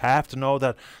there. We have to know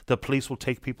that the police will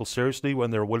take people seriously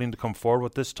when they're willing to come forward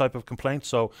with this type of complaint.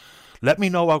 So let me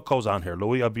know what goes on here,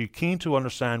 Louis. I'll be keen to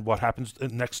understand what happens,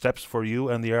 next steps for you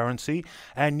and the RNC.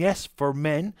 And yes, for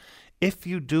men, if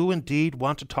you do indeed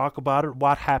want to talk about it,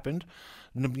 what happened,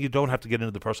 you don't have to get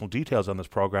into the personal details on this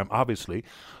program, obviously,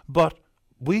 but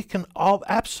we can all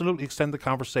absolutely extend the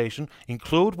conversation,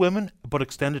 include women, but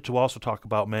extend it to also talk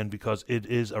about men, because it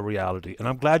is a reality. And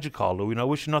I'm glad you called, Louis. I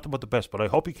wish you nothing but the best, but I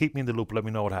hope you keep me in the loop. Let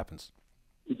me know what happens.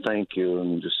 Thank you,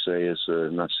 and just say it's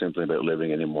not simply about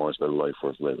living anymore. It's about a life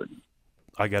worth living.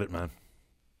 I get it, man.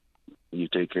 You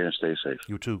take care and stay safe.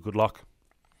 You too. Good luck.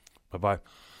 Bye-bye.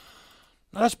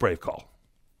 Now, that's a brave call,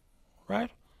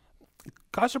 right?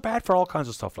 Guys are bad for all kinds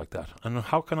of stuff like that. And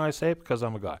how can I say it? Because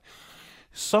I'm a guy.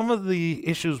 Some of the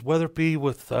issues, whether it be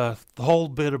with the whole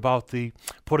bit about the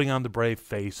putting on the brave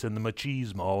face and the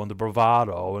machismo and the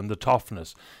bravado and the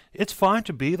toughness, it's fine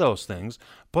to be those things,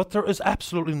 but there is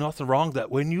absolutely nothing wrong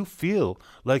that when you feel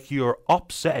like you're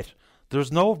upset,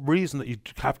 there's no reason that you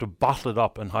have to bottle it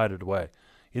up and hide it away.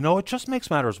 It just makes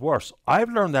matters worse. I've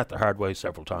learned that the hard way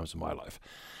several times in my life.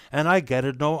 And I get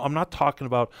it. No, I'm not talking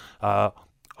about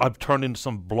I've turned into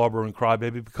some blubbering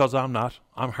crybaby, because I'm not.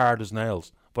 I'm hard as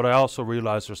nails. But I also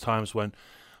realize there's times when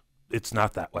it's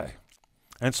not that way.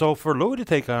 And so for Louis to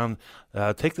take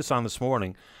this on this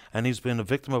morning, and he's been a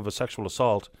victim of a sexual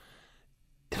assault,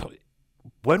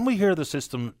 when we hear the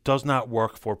system does not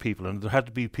work for people, and there had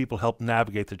to be people help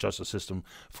navigate the justice system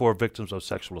for victims of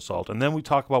sexual assault, and then we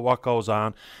talk about what goes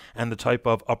on and the type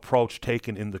of approach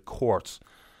taken in the courts,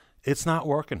 it's not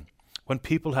working. When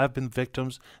people have been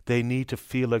victims, they need to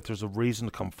feel like there's a reason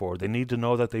to come forward. They need to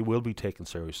know that they will be taken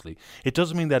seriously. It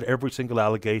doesn't mean that every single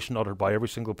allegation uttered by every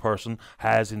single person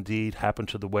has indeed happened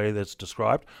to the way that's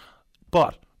described,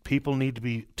 but people need to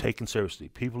be taken seriously.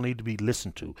 People need to be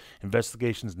listened to.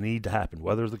 Investigations need to happen,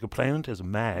 whether the complainant is a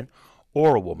man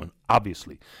or a woman,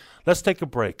 obviously. Let's take a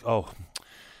break.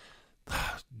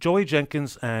 Joey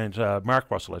Jenkins and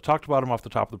Mark Russell. I talked about him off the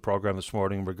top of the program this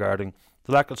morning regarding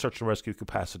the lack of search and rescue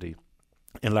capacity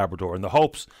in Labrador, in the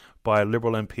hopes by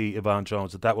Liberal MP Yvonne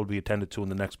Jones that will be attended to in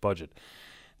the next budget.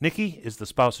 Nikki is the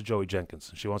spouse of Joey Jenkins,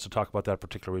 and she wants to talk about that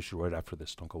particular issue right after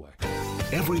this. Don't go away.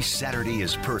 Every Saturday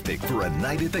is perfect for a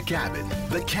night at the cabin.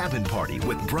 The Cabin Party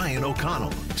with Brian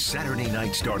O'Connell. Saturday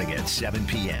night starting at 7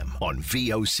 p.m. on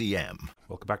VOCM.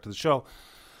 Welcome back to the show.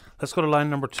 Let's go to line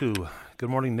number 2. Good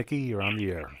morning, Nikki. You're on the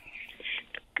air.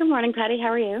 Good morning, Patty. How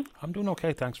are you? I'm doing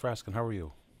okay. Thanks for asking. How are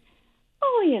you?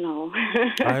 Oh,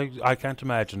 I can't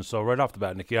imagine. So right off the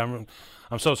bat, Nikki, I'm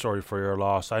so sorry for your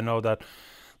loss. I know that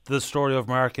the story of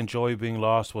Mark and Joey being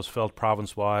lost was felt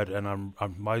province-wide, and I'm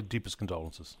my deepest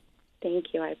condolences.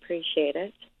 Thank you. I appreciate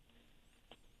it.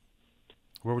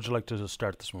 Where would you like to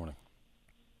start this morning?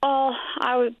 Oh,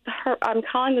 I'm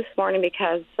calling this morning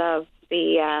because of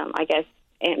the,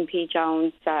 MP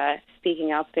Jones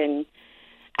speaking up and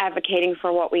advocating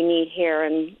for what we need here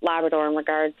in Labrador in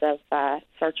regards of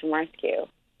search and rescue.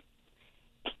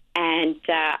 And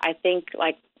I think,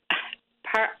 I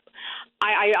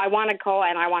want to go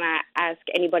and I want to ask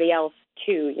anybody else,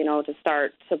 too, to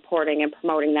start supporting and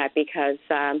promoting that, because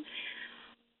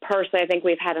personally I think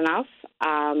we've had enough.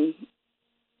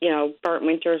 Burt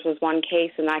Winters was one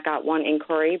case, and that got one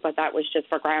inquiry, but that was just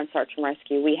for ground search and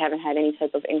rescue. We haven't had any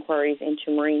type of inquiries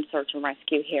into marine search and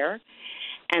rescue here.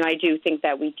 And I do think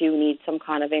that we do need some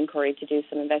kind of inquiry to do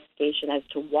some investigation as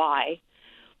to why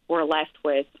we're left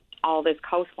with all this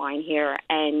coastline here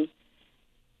and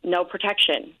no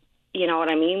protection. You know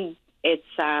what I mean?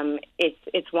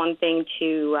 It's one thing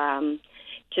to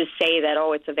to say that,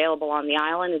 oh, it's available on the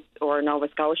island or Nova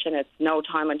Scotia, and it's no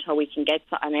time until we can get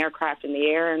an aircraft in the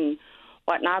air and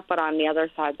whatnot. But on the other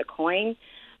side of the coin,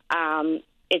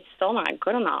 it's still not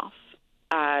good enough.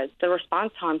 The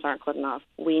response times aren't good enough.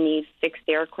 We need fixed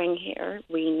air wing here.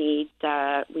 We need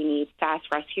fast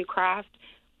rescue craft.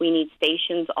 We need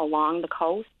stations along the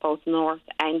coast, both north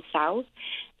and south,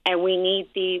 and we need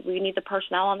the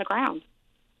personnel on the ground.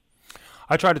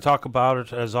 I try to talk about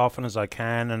it as often as I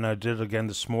can, and I did again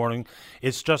this morning.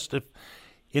 It's just, if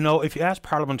you ask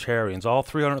parliamentarians, all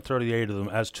 338 of them,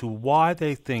 as to why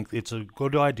they think it's a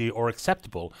good idea or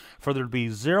acceptable for there to be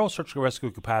zero search and rescue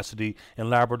capacity in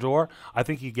Labrador, I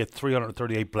think you get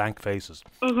 338 blank faces,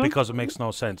 because it makes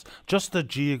no sense. Just the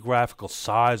geographical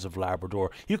size of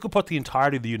Labrador. You could put the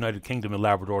entirety of the United Kingdom in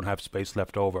Labrador and have space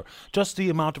left over. Just the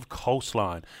amount of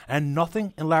coastline. And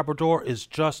nothing in Labrador is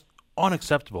just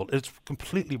unacceptable. It's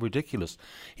completely ridiculous.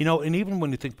 And even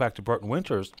when you think back to Burton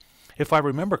Winters, if I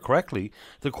remember correctly,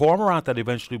 the cormorant that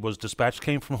eventually was dispatched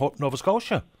came from Nova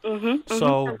Scotia.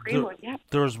 So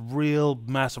there's real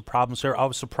massive problems here. I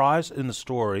was surprised in the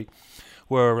story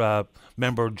where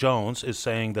Member Jones is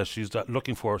saying that she's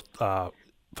looking for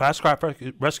fast craft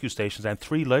rescue stations and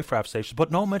 3 life raft stations,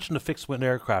 but no mention of fixed wing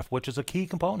aircraft, which is a key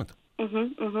component.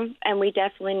 And we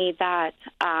definitely need that.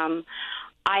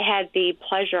 I had the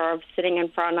pleasure of sitting in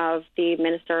front of the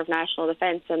Minister of National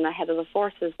Defence and the head of the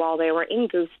forces while they were in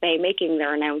Goose Bay making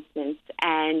their announcements.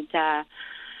 And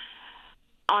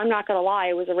I'm not going to lie,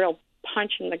 it was a real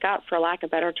punch in the gut, for lack of a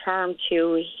better term,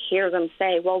 to hear them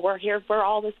say, well, we're here for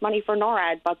all this money for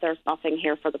NORAD, but there's nothing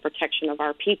here for the protection of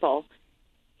our people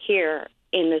here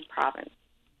in this province.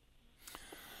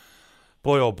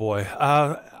 Boy, oh boy.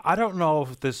 I don't know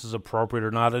if this is appropriate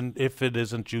or not, and if it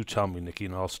isn't, you tell me, Nikki,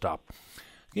 and I'll stop.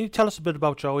 Can you tell us a bit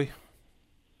about Joey?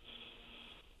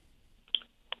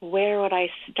 Where would I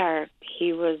start?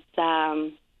 He was,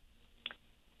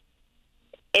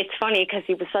 it's funny because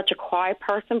he was such a quiet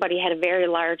person, but he had a very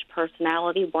large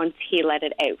personality once he let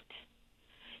it out.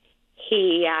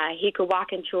 He could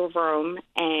walk into a room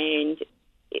and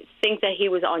think that he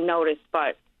was unnoticed,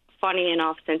 but funny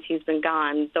enough, since he's been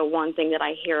gone, the one thing that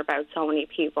I hear about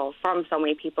from so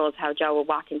many people is how Joe would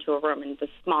walk into a room and the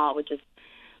smile would just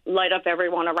light up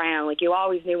everyone around. Like, you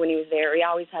always knew when he was there. He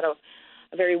always had a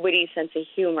very witty sense of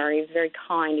humor. He was very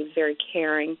kind. He was very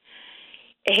caring.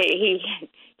 He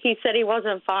said he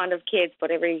wasn't fond of kids,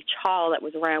 but every child that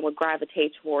was around would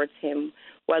gravitate towards him,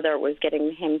 whether it was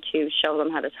getting him to show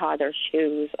them how to tie their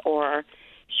shoes or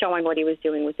showing what he was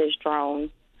doing with his drone.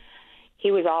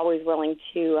 He was always willing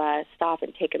to stop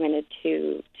and take a minute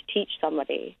to teach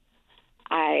somebody.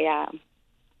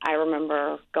 I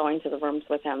remember going to the rooms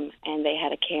with him, and they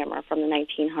had a camera from the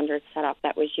 1900s set up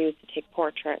that was used to take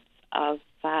portraits of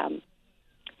the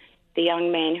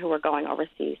young men who were going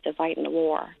overseas to fight in the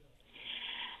war.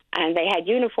 And they had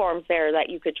uniforms there that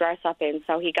you could dress up in,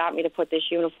 so he got me to put this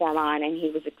uniform on, and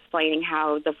he was explaining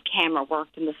how the camera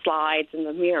worked and the slides and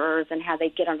the mirrors and how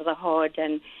they'd get under the hood,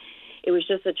 and it was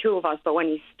just the two of us. But when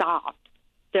he stopped,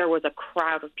 there was a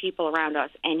crowd of people around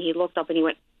us, and he looked up and he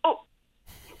went, "Oh!"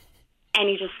 And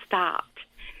he just stopped.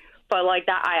 But like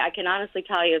that, I can honestly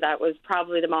tell you that was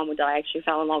probably the moment that I actually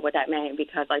fell in love with that man,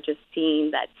 because I just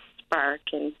seen that spark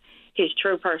and his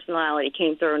true personality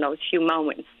came through in those few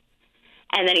moments.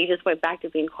 And then he just went back to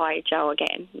being Quiet Joe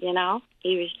again,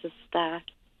 He was just,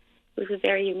 he was a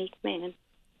very unique man.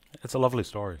 It's a lovely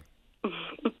story.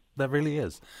 That really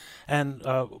is. And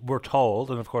we're told,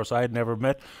 and of course I had never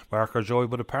met Mark or Joey,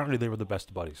 but apparently they were the best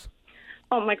of buddies.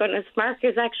 Oh, my goodness. Mark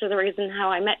is actually the reason how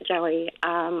I met Joey.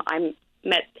 I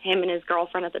met him and his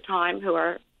girlfriend at the time, who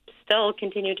are still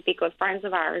continue to be good friends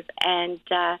of ours. And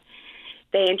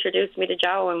they introduced me to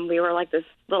Joe, and we were like this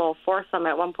little foursome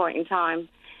at one point in time.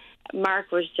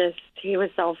 Mark was he was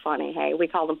so funny. Hey, we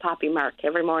called him Poppy Mark.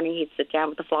 Every morning he'd sit down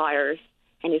with the Flyers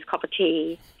and his cup of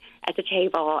tea at the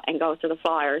table and go through the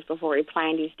Flyers before he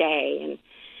planned his day. And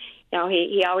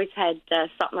he always had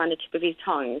something on the tip of his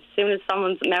tongue. As soon as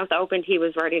someone's mouth opened, he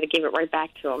was ready to give it right back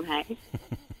to him, hey?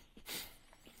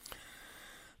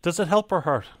 Does it help or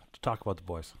hurt to talk about the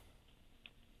boys?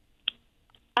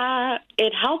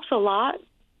 It helps a lot,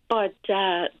 but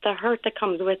the hurt that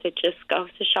comes with it just goes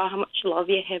to show how much love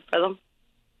you have for them.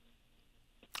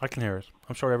 I can hear it.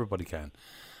 I'm sure everybody can.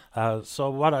 So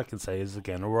what I can say is,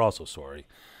 again, we're also sorry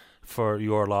for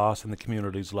your loss and the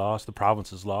community's loss, the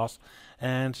province's loss.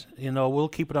 And, we'll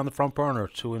keep it on the front burner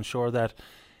to ensure that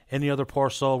any other poor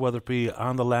soul, whether it be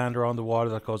on the land or on the water,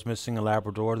 that goes missing in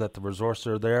Labrador, that the resources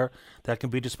are there, that can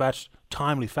be dispatched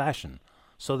timely fashion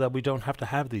so that we don't have to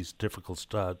have these difficult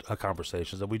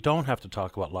conversations, that we don't have to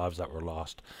talk about lives that were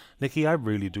lost. Nikki, I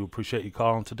really do appreciate you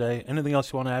calling today. Anything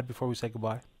else you want to add before we say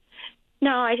goodbye?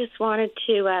 No, I just wanted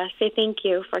to say thank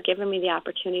you for giving me the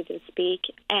opportunity to speak.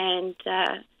 And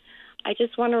I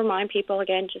just want to remind people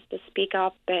again just to speak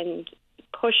up and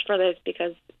push for this,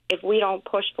 because if we don't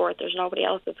push for it, there's nobody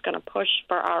else that's going to push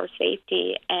for our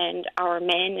safety and our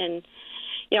men and,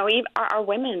 even our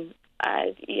women.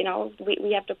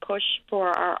 We have to push for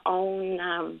our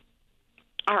own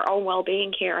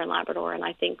well-being here in Labrador. And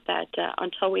I think that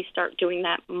until we start doing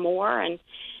that more and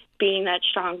being that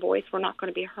strong voice, we're not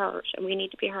going to be heard, and we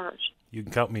need to be heard. You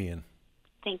can count me in.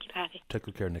 Thank you, Patty. Take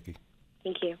good care, Nikki.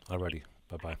 Thank you. Alrighty.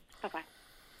 Bye-bye. Bye-bye.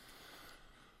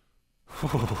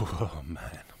 Oh,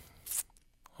 man.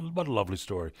 What a lovely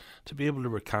story. To be able to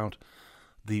recount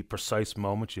the precise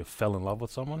moment you fell in love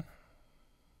with someone.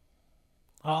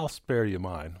 I'll spare you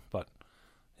mine, but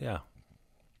yeah.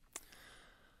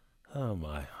 Oh,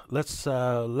 my. Let's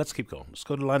keep going. Let's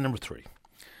go to line number 3.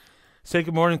 Say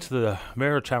good morning to the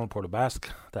Mayor of Channel Port aux Basques.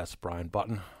 That's Brian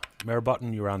Button. Mayor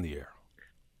Button, you're on the air.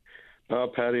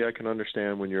 Patty, I can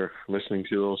understand when you're listening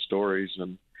to those stories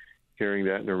and hearing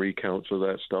that and the recounts of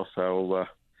that stuff, how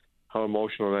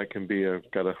emotional that can be. I've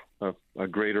got a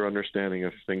greater understanding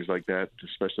of things like that,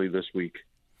 especially this week.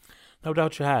 No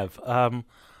doubt you have.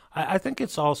 I think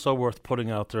it's also worth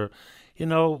putting out there,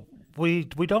 we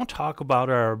don't talk about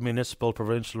our municipal,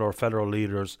 provincial, or federal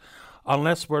leaders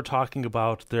unless we're talking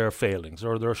about their failings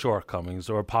or their shortcomings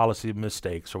or policy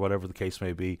mistakes or whatever the case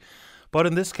may be. But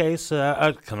in this case,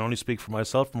 I can only speak for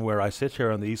myself from where I sit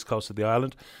here on the east coast of the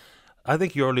island. I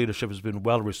think your leadership has been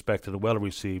well respected and well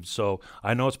received. So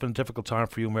I know it's been a difficult time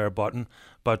for you, Mayor Button,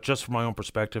 but just from my own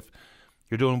perspective,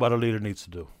 you're doing what a leader needs to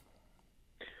do.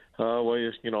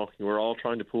 We're all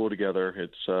trying to pull together.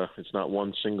 It's not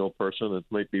one single person. It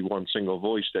might be one single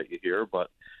voice that you hear, but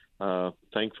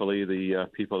thankfully the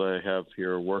people that I have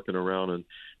here working around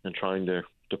and trying to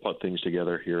put things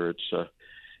together here,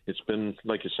 it's been,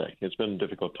 like you say, it's been a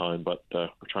difficult time, but we're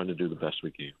trying to do the best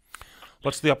we can.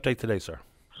 What's the update today, sir?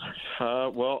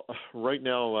 Well, right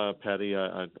now, Patty,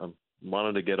 I'm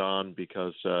wanted to get on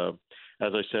because,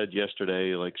 as I said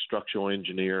yesterday, like structural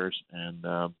engineers and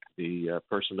the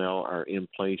personnel are in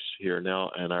place here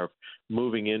now and are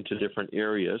moving into different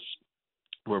areas.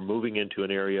 We're moving into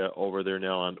an area over there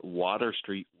now on Water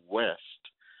Street West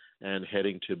and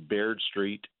heading to Baird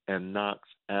Street and Knox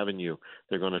Avenue.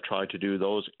 They're going to try to do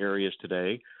those areas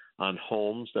today on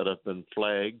homes that have been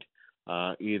flagged.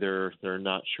 Either they're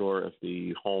not sure if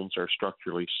the homes are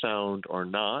structurally sound or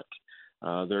not.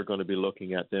 They're going to be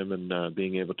looking at them and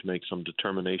being able to make some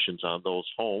determinations on those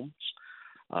homes.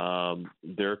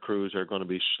 Their crews are going to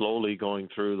be slowly going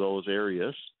through those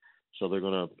areas. So they're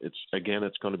going to,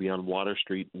 it's going to be on Water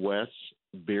Street West,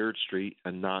 Baird Street,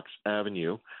 and Knox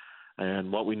Avenue.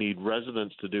 And what we need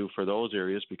residents to do for those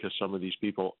areas, because some of these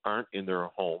people aren't in their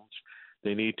homes,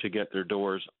 they need to get their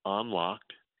doors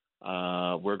unlocked.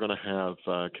 We're going to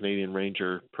have Canadian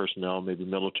Ranger personnel, maybe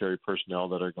military personnel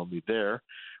that are going to be there.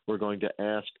 We're going to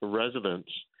ask residents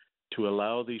to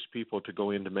allow these people to go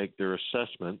in to make their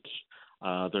assessments.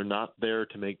 They're not there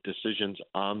to make decisions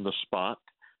on the spot.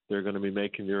 They're going to be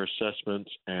making their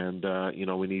assessments, and,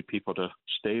 we need people to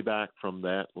stay back from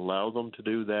that, allow them to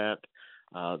do that.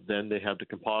 Then they have to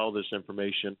compile this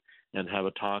information and have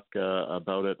a talk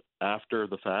about it after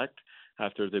the fact,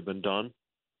 after they've been done.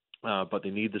 But they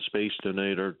need the space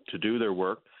to do their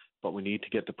work, but we need to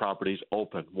get the properties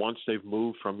open. Once they've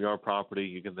moved from your property,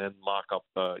 you can then lock up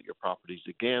your properties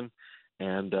again,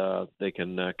 and they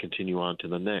can continue on to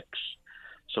the next.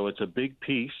 So it's a big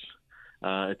piece.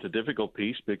 It's a difficult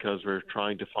piece because we're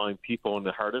trying to find people, and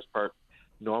the hardest part,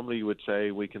 normally you would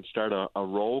say we can start a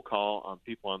roll call on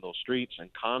people on those streets and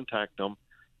contact them,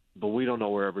 but we don't know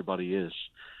where everybody is.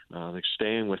 They're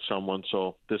staying with someone,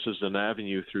 so this is an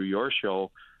avenue through your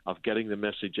show of getting the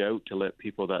message out to let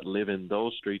people that live in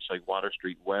those streets like Water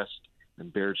Street West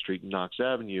and Baird Street and Knox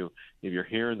Avenue, if you're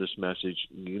hearing this message,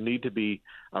 you need to be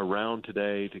around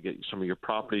today to get some of your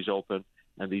properties open,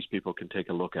 and these people can take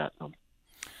a look at them.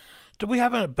 Do we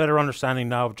have a better understanding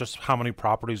now of just how many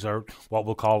properties are what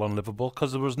we'll call unlivable?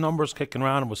 Because there was numbers kicking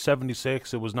around. It was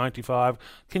 76, it was 95.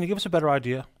 Can you give us a better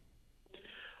idea?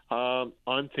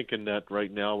 I'm thinking that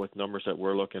right now with numbers that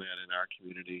we're looking at in our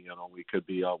community, we could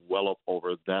be well up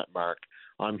over that mark.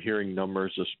 I'm hearing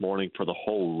numbers this morning for the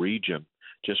whole region,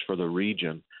 just for the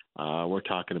region. We're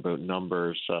talking about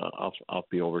numbers, I'll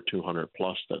be over 200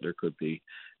 plus that there could be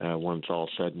when it's all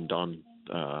said and done.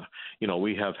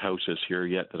 We have houses here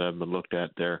yet that haven't been looked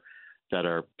at there that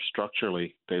are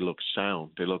structurally, they look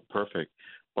sound, they look perfect,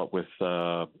 but with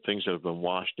things that have been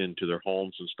washed into their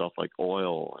homes and stuff like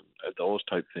oil and those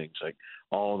type things, like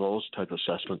all those type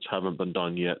assessments haven't been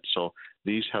done yet. So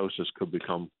these houses could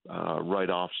become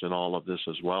write-offs in all of this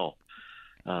as well.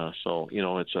 So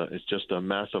it's just a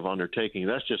massive undertaking.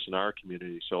 That's just in our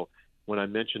community. So when I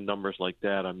mention numbers like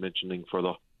that, I'm mentioning for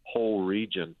the whole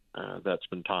region that's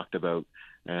been talked about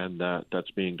and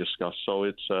that's being discussed. So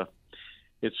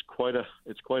it's quite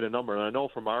a number. And I know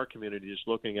from our community, just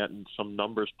looking at some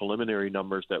numbers, preliminary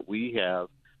numbers that we have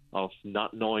of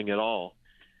not knowing at all,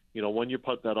 when you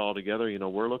put that all together,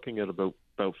 we're looking at about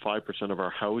 5% of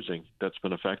our housing that's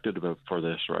been affected for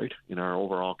this, right, in our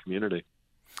overall community.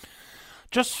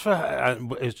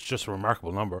 It's just a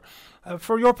remarkable number.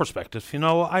 For your perspective,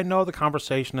 I know the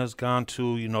conversation has gone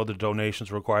to, the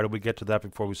donations required. We get to that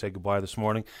before we say goodbye this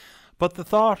morning. But the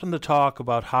thought and the talk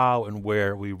about how and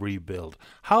where we rebuild,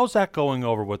 how's that going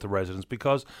over with the residents?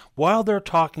 Because while they're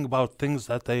talking about things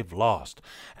that they've lost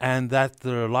and that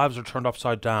their lives are turned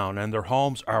upside down and their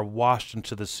homes are washed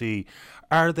into the sea,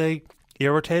 are they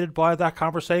irritated by that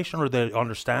conversation, or they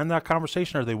understand that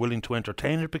conversation? Are they willing to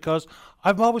entertain it? Because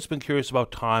I've always been curious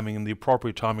about timing and the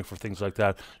appropriate timing for things like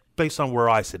that based on where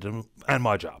I sit and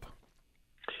my job.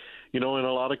 In a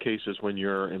lot of cases when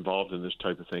you're involved in this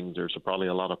type of thing, there's probably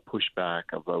a lot of pushback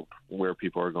about where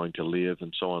people are going to live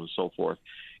and so on and so forth.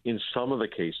 In some of the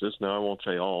cases, now I won't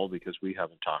say all because we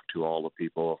haven't talked to all the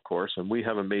people, of course, and we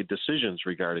haven't made decisions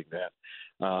regarding that.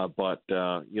 But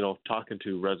talking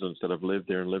to residents that have lived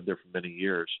there and lived there for many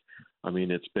years, I mean,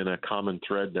 it's been a common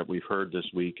thread that we've heard this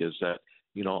week is that,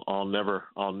 I'll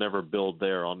never build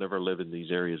there. I'll never live in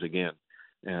these areas again.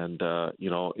 And,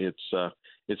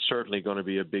 it's certainly going to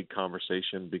be a big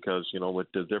conversation because, with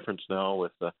the difference now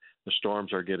with the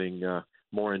storms are getting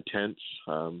more intense,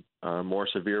 more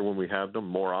severe when we have them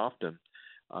more often,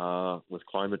 with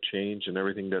climate change and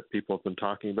everything that people have been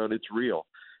talking about, it's real.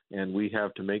 And we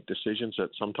have to make decisions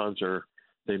that sometimes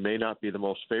they may not be the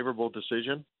most favorable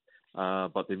decision,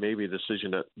 but they may be a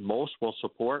decision that most will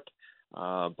support.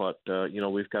 But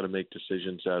we've got to make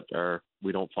decisions that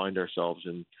we don't find ourselves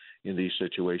in these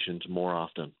situations more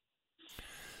often.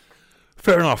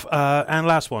 Fair enough. And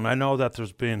last one, I know that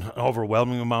there's been an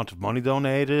overwhelming amount of money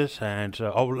donated. And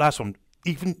last one,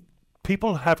 even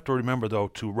people have to remember, though,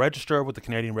 to register with the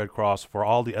Canadian Red Cross for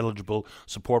all the eligible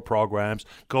support programs,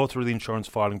 go through the insurance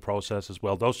filing process as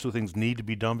well. Those two things need to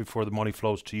be done before the money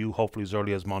flows to you, hopefully as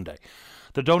early as Monday.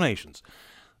 The donations.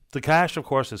 The cash, of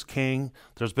course, is king.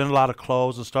 There's been a lot of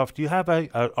clothes and stuff. Do you have a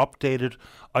updated,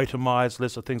 itemized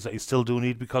list of things that you still do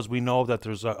need? Because we know that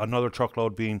there's another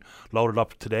truckload being loaded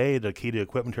up today, the key to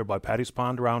equipment here by Paddy's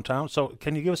Pond around town. So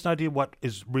can you give us an idea of what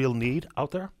is real need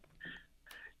out there?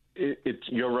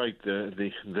 You're right.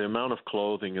 The amount of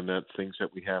clothing and that things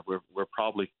that we have, we're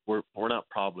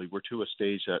to a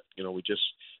stage that we just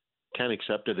can't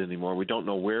accept it anymore. We don't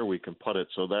know where we can put it,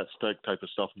 so that type of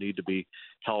stuff need to be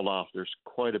held off. There's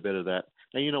quite a bit of that,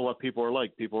 and you know what people are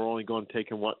like. People are only going to take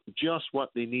just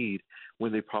what they need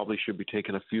when they probably should be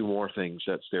taking a few more things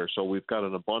that's there. So we've got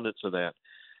an abundance of that.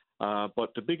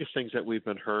 But the biggest things that we've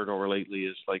been heard over lately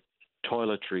is like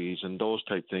toiletries and those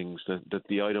type things, that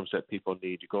the items that people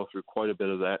need. You go through quite a bit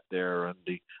of that there, and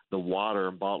the water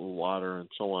and bottled water and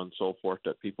so on and so forth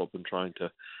that people have been trying to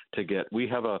get. We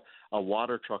have a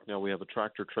water truck now. We have a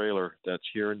tractor trailer that's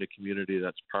here in the community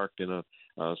that's parked in a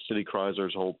City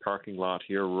Chrysler's whole parking lot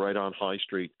here right on High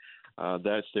Street.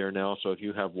 That's there now. So if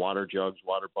you have water jugs,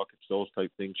 water buckets, those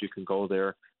type things, you can go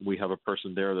there. We have a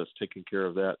person there that's taking care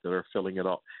of that are filling it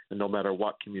up. And no matter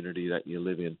what community that you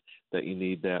live in, that you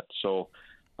need that. So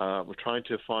we're trying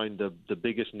to find the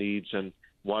biggest needs, and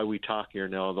why we talk here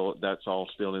now, though, that's all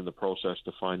still in the process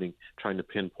of trying to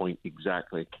pinpoint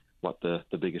exactly what the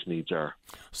biggest needs are.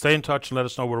 Stay in touch and let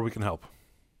us know where we can help.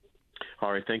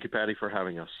 All right. Thank you, Paddy, for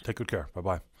having us. Take good care.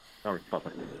 Bye-bye. All right,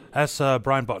 bye-bye. That's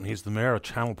Brian Button. He's the mayor of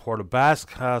Channel Port of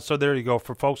Basque. So there you go.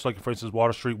 For folks like, for instance,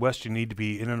 Water Street West, you need to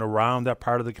be in and around that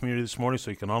part of the community this morning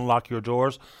so you can unlock your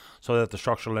doors so that the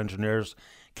structural engineers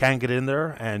can get in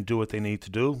there and do what they need to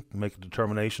do, make a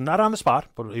determination, not on the spot,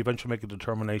 but eventually make a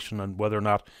determination on whether or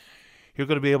not you're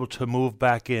going to be able to move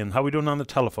back in. How are we doing on the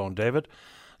telephone, David?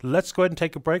 Let's go ahead and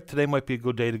take a break. Today might be a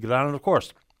good day to get on, and of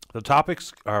course, the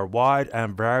topics are wide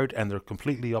and varied, and they're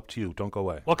completely up to you. Don't go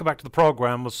away. Welcome back to the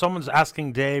program. Well, someone's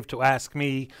asking Dave to ask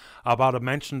me about a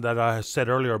mention that I said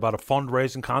earlier about a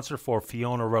fundraising concert for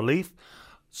Fiona Relief.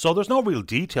 So there's no real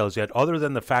details yet, other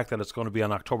than the fact that it's going to be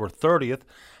on October 30th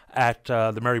at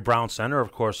the Mary Brown Centre,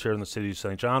 of course, here in the city of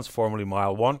St. John's, formerly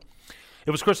Mile 1.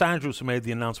 It was Chris Andrews who made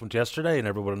the announcement yesterday, and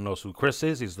everyone knows who Chris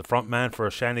is. He's the front man for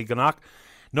Shanny Gannock.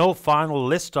 No final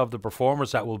list of the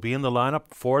performers that will be in the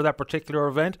lineup for that particular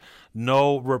event.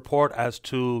 No report as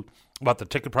to what the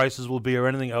ticket prices will be or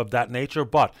anything of that nature.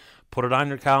 But put it on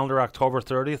your calendar, October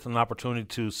 30th, an opportunity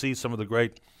to see some of the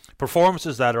great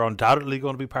performances that are undoubtedly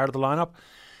going to be part of the lineup,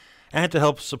 and to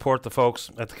help support the folks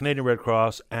at the Canadian Red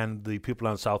Cross and the people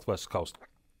on the Southwest Coast.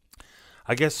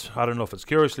 I guess, I don't know if it's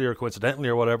curiously or coincidentally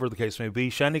or whatever the case may be,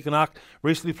 Shandy Gannock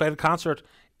recently played a concert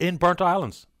in Burnt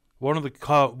Islands, one of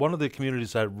the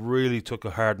communities that really took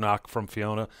a hard knock from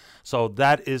Fiona. So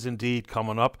that is indeed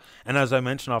coming up. And as I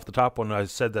mentioned off the top when I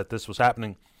said that this was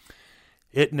happening,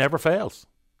 it never fails.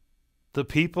 The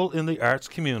people in the arts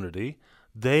community,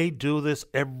 they do this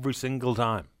every single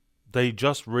time. They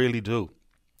just really do.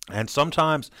 And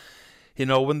sometimes, you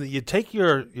know, when you take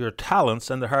your talents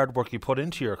and the hard work you put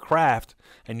into your craft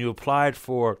and you apply it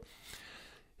for,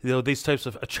 you know, these types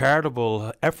of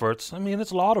charitable efforts, I mean,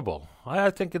 it's laudable. I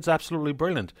think it's absolutely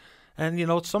brilliant. And, you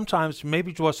know, sometimes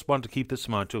maybe you just want to keep this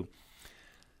in mind too.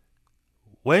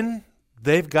 When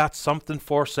they've got something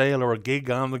for sale or a gig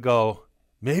on the go,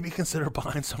 maybe consider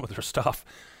buying some of their stuff,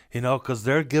 you know, because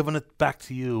they're giving it back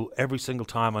to you every single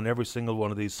time on every single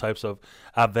one of these types of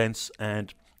events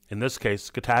and, in this case,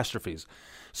 catastrophes.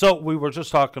 So we were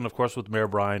just talking, of course, with Mayor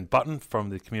Brian Button from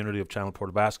the community of Channel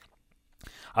Portobasque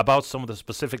about some of the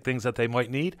specific things that they might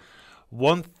need.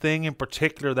 One thing in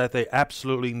particular that they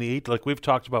absolutely need, like we've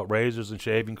talked about razors and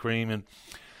shaving cream and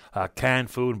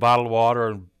canned food and bottled water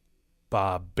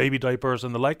and baby diapers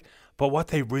and the like, but what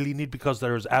they really need, because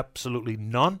there is absolutely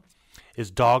none, is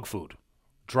dog food,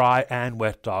 dry and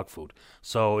wet dog food.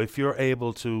 So if you're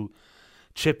able to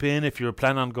chip in, if you're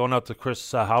planning on going out to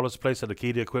Chris Howlett's place at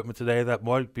Akita Equipment today, that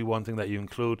might be one thing that you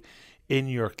include in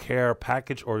your care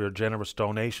package or your generous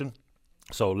donation.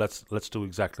 So let's do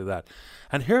exactly that.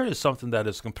 And here is something that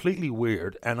is completely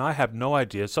weird, and I have no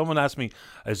idea. Someone asked me,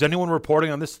 is anyone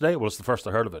reporting on this today? Well, it's the first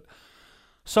I heard of it.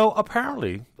 So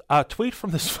apparently, a tweet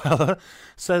from this fella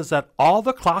says that all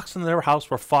the clocks in their house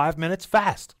were 5 minutes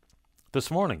fast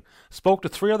this morning. Spoke to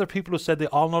 3 other people who said they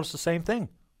all noticed the same thing.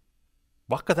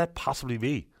 What could that possibly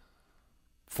be?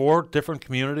 4 different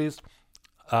communities,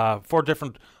 4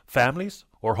 different families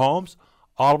or homes.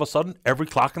 All of a sudden, every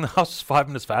clock in the house is 5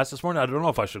 minutes fast this morning. I don't know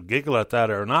if I should giggle at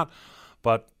that or not,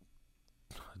 but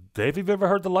Dave, have you ever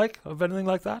heard the like of anything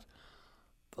like that?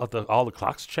 All the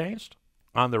clocks changed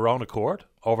on their own accord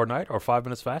overnight or 5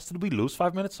 minutes fast? Did we lose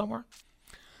 5 minutes somewhere?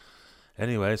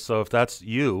 Anyway, so if that's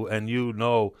you and you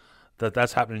know that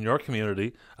that's happening in your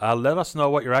community, let us know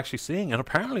what you're actually seeing. And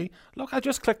apparently, look, I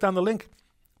just clicked on the link.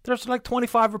 There's like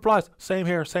 25 replies. Same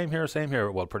here, same here, same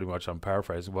here. Well, pretty much I'm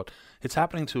paraphrasing, but it's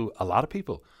happening to a lot of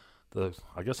people.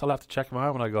 I guess I'll have to check them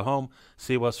out when I go home,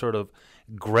 see what sort of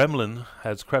gremlin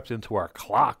has crept into our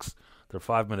clocks. They're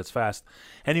 5 minutes fast.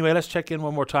 Anyway, let's check in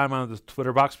one more time on the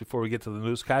Twitter box before we get to the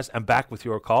newscast. I'm back with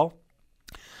your call.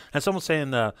 And someone's saying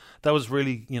that was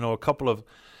really, you know, a couple of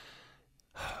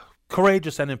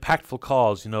courageous and impactful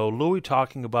calls. You know, Louis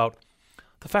talking about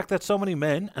the fact that so many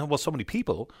men and, well, so many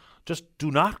people just do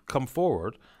not come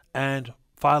forward and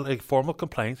file a formal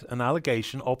complaint, an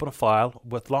allegation, open a file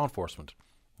with law enforcement.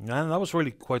 And that was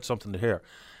really quite something to hear.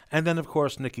 And then, of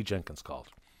course, Nikki Jenkins called.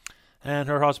 And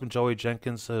her husband, Joey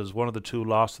Jenkins, is one of the 2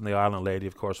 lost in the Island Lady,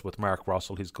 of course, with Mark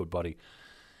Russell, his good buddy.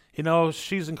 You know,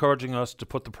 she's encouraging us to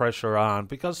put the pressure on,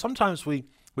 because sometimes we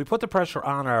put the pressure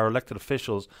on our elected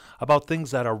officials about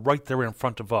things that are right there in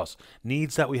front of us,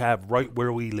 needs that we have right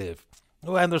where we live.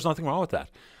 And there's nothing wrong with that.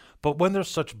 But when there's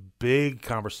such big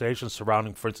conversations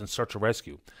surrounding, for instance, search and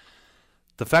rescue,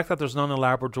 the fact that there's none in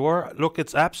Labrador, look,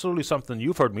 it's absolutely something.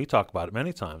 You've heard me talk about it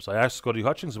many times. I asked Scotty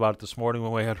Hutchings about it this morning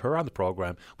when we had her on the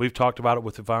program. We've talked about it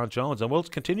with Yvonne Jones, and we'll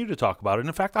continue to talk about it. And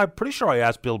in fact, I'm pretty sure I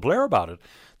asked Bill Blair about it,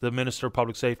 the Minister of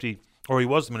Public Safety, or he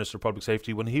was the Minister of Public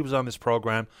Safety when he was on this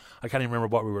program. I can't even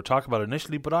remember what we were talking about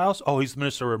initially, but he's the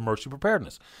Minister of Emergency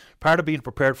Preparedness. Part of being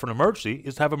prepared for an emergency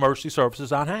is to have emergency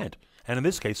services on hand, and in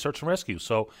this case, search and rescue.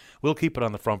 So we'll keep it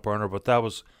on the front burner, but that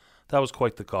was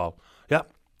quite the call. Yeah,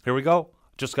 here we go.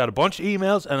 Just got a bunch of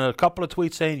emails and a couple of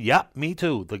tweets saying, yeah, me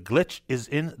too. The glitch is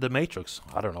in the matrix.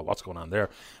 I don't know what's going on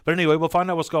there. But anyway, we'll find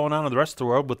out what's going on in the rest of the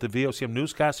world with the VOCM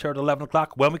newscast here at 11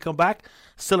 o'clock. When we come back,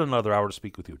 still another hour to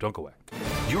speak with you. Don't go away.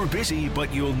 You're busy,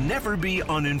 but you'll never be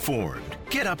uninformed.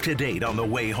 Get up to date on the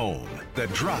way home. The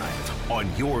Drive on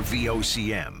your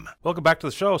VOCM. Welcome back to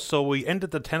the show. So we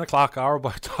ended the 10 o'clock hour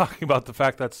by talking about the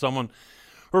fact that someone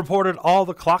reported all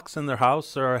the clocks in their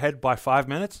house are ahead by 5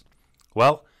 minutes.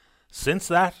 Well, since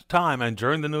that time and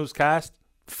during the newscast,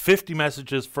 50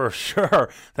 messages for sure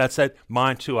that said,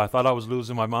 mine too. I thought I was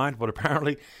losing my mind, but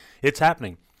apparently it's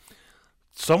happening.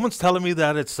 Someone's telling me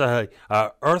that it's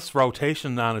Earth's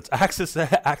rotation on its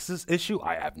axis issue.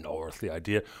 I have no earthly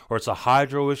idea. Or it's a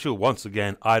hydro issue. Once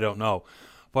again, I don't know.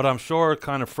 But I'm sure it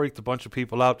kind of freaked a bunch of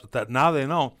people out that now they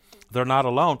know they're not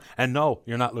alone. And no,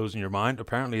 you're not losing your mind.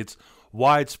 Apparently, it's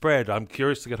widespread. I'm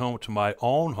curious to get home to my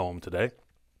own home today,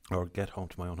 or get home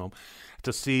to my own home,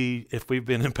 to see if we've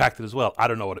been impacted as well. I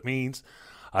don't know what it means.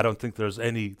 I don't think there's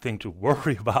anything to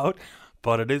worry about,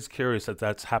 but it is curious that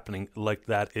that's happening like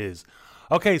that is.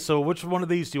 Okay, so which one of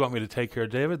these do you want me to take here,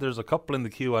 David? There's a couple in the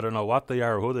queue. I don't know what they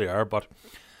are or who they are, but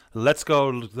let's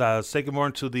go say good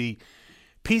morning to the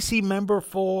PC member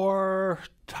for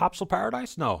Topsail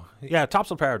Paradise? No. Yeah,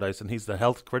 Topsail Paradise, and he's the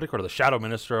health critic or the shadow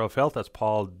minister of health. That's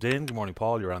Paul Dinn. Good morning,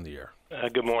 Paul. You're on the air.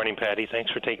 Good morning, Paddy.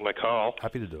 Thanks for taking my call.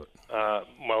 Happy to do it.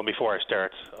 Well, before I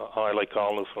start, I, like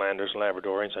all Newfoundlanders and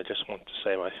Labradorians, I just want to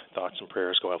say my thoughts and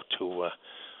prayers go out to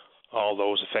all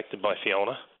those affected by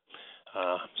Fiona.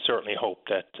 Certainly hope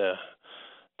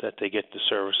that they get the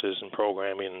services and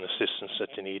programming and assistance that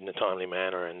they need in a timely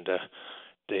manner, and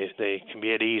they can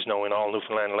be at ease knowing all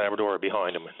Newfoundland and Labrador are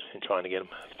behind them and trying to get them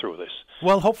through this.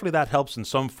 Well, hopefully that helps in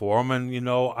some form, and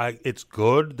it's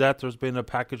good that there's been a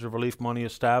package of relief money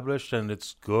established, and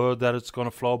it's good that it's going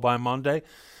to flow by Monday.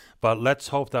 But let's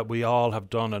hope that we all have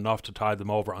done enough to tide them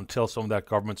over until some of that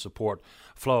government support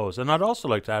flows. And I'd also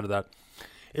like to add to that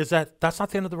is that that's not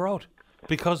the end of the road.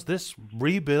 Because this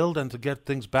rebuild and to get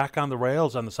things back on the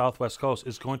rails on the southwest coast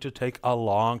is going to take a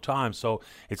long time. So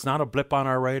it's not a blip on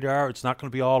our radar. It's not going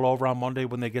to be all over on Monday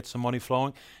when they get some money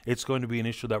flowing. It's going to be an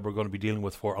issue that we're going to be dealing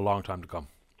with for a long time to come.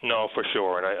 No, for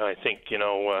sure. And I think,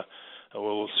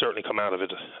 we'll certainly come out of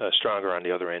it stronger on the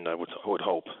other end, I would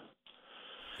hope.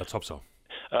 Let's hope so.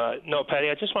 No, Paddy,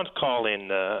 I just want to call in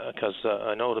because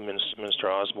I know the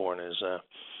Minister Osborne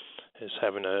is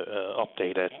having an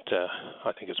update at,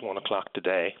 I think it's 1 o'clock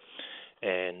today.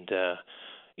 And,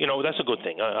 that's a good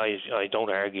thing. I don't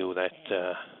argue that,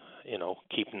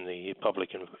 keeping the public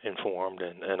informed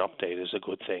and updated is a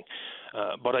good thing.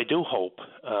 But I do hope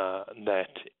that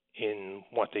in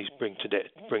what they bring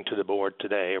to the board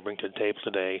today, or bring to the table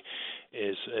today,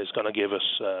 is going to give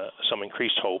us some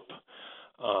increased hope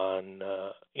on,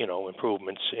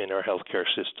 improvements in our healthcare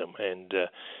system. And,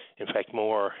 in fact,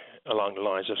 more along the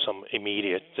lines of some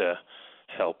immediate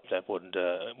help that would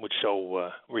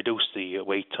show reduce the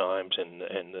wait times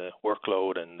and the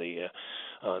workload and the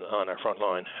on our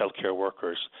frontline healthcare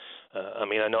workers.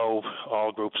 I know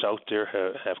all groups out there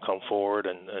have come forward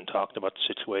and talked about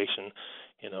the situation.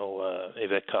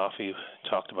 Yvette Coffey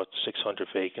talked about the 600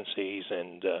 vacancies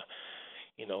and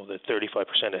the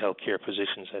 35% of healthcare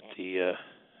positions at the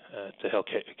Health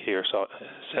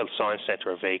Science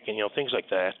Centre are vacant. Things like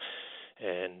that.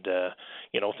 And,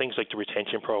 things like the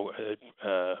retention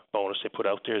bonus they put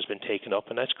out there has been taken up,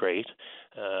 and that's great.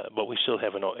 But we still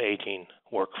have an aging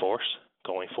workforce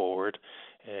going forward,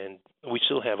 and we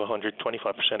still have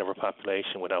 25% of our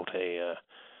population without a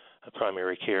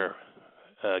primary care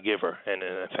giver. And,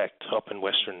 in fact, up in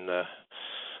Western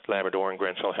Labrador and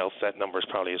Grenfell Health, that number is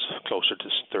probably closer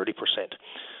to 30%.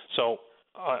 So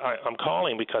I'm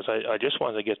calling because I just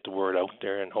want to get the word out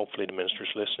there, and hopefully the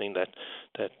minister's listening,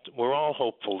 that we're all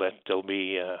hopeful that there'll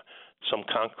be some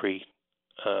concrete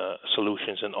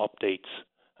solutions and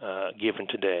updates given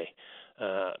today,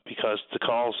 because the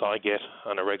calls I get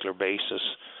on a regular basis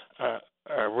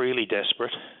are really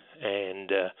desperate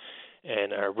and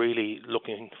are really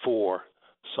looking for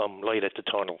some light at the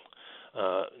tunnel.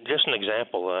 Just an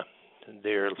example,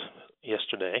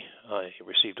 yesterday, I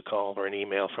received a call or an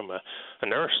email from a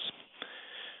nurse.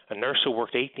 A nurse who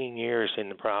worked 18 years in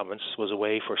the province, was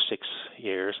away for 6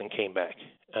 years and came back.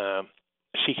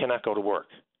 She cannot go to work.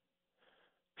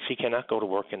 She cannot go to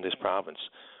work in this province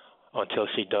until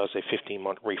she does a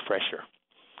 15-month refresher.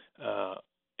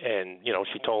 And,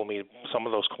 she told me some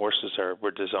of those courses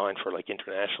were designed for, like,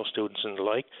 international students and the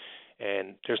like,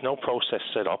 and there's no process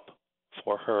set up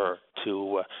for her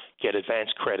to get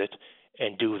advanced credit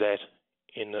and do that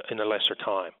in a lesser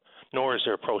time. Nor is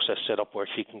there a process set up where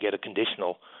she can get a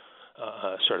conditional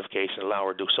certification, allow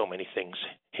her to do so many things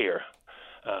here.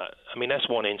 That's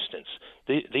one instance.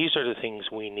 These are the things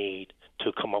we need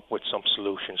to come up with some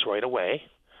solutions right away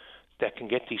that can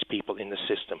get these people in the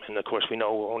system. And, of course, we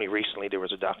know only recently there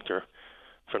was a doctor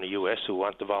from the U.S. who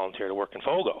wanted to volunteer to work in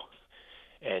Fogo,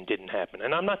 and didn't happen.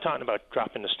 And I'm not talking about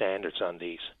dropping the standards on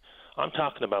these. I'm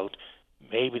talking about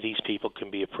maybe these people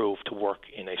can be approved to work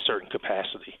in a certain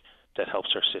capacity that helps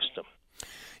our system.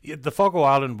 Yeah, the Fogo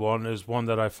Island one is one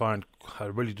that I find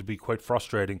really to be quite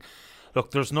frustrating.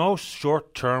 Look, there's no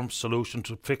short-term solution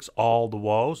to fix all the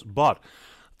woes, but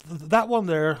That one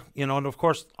there, and of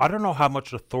course, I don't know how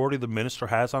much authority the minister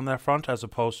has on that front, as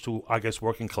opposed to, I guess,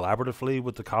 working collaboratively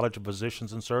with the College of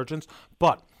Physicians and Surgeons.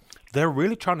 But they're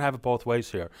really trying to have it both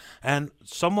ways here. And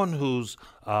someone who's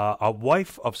a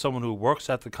wife of someone who works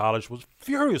at the college was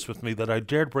furious with me that I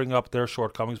dared bring up their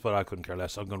shortcomings, but I couldn't care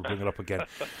less. I'm going to bring it up again.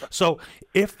 So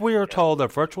if we are told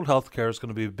that virtual healthcare is going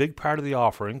to be a big part of the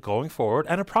offering going forward,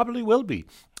 and it probably will be,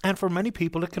 and for many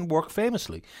people it can work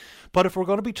famously. But if we're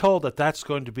going to be told that that's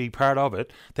going to be part of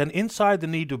it, then inside the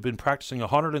need to have been practicing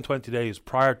 120 days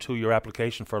prior to your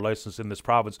application for a license in this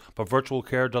province, but virtual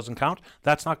care doesn't count,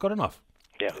 that's not good enough.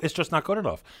 Yeah. It's just not good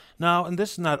enough. Now, and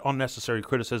this is not unnecessary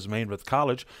criticism aimed at the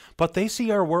college, but they see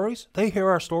our worries, they hear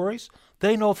our stories,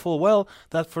 they know full well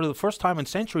that for the first time in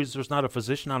centuries there's not a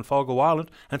physician on Fogo Island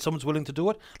and someone's willing to do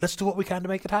it. Let's do what we can to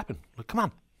make it happen. Come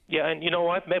on. Yeah, and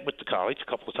I've met with the college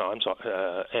a couple of times,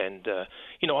 and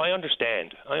I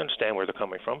understand where they're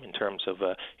coming from in terms of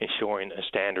ensuring a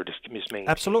standard is maintained.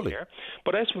 Absolutely. There.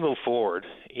 But as we move forward,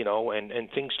 and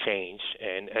things change,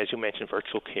 and as you mentioned,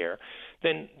 virtual care,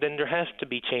 then there has to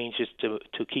be changes to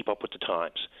keep up with the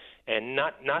times, and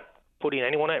not putting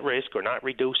anyone at risk or not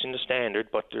reducing the standard,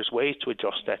 but there's ways to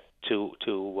adjust that to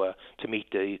meet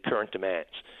the current demands.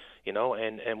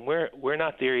 And we're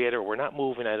not there yet, or we're not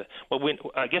moving at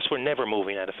I guess we're never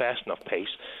moving at a fast enough pace,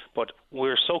 but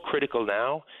we're so critical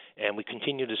now, and we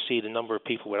continue to see the number of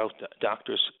people without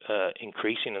doctors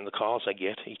increasing in the calls I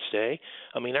get each day.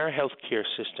 I mean, our healthcare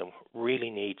system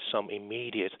really needs some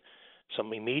immediate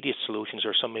solutions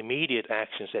or some immediate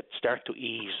actions that start to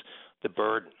ease the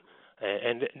burden.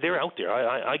 And they're out there.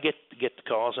 I get the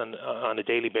calls on a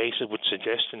daily basis with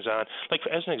suggestions on, like,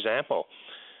 as an example,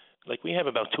 like we have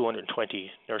about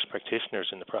 220 nurse practitioners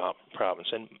in the province,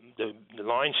 and the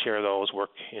lion's share of those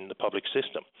work in the public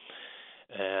system,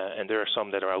 and there are some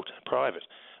that are out private.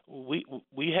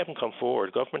 We haven't come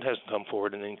forward. Government hasn't come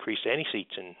forward and increased any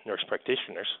seats in nurse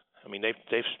practitioners. I mean,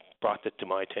 they've brought that to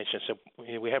my attention. So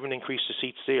we haven't increased the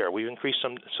seats there. We've increased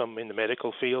some in the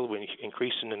medical field. We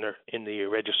increased in the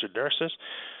registered nurses.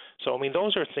 So I mean,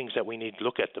 those are things that we need to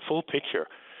look at, the full picture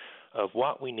of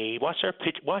what we need, what's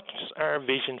our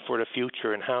vision for the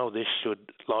future, and how this should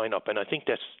line up. And I think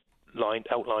that's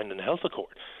outlined in the health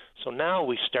accord. So now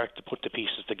we start to put the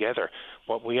pieces together.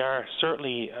 But we are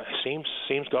certainly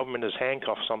seems government is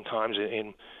handcuffed sometimes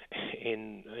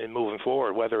in moving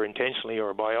forward, whether intentionally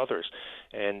or by others.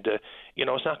 And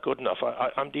it's not good enough.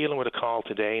 I'm dealing with a call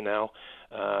today now.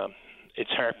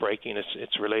 It's heartbreaking.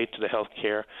 It's related to the health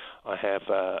care. I have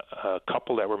a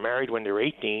couple that were married when they were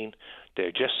 18.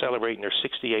 They're just celebrating their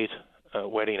 68th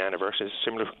wedding anniversary,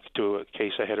 similar to a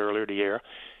case I had earlier the year,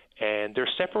 and they're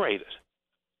separated,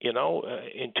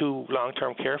 in two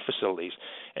long-term care facilities.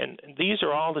 And these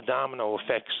are all the domino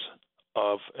effects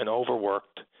of an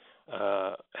overworked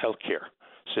healthcare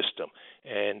system.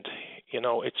 And,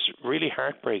 it's really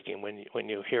heartbreaking when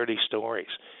you hear these stories.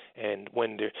 And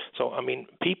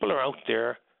people are out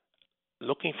there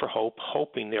looking for hope,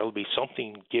 hoping there'll be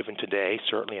something given today,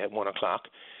 certainly at 1 o'clock.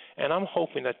 And I'm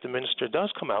hoping that the minister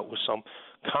does come out with some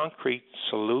concrete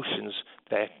solutions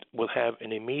that will have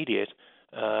an immediate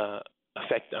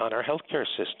effect on our healthcare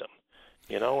system.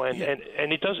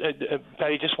 And it does.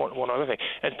 Patty, just one other thing.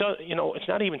 And it does, it's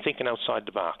not even thinking outside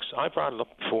the box. I brought it up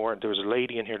before. There was a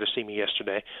lady in here to see me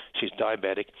yesterday. She's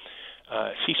diabetic.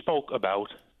 She spoke about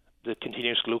the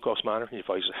continuous glucose monitoring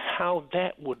devices, how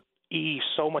that would ease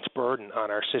so much burden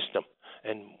on our system,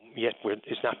 and yet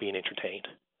it's not being entertained.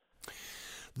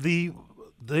 The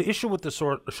issue with the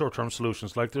short-term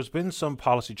solutions, like there's been some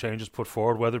policy changes put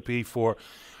forward, whether it be for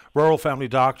rural family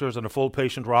doctors and a full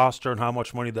patient roster and how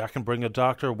much money that can bring a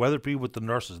doctor, whether it be with the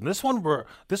nurses. And this one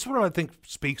I think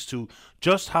speaks to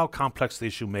just how complex the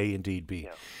issue may indeed be.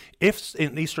 Yeah. If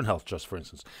in Eastern Health, just for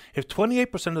instance, if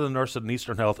 28% of the nurses in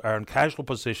Eastern Health are in casual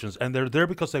positions and they're there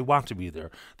because they want to be there,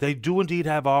 they do indeed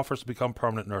have offers to become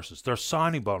permanent nurses. There are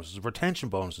signing bonuses, retention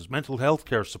bonuses, mental health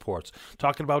care supports,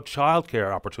 talking about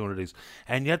childcare opportunities,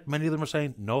 and yet many of them are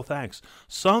saying, no thanks.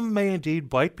 Some may indeed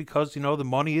bite because, the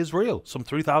money is real, some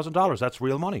 $3,000, that's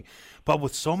real money. But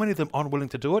with so many of them unwilling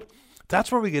to do it,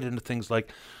 that's where we get into things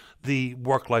like the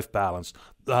work-life balance,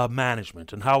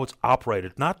 management, and how it's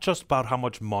operated. Not just about how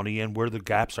much money and where the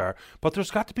gaps are, but there's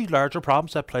got to be larger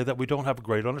problems at play that we don't have a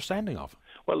great understanding of.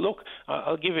 Well, look,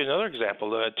 I'll give you another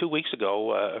example. 2 weeks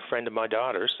ago, a friend of my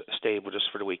daughter's stayed with us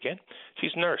for the weekend.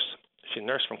 She's a nurse. She's a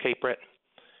nurse from Cape Breton.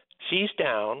 She's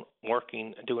down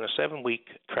working, doing a 7-week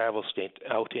travel stint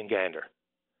out in Gander.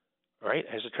 right,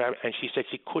 as a travel, and she said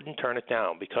she couldn't turn it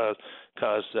down because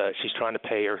she's trying to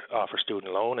pay off her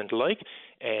student loan and the like,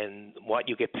 and what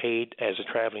you get paid as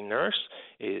a traveling nurse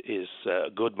is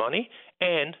good money,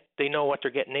 and they know what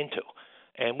they're getting into.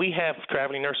 And we have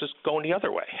traveling nurses going the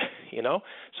other way, you know.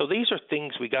 So these are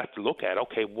things we got to look at.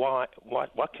 Okay, what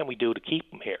can we do to keep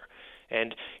them here?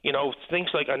 And, you know, things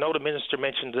like, I know the minister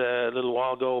mentioned a little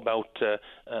while ago about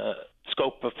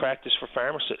scope of practice for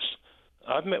pharmacists.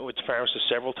 I've met with pharmacists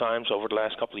several times over the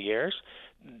last couple of years,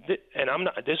 and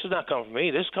this is not coming from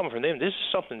me, this is coming from them. This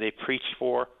is something they preach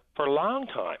for a long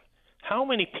time. How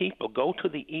many people go to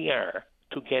the ER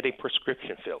to get a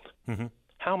prescription filled? Mm-hmm.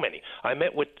 How many? I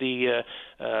met with the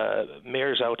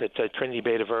mayors out at Trinity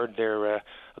Bay de Verde there a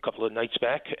couple of nights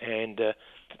back, and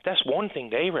that's one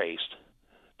thing they raised,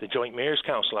 the Joint Mayors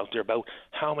Council out there, about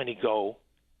how many go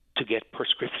to get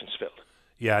prescriptions filled.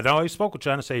 Yeah, no, I spoke with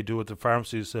Janice Adu at the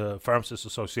Pharmacists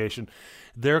Association.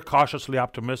 They're cautiously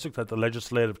optimistic that the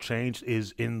legislative change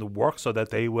is in the works so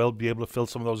that they will be able to fill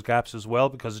some of those gaps as well,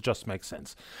 because it just makes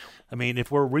sense. I mean,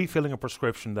 if we're refilling a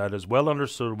prescription that is well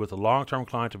understood with a long-term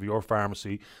client of your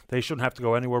pharmacy, they shouldn't have to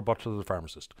go anywhere but to the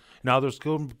pharmacist. Now, there's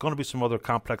going to be some other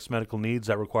complex medical needs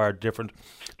that require different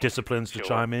disciplines to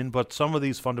chime in, but some of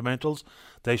these fundamentals,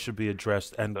 they should be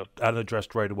addressed and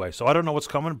addressed right away. So I don't know what's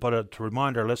coming, but to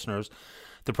remind our listeners,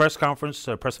 the press conference,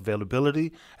 press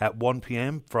availability at 1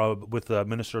 p.m. with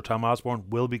Minister Tom Osborne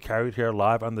will be carried here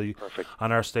live on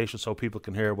our station, so people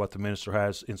can hear what the minister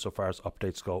has insofar as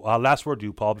updates go. Last word to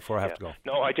you, Paul, before I have to go.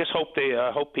 No, I just hope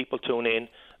people tune in.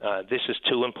 This is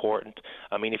too important.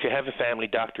 I mean, if you have a family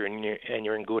doctor and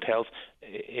you're in good health,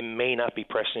 it may not be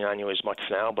pressing on you as much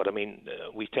now, but I mean,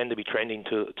 we tend to be trending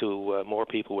to more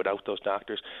people without those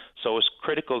doctors. So it's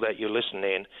critical that you listen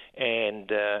in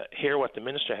and hear what the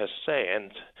minister has to say.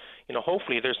 And, you know,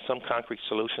 hopefully there's some concrete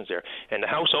solutions there. And the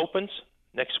House opens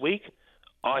next week.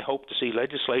 I hope to see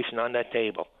legislation on that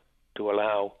table to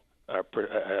allow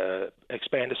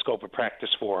expand the scope of practice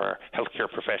for our healthcare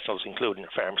professionals, including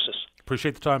pharmacists.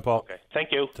 Appreciate the time, Paul. Okay.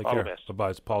 Thank you. Take All care. the best.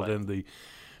 Bye-bye. It's Paul Dinn, the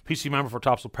PC member for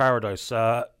Topsail Paradise.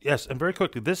 Yes, and very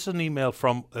quickly, this is an email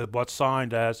from what's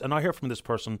signed as, and I hear from this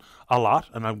person a lot,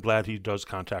 and I'm glad he does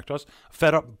contact us,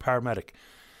 Fed Up Paramedic.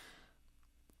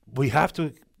 We have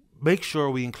to make sure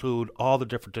we include all the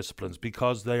different disciplines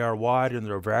because they are wide and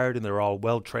they're varied and they're all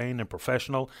well-trained and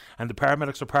professional, and the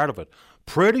paramedics are part of it.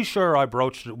 Pretty sure I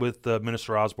broached it with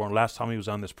Minister Osborne last time he was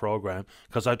on this program,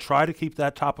 because I try to keep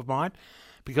that top of mind,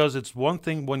 because it's one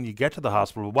thing when you get to the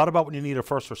hospital, but what about when you need a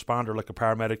first responder like a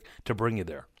paramedic to bring you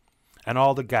there? And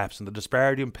all the gaps and the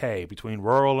disparity in pay between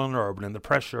rural and urban, and the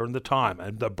pressure and the time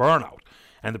and the burnout,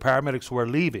 and the paramedics who are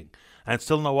leaving, and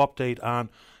still no update on,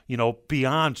 you know,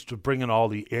 beyond to bringing all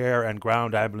the air and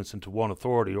ground ambulance into one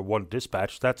authority or one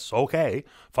dispatch. That's okay,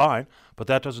 fine, but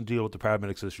that doesn't deal with the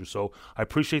paramedics issue. So I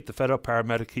appreciate the Fed Up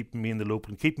Paramedic keeping me in the loop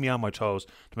and keeping me on my toes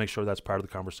to make sure that's part of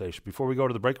the conversation. Before we go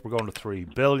to the break, we're going to 3.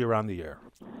 Bill, you're on the air.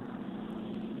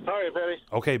 Hi, Patty.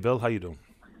 Okay, Bill, how you doing?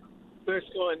 Thanks,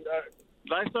 going.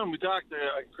 Last time we talked,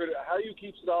 how you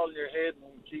keeps it all in your head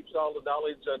and keeps all the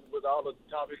knowledge and with all the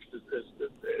topics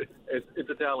it's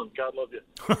a talent. God love you.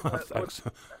 Thanks.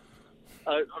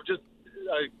 I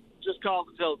just called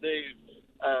to tell Dave,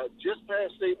 just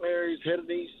past St. Mary's,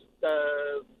 heading east,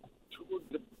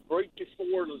 right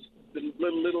before the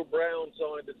little brown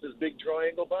sign that says Big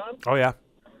Triangle Bond. Oh, yeah.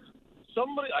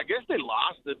 Somebody, I guess they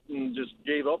lost it and just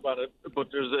gave up on it. But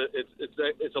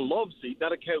it's a love seat,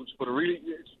 not a couch, but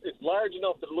it's large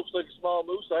enough that it looks like a small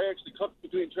moose. I actually cut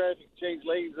between traffic, change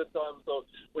lanes at times. So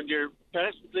when you're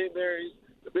past St. Mary's,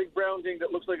 the big brown thing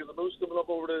that looks like it's a moose coming up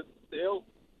over the hill,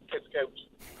 it's a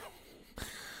couch.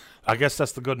 I guess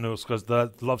that's the good news, because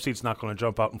the love seat's not going to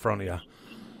jump out in front of you.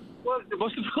 Well, it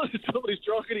must have been somebody's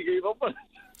truck and he gave up on it.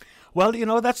 Well, you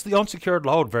know, that's the unsecured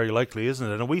load, very likely, isn't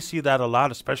it? And we see that a lot,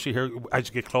 especially here as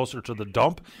you get closer to the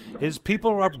dump, is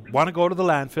people want to go to the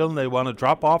landfill and they want to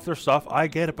drop off their stuff. I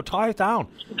get it, but tie it down.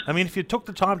 I mean, if you took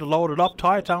the time to load it up,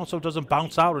 tie it down so it doesn't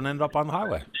bounce out and end up on the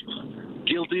highway.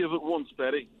 Guilty of it once,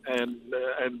 Betty, and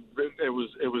it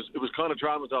was kind of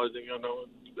traumatizing, you know.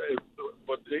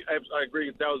 But I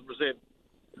agree 1,000%.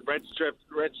 Red straps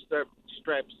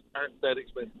aren't that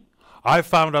expensive. I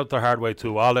found out the hard way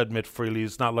too. I'll admit freely,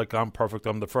 it's not like I'm perfect.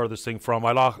 I'm the furthest thing from.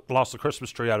 I lost a Christmas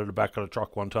tree out of the back of the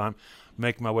truck one time,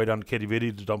 making my way down to Kitty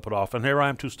Vitty to dump it off. And here I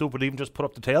am too stupid to even just put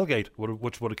up the tailgate,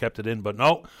 which would have kept it in. But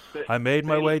no, I made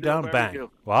my way down. Bang.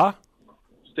 What?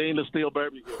 Stainless steel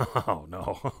barbecue. Oh,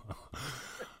 no.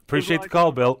 Appreciate the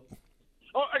call, Bill.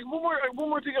 Oh, one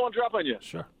more thing I want to drop on you.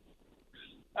 Sure.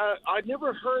 I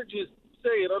never heard you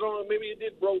say it. I don't know. Maybe you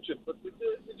did broach it, but did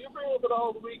you bring up at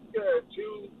all the week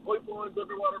 2 pipelines,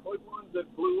 underwater pipelines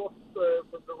that blew up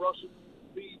from the Russian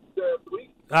feed the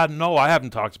week? No, I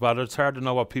haven't talked about it. It's hard to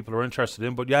know what people are interested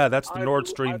in, but yeah, that's the Nord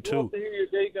Stream 2. I'd love to hear your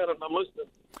take on it. I'm listening.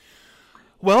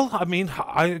 Well, I mean,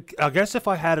 I guess if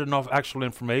I had enough actual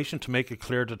information to make a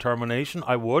clear determination,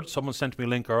 I would. Someone sent me a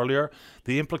link earlier.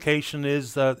 The implication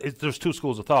is that there's two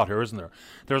schools of thought here, isn't there?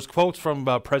 There's quotes from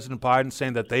President Biden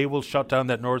saying that they will shut down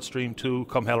that Nord Stream 2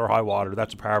 come hell or high water.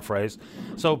 That's a paraphrase.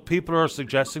 So people are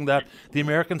suggesting that the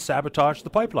Americans sabotaged the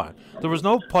pipeline. There was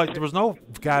no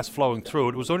gas flowing through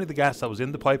it. It was only the gas that was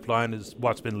in the pipeline is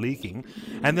what's been leaking.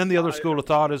 And then the other school of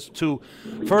thought is to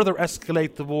further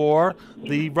escalate the war,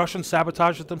 the Russians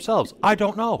sabotage it themselves. I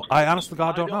don't know. I honestly,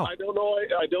 God, don't know. I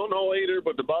don't know either.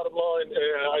 But the bottom line,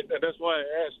 and that's why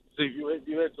I asked to see if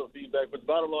you had some feedback. But the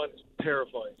bottom line is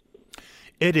terrifying.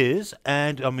 It is,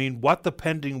 and I mean, what the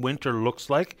pending winter looks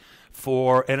like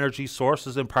for energy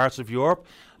sources in parts of Europe,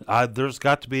 there's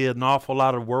got to be an awful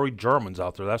lot of worried Germans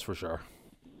out there. That's for sure.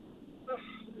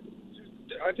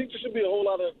 I think there should be a whole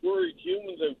lot of worried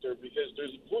humans out there because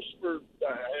there's a push for.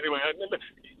 Anyway,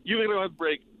 you're going to have a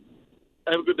break.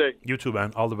 Have a good day. You too,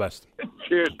 man. All the best.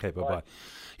 Cheers. Okay, bye-bye.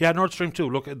 Yeah, Nord Stream 2.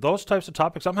 Look, those types of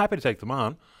topics, I'm happy to take them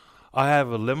on. I have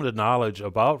a limited knowledge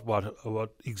about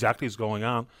what exactly is going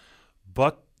on.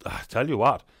 But I tell you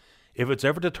what, if it's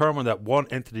ever determined that one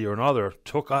entity or another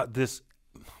took this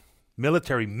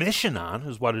military mission on,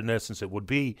 is what in essence it would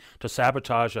be, to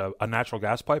sabotage a natural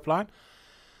gas pipeline,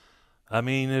 I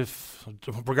mean,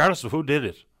 regardless of who did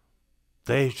it,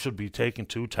 they should be taken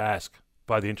to task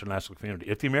by the international community.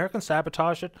 If the Americans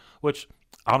sabotaged it, which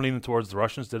I'm leaning towards the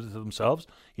Russians did it to themselves,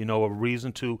 a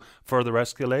reason to further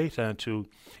escalate and to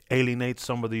alienate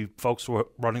some of the folks who are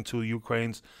running to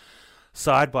Ukraine's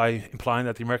side by implying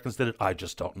that the Americans did it, I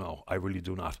just don't know. I really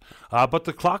do not. But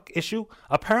the clock issue,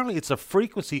 apparently it's a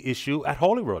frequency issue at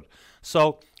Holyrood.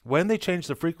 So when they change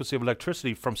the frequency of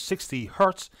electricity from 60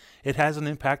 hertz, it has an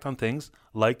impact on things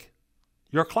like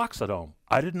your clocks at home.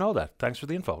 I didn't know that. Thanks for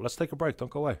the info. Let's take a break. Don't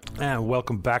go away. And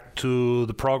welcome back to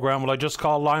the program. Will I just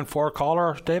call line 4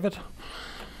 caller, David?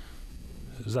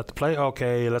 Is that the play?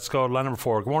 Okay, let's go to line number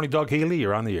 4. Good morning, Doug Healy.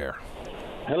 You're on the air.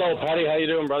 Hello, Patty. How you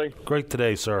doing, brother? Great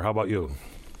today, sir. How about you?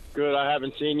 Good. I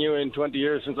haven't seen you in 20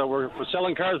 years since I was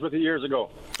selling cars with you years ago.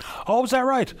 Oh, is that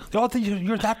right? Oh,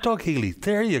 you're that Doug Healy.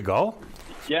 There you go.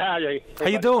 Yeah. How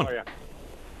you doing? Oh, yeah.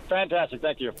 Fantastic.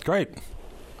 Thank you. Great.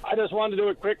 I just wanted to do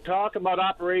a quick talk about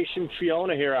Operation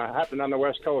Fiona here. It happened on the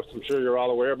West Coast. I'm sure you're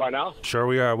all aware by now. Sure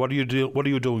we are. What are you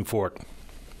doing for it?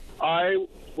 I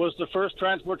was the first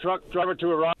transport truck driver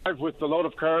to arrive with the load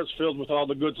of cars filled with all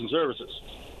the goods and services.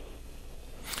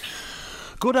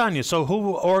 Good on you. So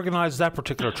who organized that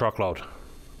particular truckload?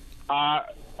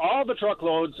 All the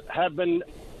truckloads have been...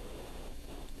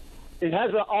 It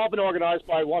has all been organized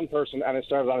by one person, and it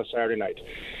started on a Saturday night.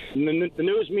 The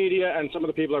news media and some of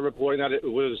the people are reporting that it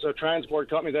was a transport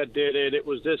company that did it. It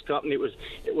was this company.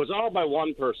 It was all by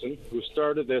one person who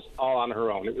started this all on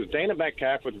her own. It was Dana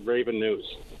Metcalf with Raven News.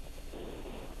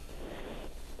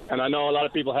 And I know a lot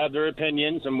of people have their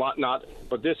opinions and whatnot,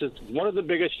 but this is one of the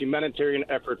biggest humanitarian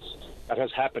efforts that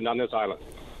has happened on this island.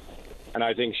 And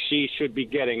I think she should be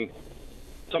getting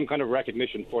some kind of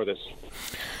recognition for this.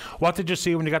 What did you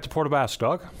see when you got to Port aux Basques,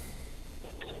 Doug?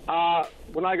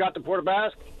 When I got to Port aux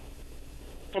Basques,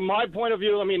 from my point of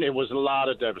view, I mean, it was a lot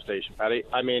of devastation, Patty.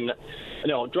 I mean,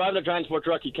 driving a transport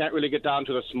truck, you can't really get down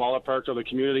to the smaller parts of the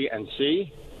community and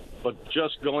see. But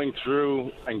just going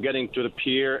through and getting to the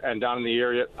pier and down in the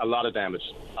area, a lot of damage.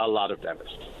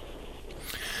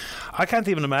 I can't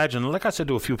even imagine. Like I said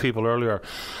to a few people earlier,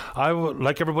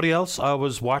 like everybody else, I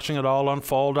was watching it all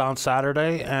unfold on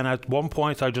Saturday, and at one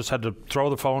point I just had to throw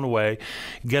the phone away,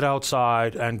 get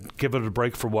outside, and give it a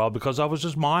break for a while because I was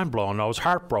just mind-blown. I was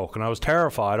heartbroken. I was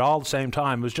terrified all at the same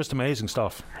time. It was just amazing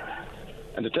stuff.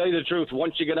 And to tell you the truth,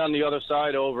 once you get on the other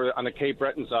side over on the Cape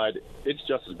Breton side, it's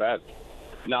just as bad.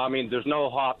 Now, I mean, there's no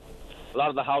hot. A lot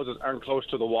of the houses aren't close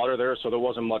to the water there, so there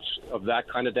wasn't much of that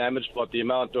kind of damage, but the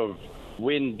amount of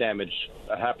wind damage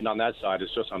that happened on that side is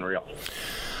just unreal.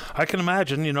 I can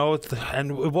imagine,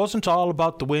 and it wasn't all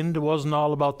about the wind, it wasn't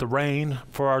all about the rain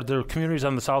for the communities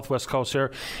on the southwest coast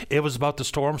here. It was about the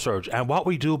storm surge. And what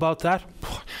we do about that,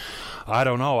 I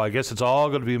don't know. I guess it's all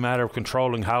going to be a matter of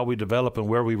controlling how we develop and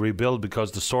where we rebuild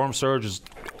because the storm surge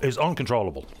is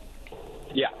uncontrollable.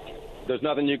 Yeah, there's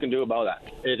nothing you can do about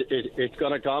that. It's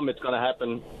going to come. It's going to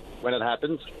happen when it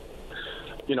happens.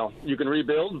 You can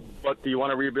rebuild, but do you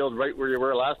want to rebuild right where you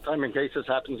were last time in case this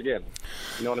happens again?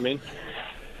 You know what I mean?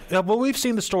 Yeah, well, we've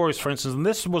seen the stories, for instance, and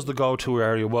this was the go-to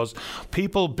area, was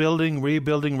people building,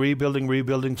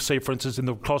 rebuilding, say, for instance, in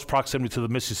the close proximity to the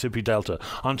Mississippi Delta,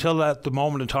 until at the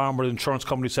moment in time where the insurance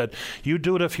company said, you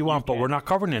do it if you want, but we're not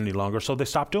covering it any longer, so they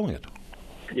stopped doing it.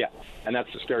 Yeah, and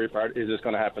that's the scary part. Is this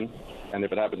going to happen? And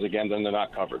if it happens again, then they're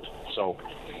not covered. So,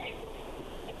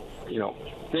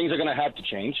 things are going to have to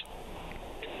change.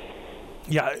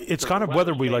 Yeah, it's kind of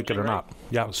whether we like it or not.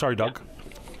 Yeah, sorry, Doug. Yeah.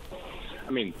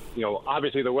 I mean,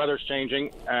 obviously the weather's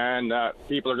changing, and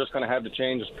people are just going to have to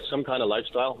change some kind of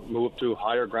lifestyle, move to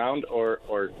higher ground or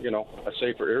a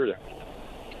safer area.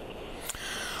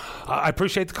 I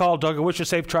appreciate the call, Doug. I wish you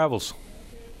safe travels.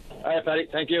 All right, Patty.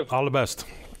 Thank you. All the best.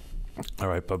 All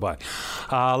right, bye-bye.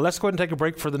 Let's go ahead and take a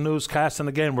break for the newscast. And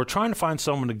again, we're trying to find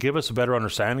someone to give us a better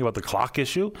understanding about the clock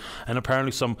issue and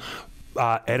apparently some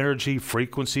energy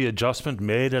frequency adjustment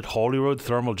made at Holyrood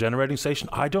Thermal Generating Station.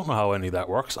 I don't know how any of that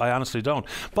works. I honestly don't.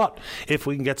 But if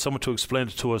we can get someone to explain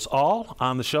it to us all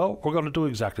on the show, we're going to do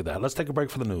exactly that. Let's take a break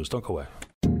for the news. Don't go away.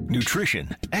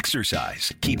 Nutrition,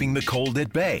 exercise, keeping the cold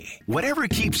at bay. Whatever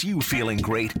keeps you feeling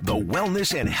great, the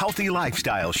Wellness and Healthy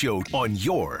Lifestyle Show on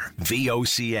your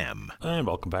VOCM. And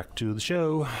welcome back to the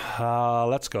show.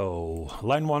 Let's go.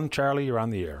 Line 1, Charlie, you're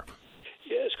on the air.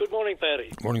 Yes, good morning,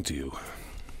 Patty. Morning to you.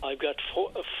 I've got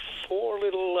four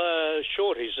little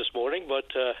shorties this morning, but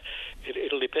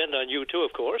it'll depend on you too,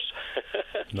 of course.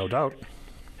 No doubt.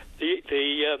 You've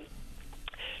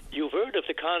heard of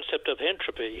the concept of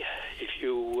entropy. If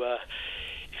you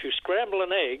scramble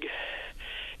an egg,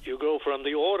 you go from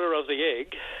the order of the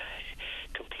egg,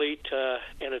 complete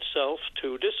in itself,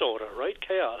 to disorder, right?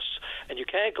 Chaos. And you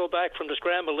can't go back from the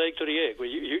scrambled egg to the egg.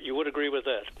 You would agree with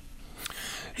that?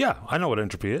 Yeah, I know what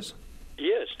entropy is.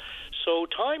 Yes. So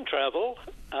time travel,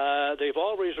 they've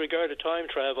always regarded time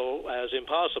travel as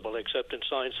impossible, except in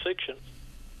science fiction.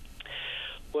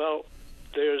 Well,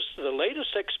 there's the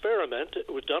latest experiment.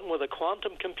 It was done with a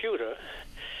quantum computer.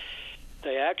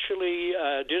 They actually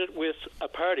did it with a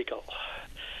particle.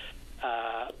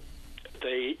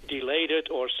 They delayed it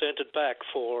or sent it back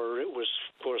for, it was,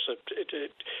 of course, a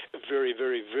very,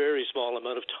 very, very small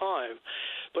amount of time.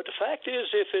 But the fact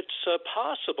is, if it's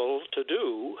possible to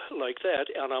do like that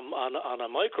on a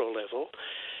micro level,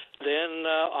 then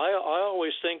I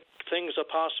always think things are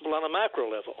possible on a macro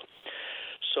level.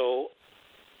 So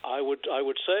I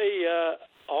would say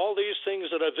all these things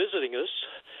that are visiting us,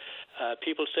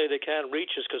 people say they can't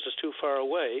reach us because it's too far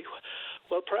away.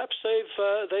 Well, perhaps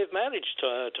they've managed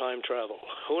time travel.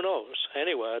 Who knows?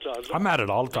 Anyway, I'm at it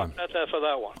all the time. Not that for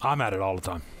that one. I'm at it all the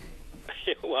time.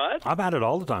 What? I'm at it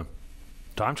all the time.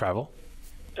 Time travel.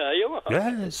 You are?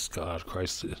 Yes. God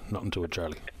Christ, nothing to it,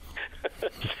 Charlie.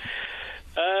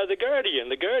 The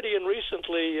Guardian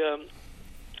recently,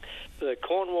 the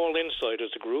Cornwall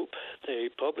Insiders group, they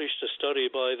published a study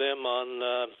by them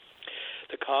on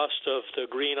the cost of the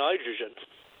green hydrogen.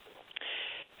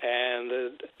 And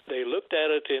they looked at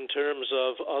it in terms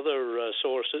of other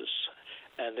sources,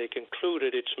 and they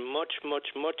concluded it's much,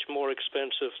 much, much more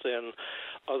expensive than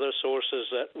other sources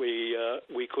that we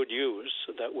could use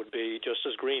that would be just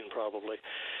as green, probably.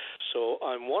 So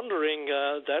I'm wondering,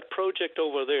 that project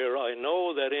over there, I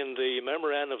know that in the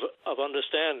Memorandum of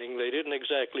Understanding, they didn't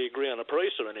exactly agree on a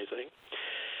price or anything.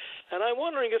 And I'm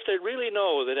wondering if they really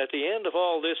know that at the end of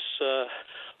all this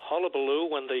hullabaloo,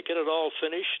 when they get it all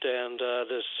finished and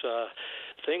there's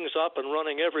things up and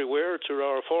running everywhere through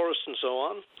our forests and so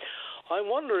on, I'm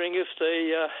wondering if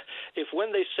if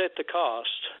when they set the cost,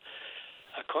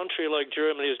 a country like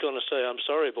Germany is going to say, I'm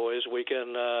sorry, boys, we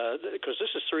can, because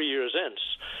this is 3 years hence,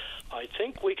 I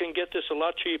think we can get this a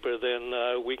lot cheaper than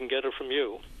we can get it from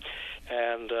you.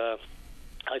 And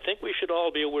I think we should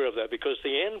all be aware of that, because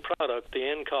the end product, the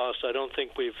end cost, I don't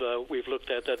think we've looked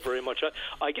at that very much.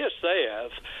 I guess they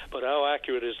have, but how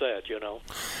accurate is that,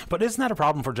 But isn't that a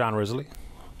problem for John Risley?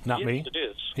 Not yes, me. It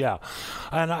is. Yeah.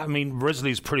 And I mean,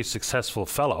 Risley's a pretty successful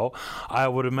fellow. I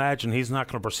would imagine he's not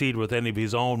going to proceed with any of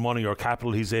his own money or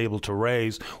capital he's able to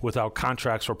raise without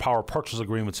contracts or power purchase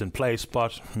agreements in place.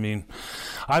 But, I mean,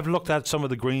 I've looked at some of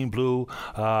the green, blue,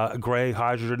 grey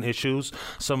hydrogen issues,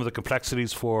 some of the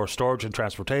complexities for storage and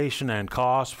transportation and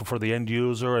cost for the end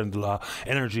user and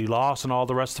energy loss and all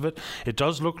the rest of it. It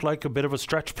does look like a bit of a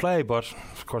stretch play, but,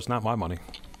 of course, not my money.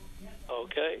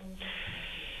 Okay.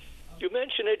 You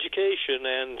mentioned education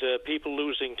and people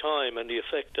losing time and the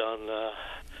effect on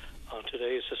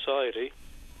today's society.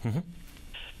 Mm-hmm.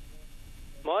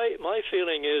 My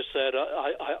feeling is that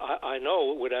I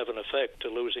know it would have an effect to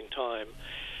losing time,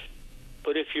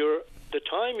 but if the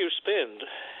time you spend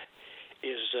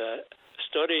is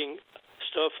studying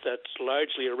stuff that's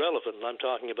largely irrelevant, I'm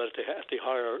talking about at the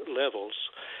higher levels,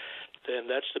 then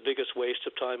that's the biggest waste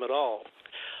of time at all.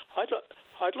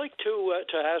 I'd like to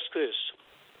ask this.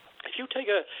 If you take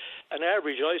an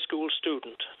average high school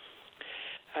student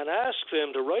and ask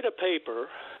them to write a paper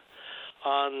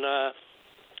on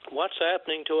what's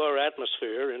happening to our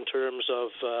atmosphere in terms of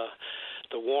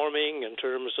the warming, in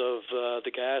terms of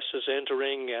the gases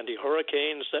entering and the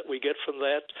hurricanes that we get from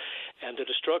that and the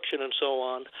destruction and so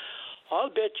on, I'll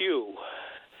bet you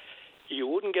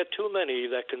wouldn't get too many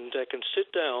that can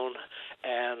sit down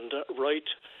and write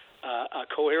a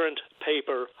coherent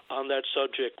paper on that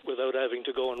subject without having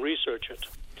to go and research it.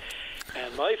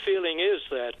 And my feeling is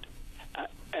that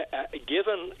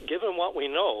given what we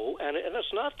know, and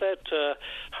it's not that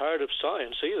hard of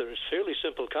science either, it's fairly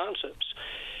simple concepts.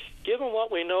 Given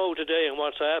what we know today and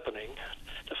what's happening,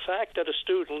 the fact that a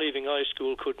student leaving high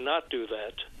school could not do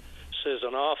that says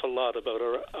an awful lot about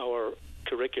our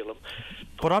curriculum.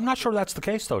 But I'm not sure that's the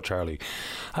case, though, Charlie.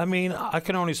 I mean, I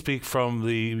can only speak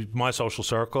from my social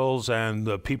circles and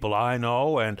the people I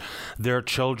know and their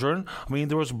children. I mean,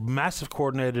 there was massive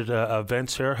coordinated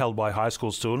events here held by high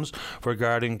school students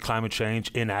regarding climate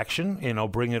change in action,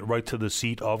 bring it right to the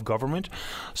seat of government.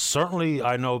 Certainly,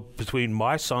 I know between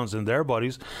my sons and their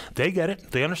buddies, they get it.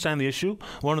 They understand the issue.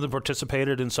 One of them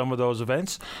participated in some of those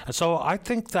events. And so I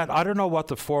think that, I don't know what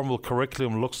the formal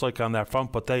curriculum looks like on that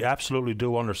front, but they absolutely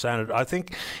do understand it. I think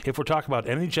if we're talking about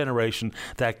any generation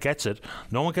that gets it,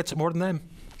 no one gets it more than them.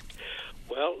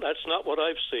 Well, that's not what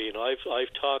I've seen.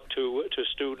 I've talked to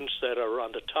students that are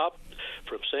on the top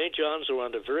from St. John's, or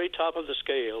on the very top of the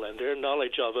scale, and their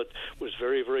knowledge of it was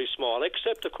very, very small,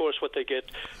 except, of course, what they get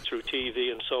through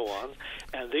TV and so on.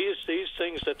 And these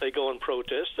things that they go and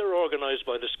protest, they're organized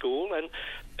by the school, and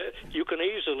you can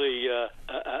easily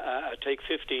take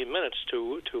 15 minutes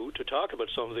to talk about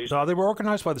some of these. No, they were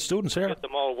organized by the students here. Get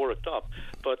them all worked up.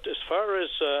 But as far as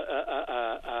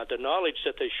the knowledge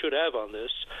that they should have on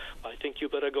this, I think you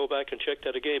better go back and check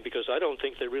that again, because I don't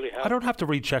think they really have. I don't have to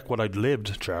recheck what I'd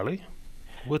lived, Charlie,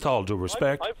 with all due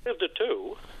respect. I've lived it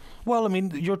too. Well, I mean,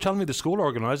 you're telling me the school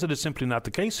organised it. It's simply not the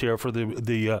case here for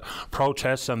the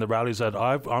protests and the rallies that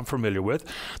I'm familiar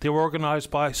with. They were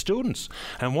organised by students,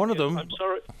 and one of them.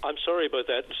 I'm sorry about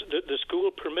that. The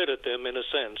school permitted them, in a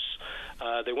sense.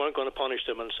 They weren't going to punish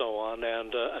them and so on.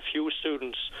 And a few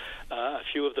students, a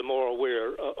few of the more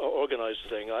aware, organised the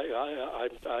thing.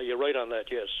 You're right on that.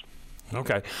 Yes.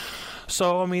 Okay.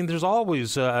 So, I mean, there's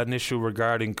always an issue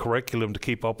regarding curriculum to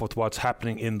keep up with what's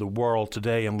happening in the world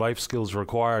today and life skills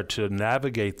required to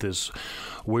navigate this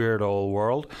weird old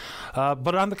world.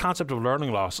 But on the concept of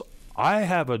learning loss, I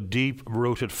have a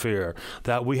deep-rooted fear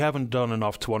that we haven't done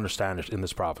enough to understand it in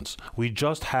this province. We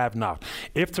just have not.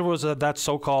 If there was that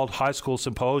so-called high school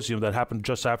symposium that happened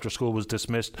just after school was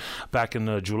dismissed back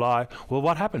in July, well,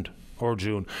 what happened? Or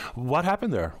June. What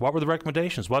happened there? What were the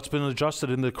recommendations? What's been adjusted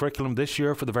in the curriculum this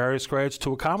year for the various grades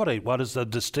to accommodate what is the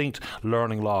distinct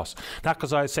learning loss? Not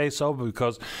because I say so, but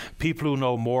because people who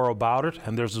know more about it,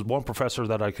 and there's one professor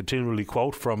that I continually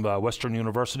quote from Western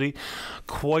University,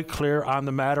 quite clear on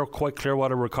the matter, quite clear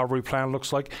what a recovery plan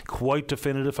looks like, quite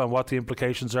definitive on what the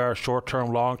implications are,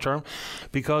 short-term, long-term.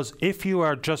 Because if you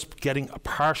are just getting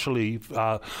partially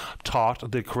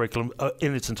taught the curriculum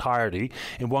in its entirety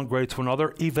in one grade to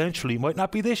another, eventually, might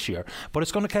not be this year, but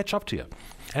it's going to catch up to you.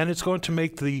 And it's going to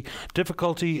make the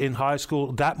difficulty in high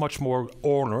school that much more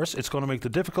onerous. It's going to make the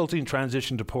difficulty in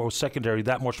transition to post-secondary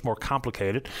that much more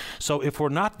complicated. So if we're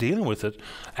not dealing with it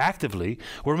actively,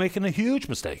 we're making a huge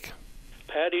mistake.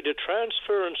 Paddy, the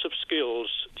transference of skills,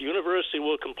 the university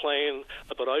will complain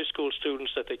about high school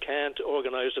students that they can't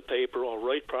organize a paper or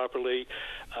write properly,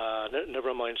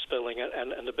 never mind spelling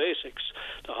and the basics.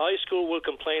 The high school will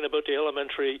complain about the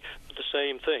elementary, the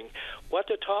same thing. What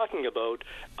they're talking about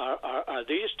are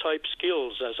these type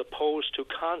skills as opposed to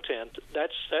content.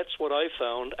 That's what I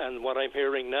found and what I'm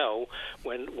hearing now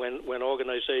when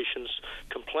organizations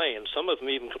complain. Some of them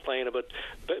even complain about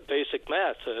basic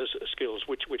math skills,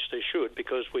 which they should,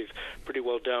 because we've pretty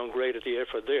well downgraded the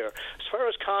effort there. As far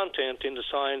as content in the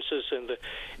sciences and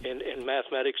in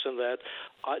mathematics and that,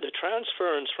 the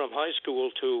transference from high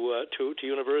school to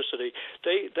university,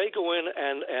 they go in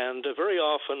and very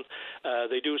often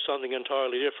they do something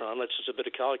entirely different, unless it's a bit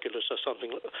of calculus or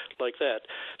something like that.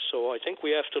 So I think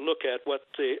we have to look at what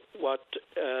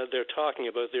they're talking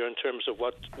about there in terms of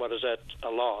what is at a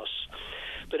loss.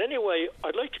 But anyway,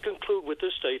 I'd like to conclude with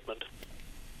this statement.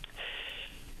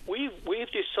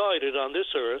 We've decided on this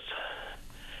earth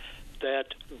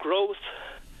that growth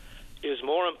is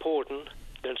more important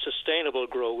than sustainable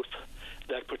growth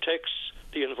that protects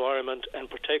the environment and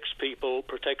protects people,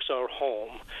 protects our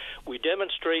home. We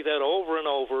demonstrate that over and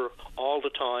over all the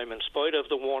time, in spite of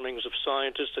the warnings of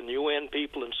scientists and UN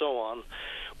people and so on.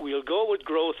 We'll go with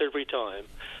growth every time.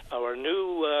 Our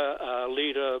new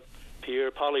leader,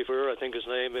 Pierre Poilievre, I think his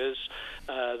name is,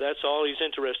 that's all he's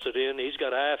interested in. He's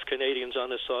got half Canadians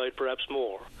on his side, perhaps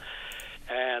more.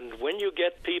 And when you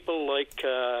get people like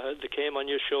that came on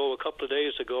your show a couple of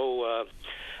days ago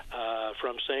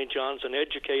from St. John's, an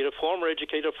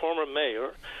former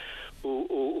mayor,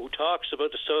 who talks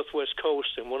about the Southwest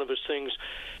Coast, and one of his things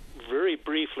very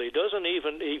briefly doesn't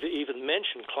even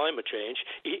mention climate change.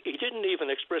 He didn't even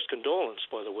express condolence,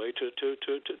 by the way, to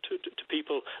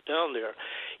people down there.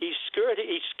 He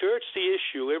skirts the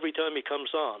issue every time he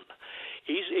comes on.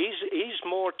 He's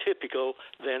more typical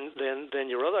than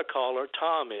your other caller,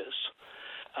 Tom, is.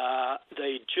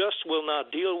 They just will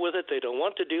not deal with it. They don't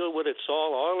want to deal with it. It's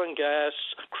all oil and gas,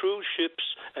 cruise ships,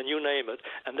 and you name it.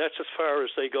 And that's as far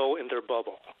as they go in their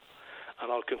bubble.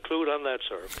 And I'll conclude on that,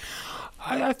 sir.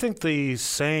 I think the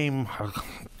same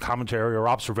commentary or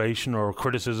observation or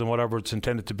criticism, whatever it's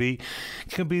intended to be,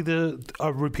 can be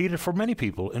repeated for many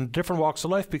people in different walks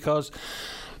of life, because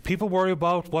people worry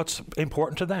about what's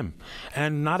important to them.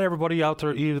 And not everybody out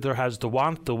there either has the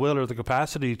want, the will, or the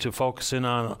capacity to focus in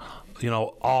on,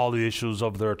 all the issues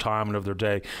of their time and of their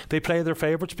day. They play their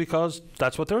favorites because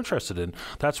that's what they're interested in.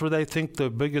 That's where they think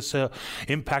the biggest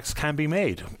impacts can be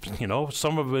made.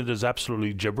 Some of it is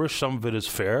absolutely gibberish, some of it is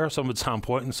fair, some of it's on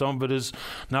point, and some of it is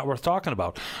not worth talking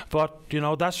about. But,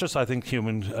 that's just, I think,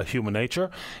 human nature,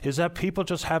 is that people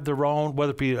just have their own,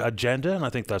 whether it be agenda, and I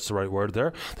think that's the right word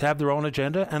there, they have their own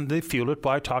agenda, and they fuel it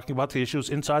by talking about the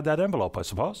issues inside that envelope, I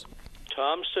suppose.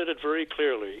 Tom said it very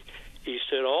clearly. He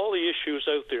said all the issues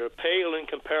out there pale in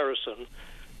comparison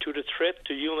to the threat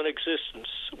to human existence.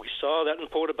 We saw that in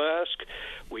Port aux Basques.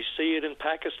 We see it in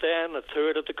Pakistan, a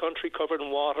third of the country covered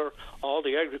in water, all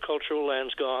the agricultural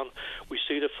land's gone. We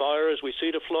see the fires, we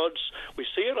see the floods, we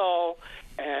see it all.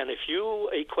 And if you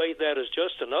equate that as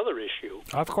just another issue...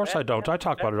 Of course I don't. I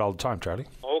talk about it all the time, Charlie.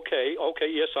 Okay,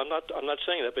 yes, I'm not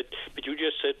saying that, but you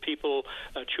just said people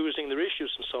choosing their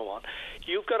issues and so on.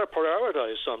 You've got to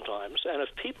prioritize sometimes, and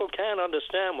if people can't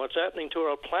understand what's happening to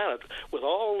our planet with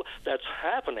all that's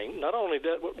happening, not only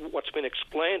that, what's been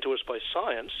explained to us by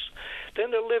science,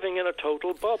 then they're living in a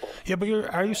total bubble. Yeah, but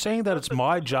are you saying that it's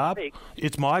my job?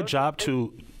 It's my job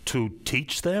to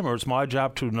teach them, or it's my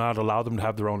job to not allow them to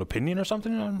have their own opinion or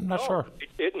something? I'm not sure.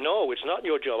 No, it's not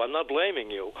your job. I'm not blaming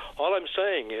you. All I'm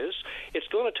saying is it's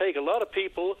going to take a lot of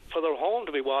people for their home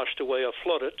to be washed away or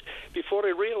flooded before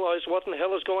they realize what in the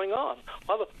hell is going on.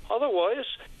 Otherwise,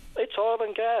 it's oil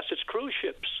and gas, it's cruise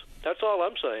ships. That's all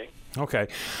I'm saying. Okay.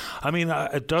 I mean,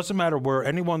 it doesn't matter where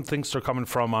anyone thinks they're coming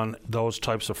from on those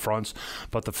types of fronts,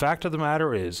 but the fact of the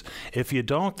matter is, if you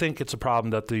don't think it's a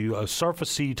problem that the surface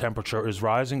sea temperature is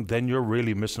rising, then you're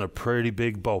really missing a pretty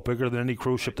big boat, bigger than any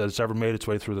cruise ship that's ever made its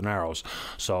way through the Narrows.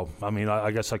 So, I mean,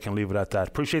 I guess I can leave it at that.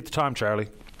 Appreciate the time, Charlie.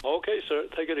 Okay, sir.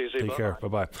 Take it easy. Take care.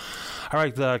 Bye-bye. All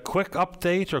right, the quick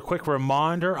update or quick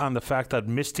reminder on the fact that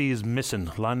Misty is missing.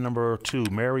 Line number 2.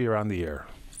 Mary, you're on the air.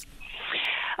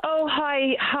 Oh,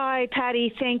 hi,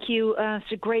 Patty. Thank you.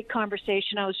 It's a great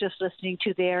conversation I was just listening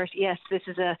to there. Yes, this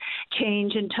is a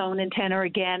change in tone and tenor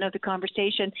again of the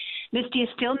conversation. Misty is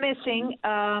still missing.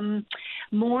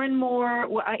 More and more,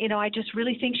 I just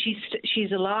really think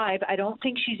she's alive. I don't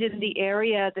think she's in the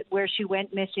area where she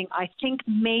went missing. I think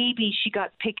maybe she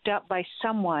got picked up by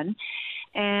someone,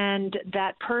 and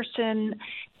that person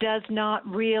does not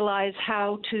realize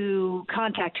how to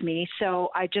contact me.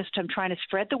 So I'm trying to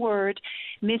spread the word.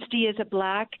 Misty is a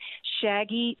black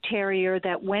shaggy terrier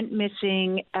that went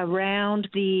missing around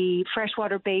the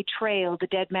Freshwater Bay Trail, the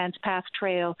Dead Man's Path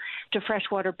Trail to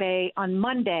Freshwater Bay on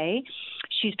Monday.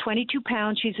 She's 22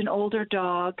 pounds. She's an older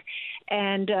dog,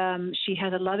 and she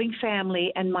has a loving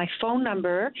family. And my phone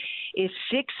number is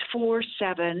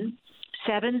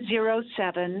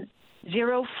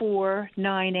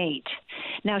 647-707-0498.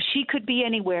 Now, she could be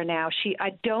anywhere now.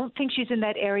 I don't think she's in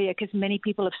that area because many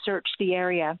people have searched the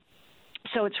area.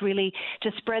 So it's really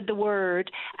to spread the word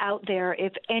out there.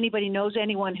 If anybody knows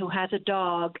anyone who has a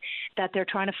dog that they're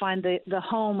trying to find the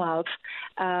home of,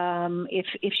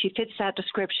 if she fits that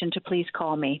description, to please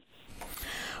call me.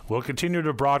 We'll continue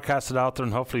to broadcast it out there,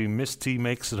 and hopefully Misty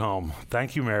makes it home.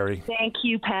 Thank you, Mary. Thank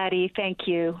you, Patty. Thank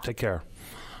you. Take care.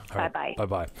 Bye-bye.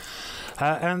 Bye-bye.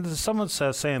 And someone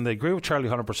says, saying they agree with Charlie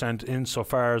 100%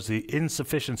 insofar as the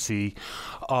insufficiency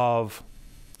of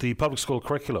the public school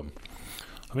curriculum.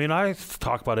 I mean, I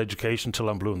talk about education till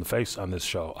I'm blue in the face on this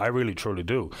show. I really, truly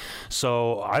do.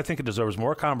 So I think it deserves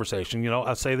more conversation. You know,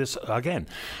 I'll say this again.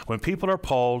 When people are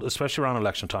polled, especially around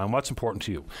election time, what's important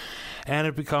to you? And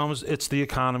it's the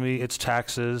economy, it's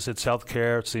taxes, it's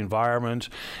healthcare, it's the environment,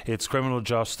 it's criminal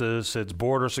justice, it's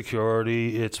border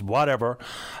security, it's whatever,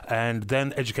 and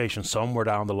then education somewhere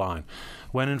down the line.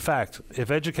 When in fact, if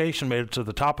education made it to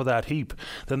the top of that heap,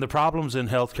 then the problems in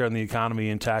healthcare and the economy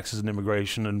and taxes and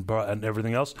immigration and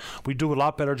everything else, we'd do a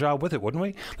lot better job with it, wouldn't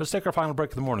we? Let's take our final break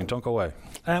of the morning. Don't go away.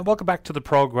 And welcome back to the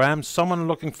program. Someone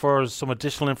looking for some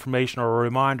additional information or a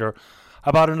reminder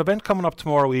about an event coming up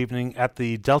tomorrow evening at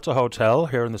the Delta Hotel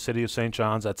here in the city of St.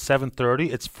 John's at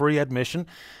 7:30. It's free admission,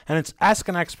 and it's Ask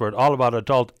an Expert, all about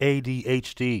adult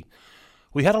ADHD.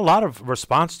 We had a lot of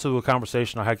response to a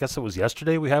conversation, I guess it was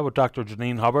yesterday, we had with Dr.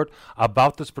 Janine Hubbard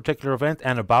about this particular event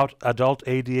and about adult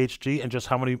ADHD and just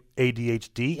how many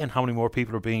ADHD and how many more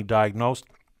people are being diagnosed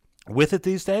with it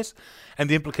these days and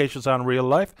the implications on real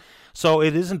life. So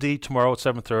it is indeed tomorrow at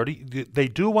 7:30. They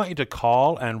do want you to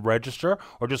call and register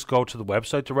or just go to the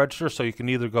website to register. So you can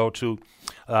either go to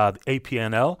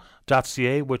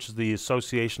apnl.ca, which is the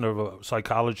Association of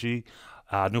Psychology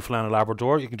Newfoundland and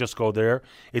Labrador. You can just go there.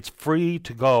 It's free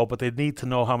to go, but they need to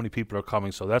know how many people are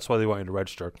coming, so that's why they want you to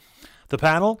register. The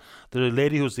panel, the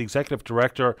lady who's the executive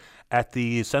director at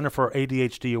the Centre for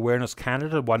ADHD Awareness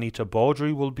Canada, Juanita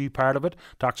Beaudry, will be part of it.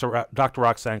 Dr.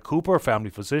 Roxanne Cooper, family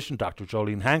physician. Dr.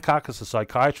 Jolene Hancock is a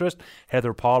psychiatrist.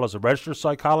 Heather Paul is a registered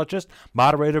psychologist,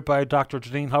 moderated by Dr.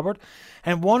 Janine Hubbard.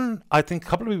 And one, I think a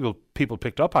couple of people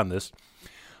picked up on this.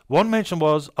 One mention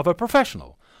was of a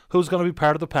professional who's going to be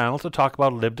part of the panel to talk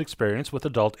about lived experience with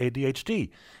adult ADHD.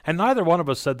 And neither one of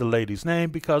us said the lady's name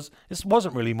because it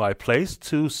wasn't really my place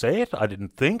to say it, I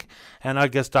didn't think. And I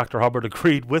guess Dr. Hubbard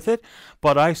agreed with it.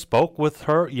 But I spoke with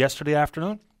her yesterday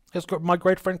afternoon. It's my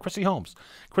great friend Chrissy Holmes.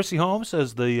 Chrissy Holmes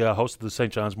is the host of the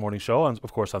St. John's Morning Show, and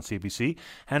of course on CBC,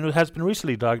 and has been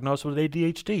recently diagnosed with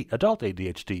ADHD, adult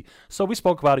ADHD. So we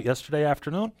spoke about it yesterday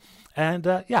afternoon,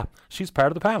 and she's part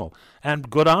of the panel. And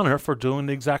good on her for doing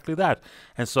exactly that.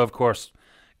 And so, of course,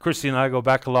 Chrissy and I go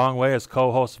back a long way as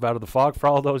co-hosts of Out of the Fog for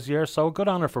all those years, so good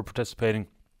on her for participating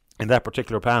in that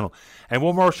particular panel. And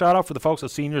one more shout out for the folks at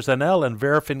Seniors NL and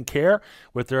Verifin Care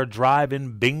with their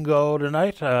drive-in bingo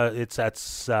tonight. It's at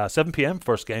 7 p.m.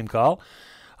 first game call.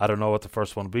 I don't know what the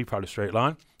first one will be, probably straight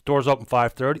line. Doors open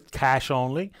 5:30, cash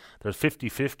only. There's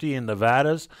 50-50 in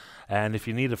Nevadas. And if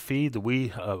you need a feed, the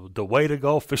way to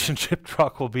go fish and chip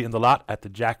truck will be in the lot at the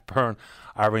Jack Byrne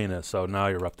Arena. So now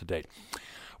you're up to date.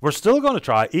 We're still going to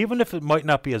try, even if it might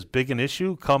not be as big an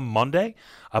issue come Monday,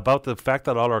 about the fact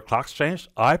that all our clocks changed.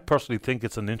 I personally think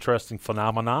it's an interesting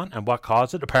phenomenon and what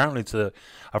caused it. Apparently it's a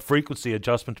frequency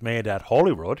adjustment made at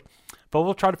Holyrood, but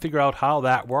we'll try to figure out how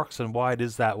that works and why it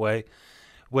is that way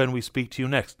when we speak to you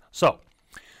next. So,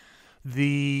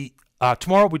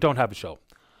 tomorrow we don't have a show.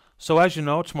 So as you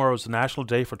know, tomorrow is the National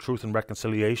Day for Truth and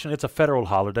Reconciliation. It's a federal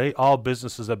holiday. All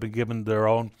businesses have been given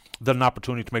an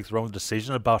opportunity to make their own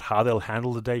decision about how they'll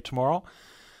handle the day tomorrow.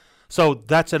 So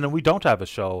that's it, and we don't have a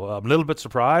show. I'm a little bit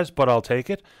surprised, but I'll take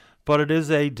it. But it is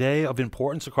a day of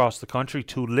importance across the country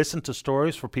to listen to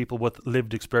stories for people with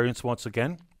lived experience once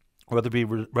again, whether it be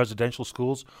residential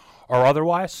schools or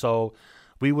otherwise. So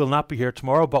we will not be here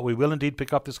tomorrow, but we will indeed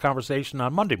pick up this conversation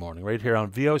on Monday morning right here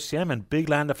on VOCM and Big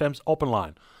Land FM's Open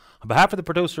Line. On behalf of the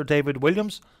producer, David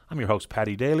Williams, I'm your host,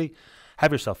 Paddy Daly.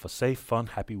 Have yourself a safe, fun,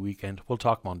 happy weekend. We'll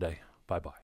talk Monday. Bye-bye.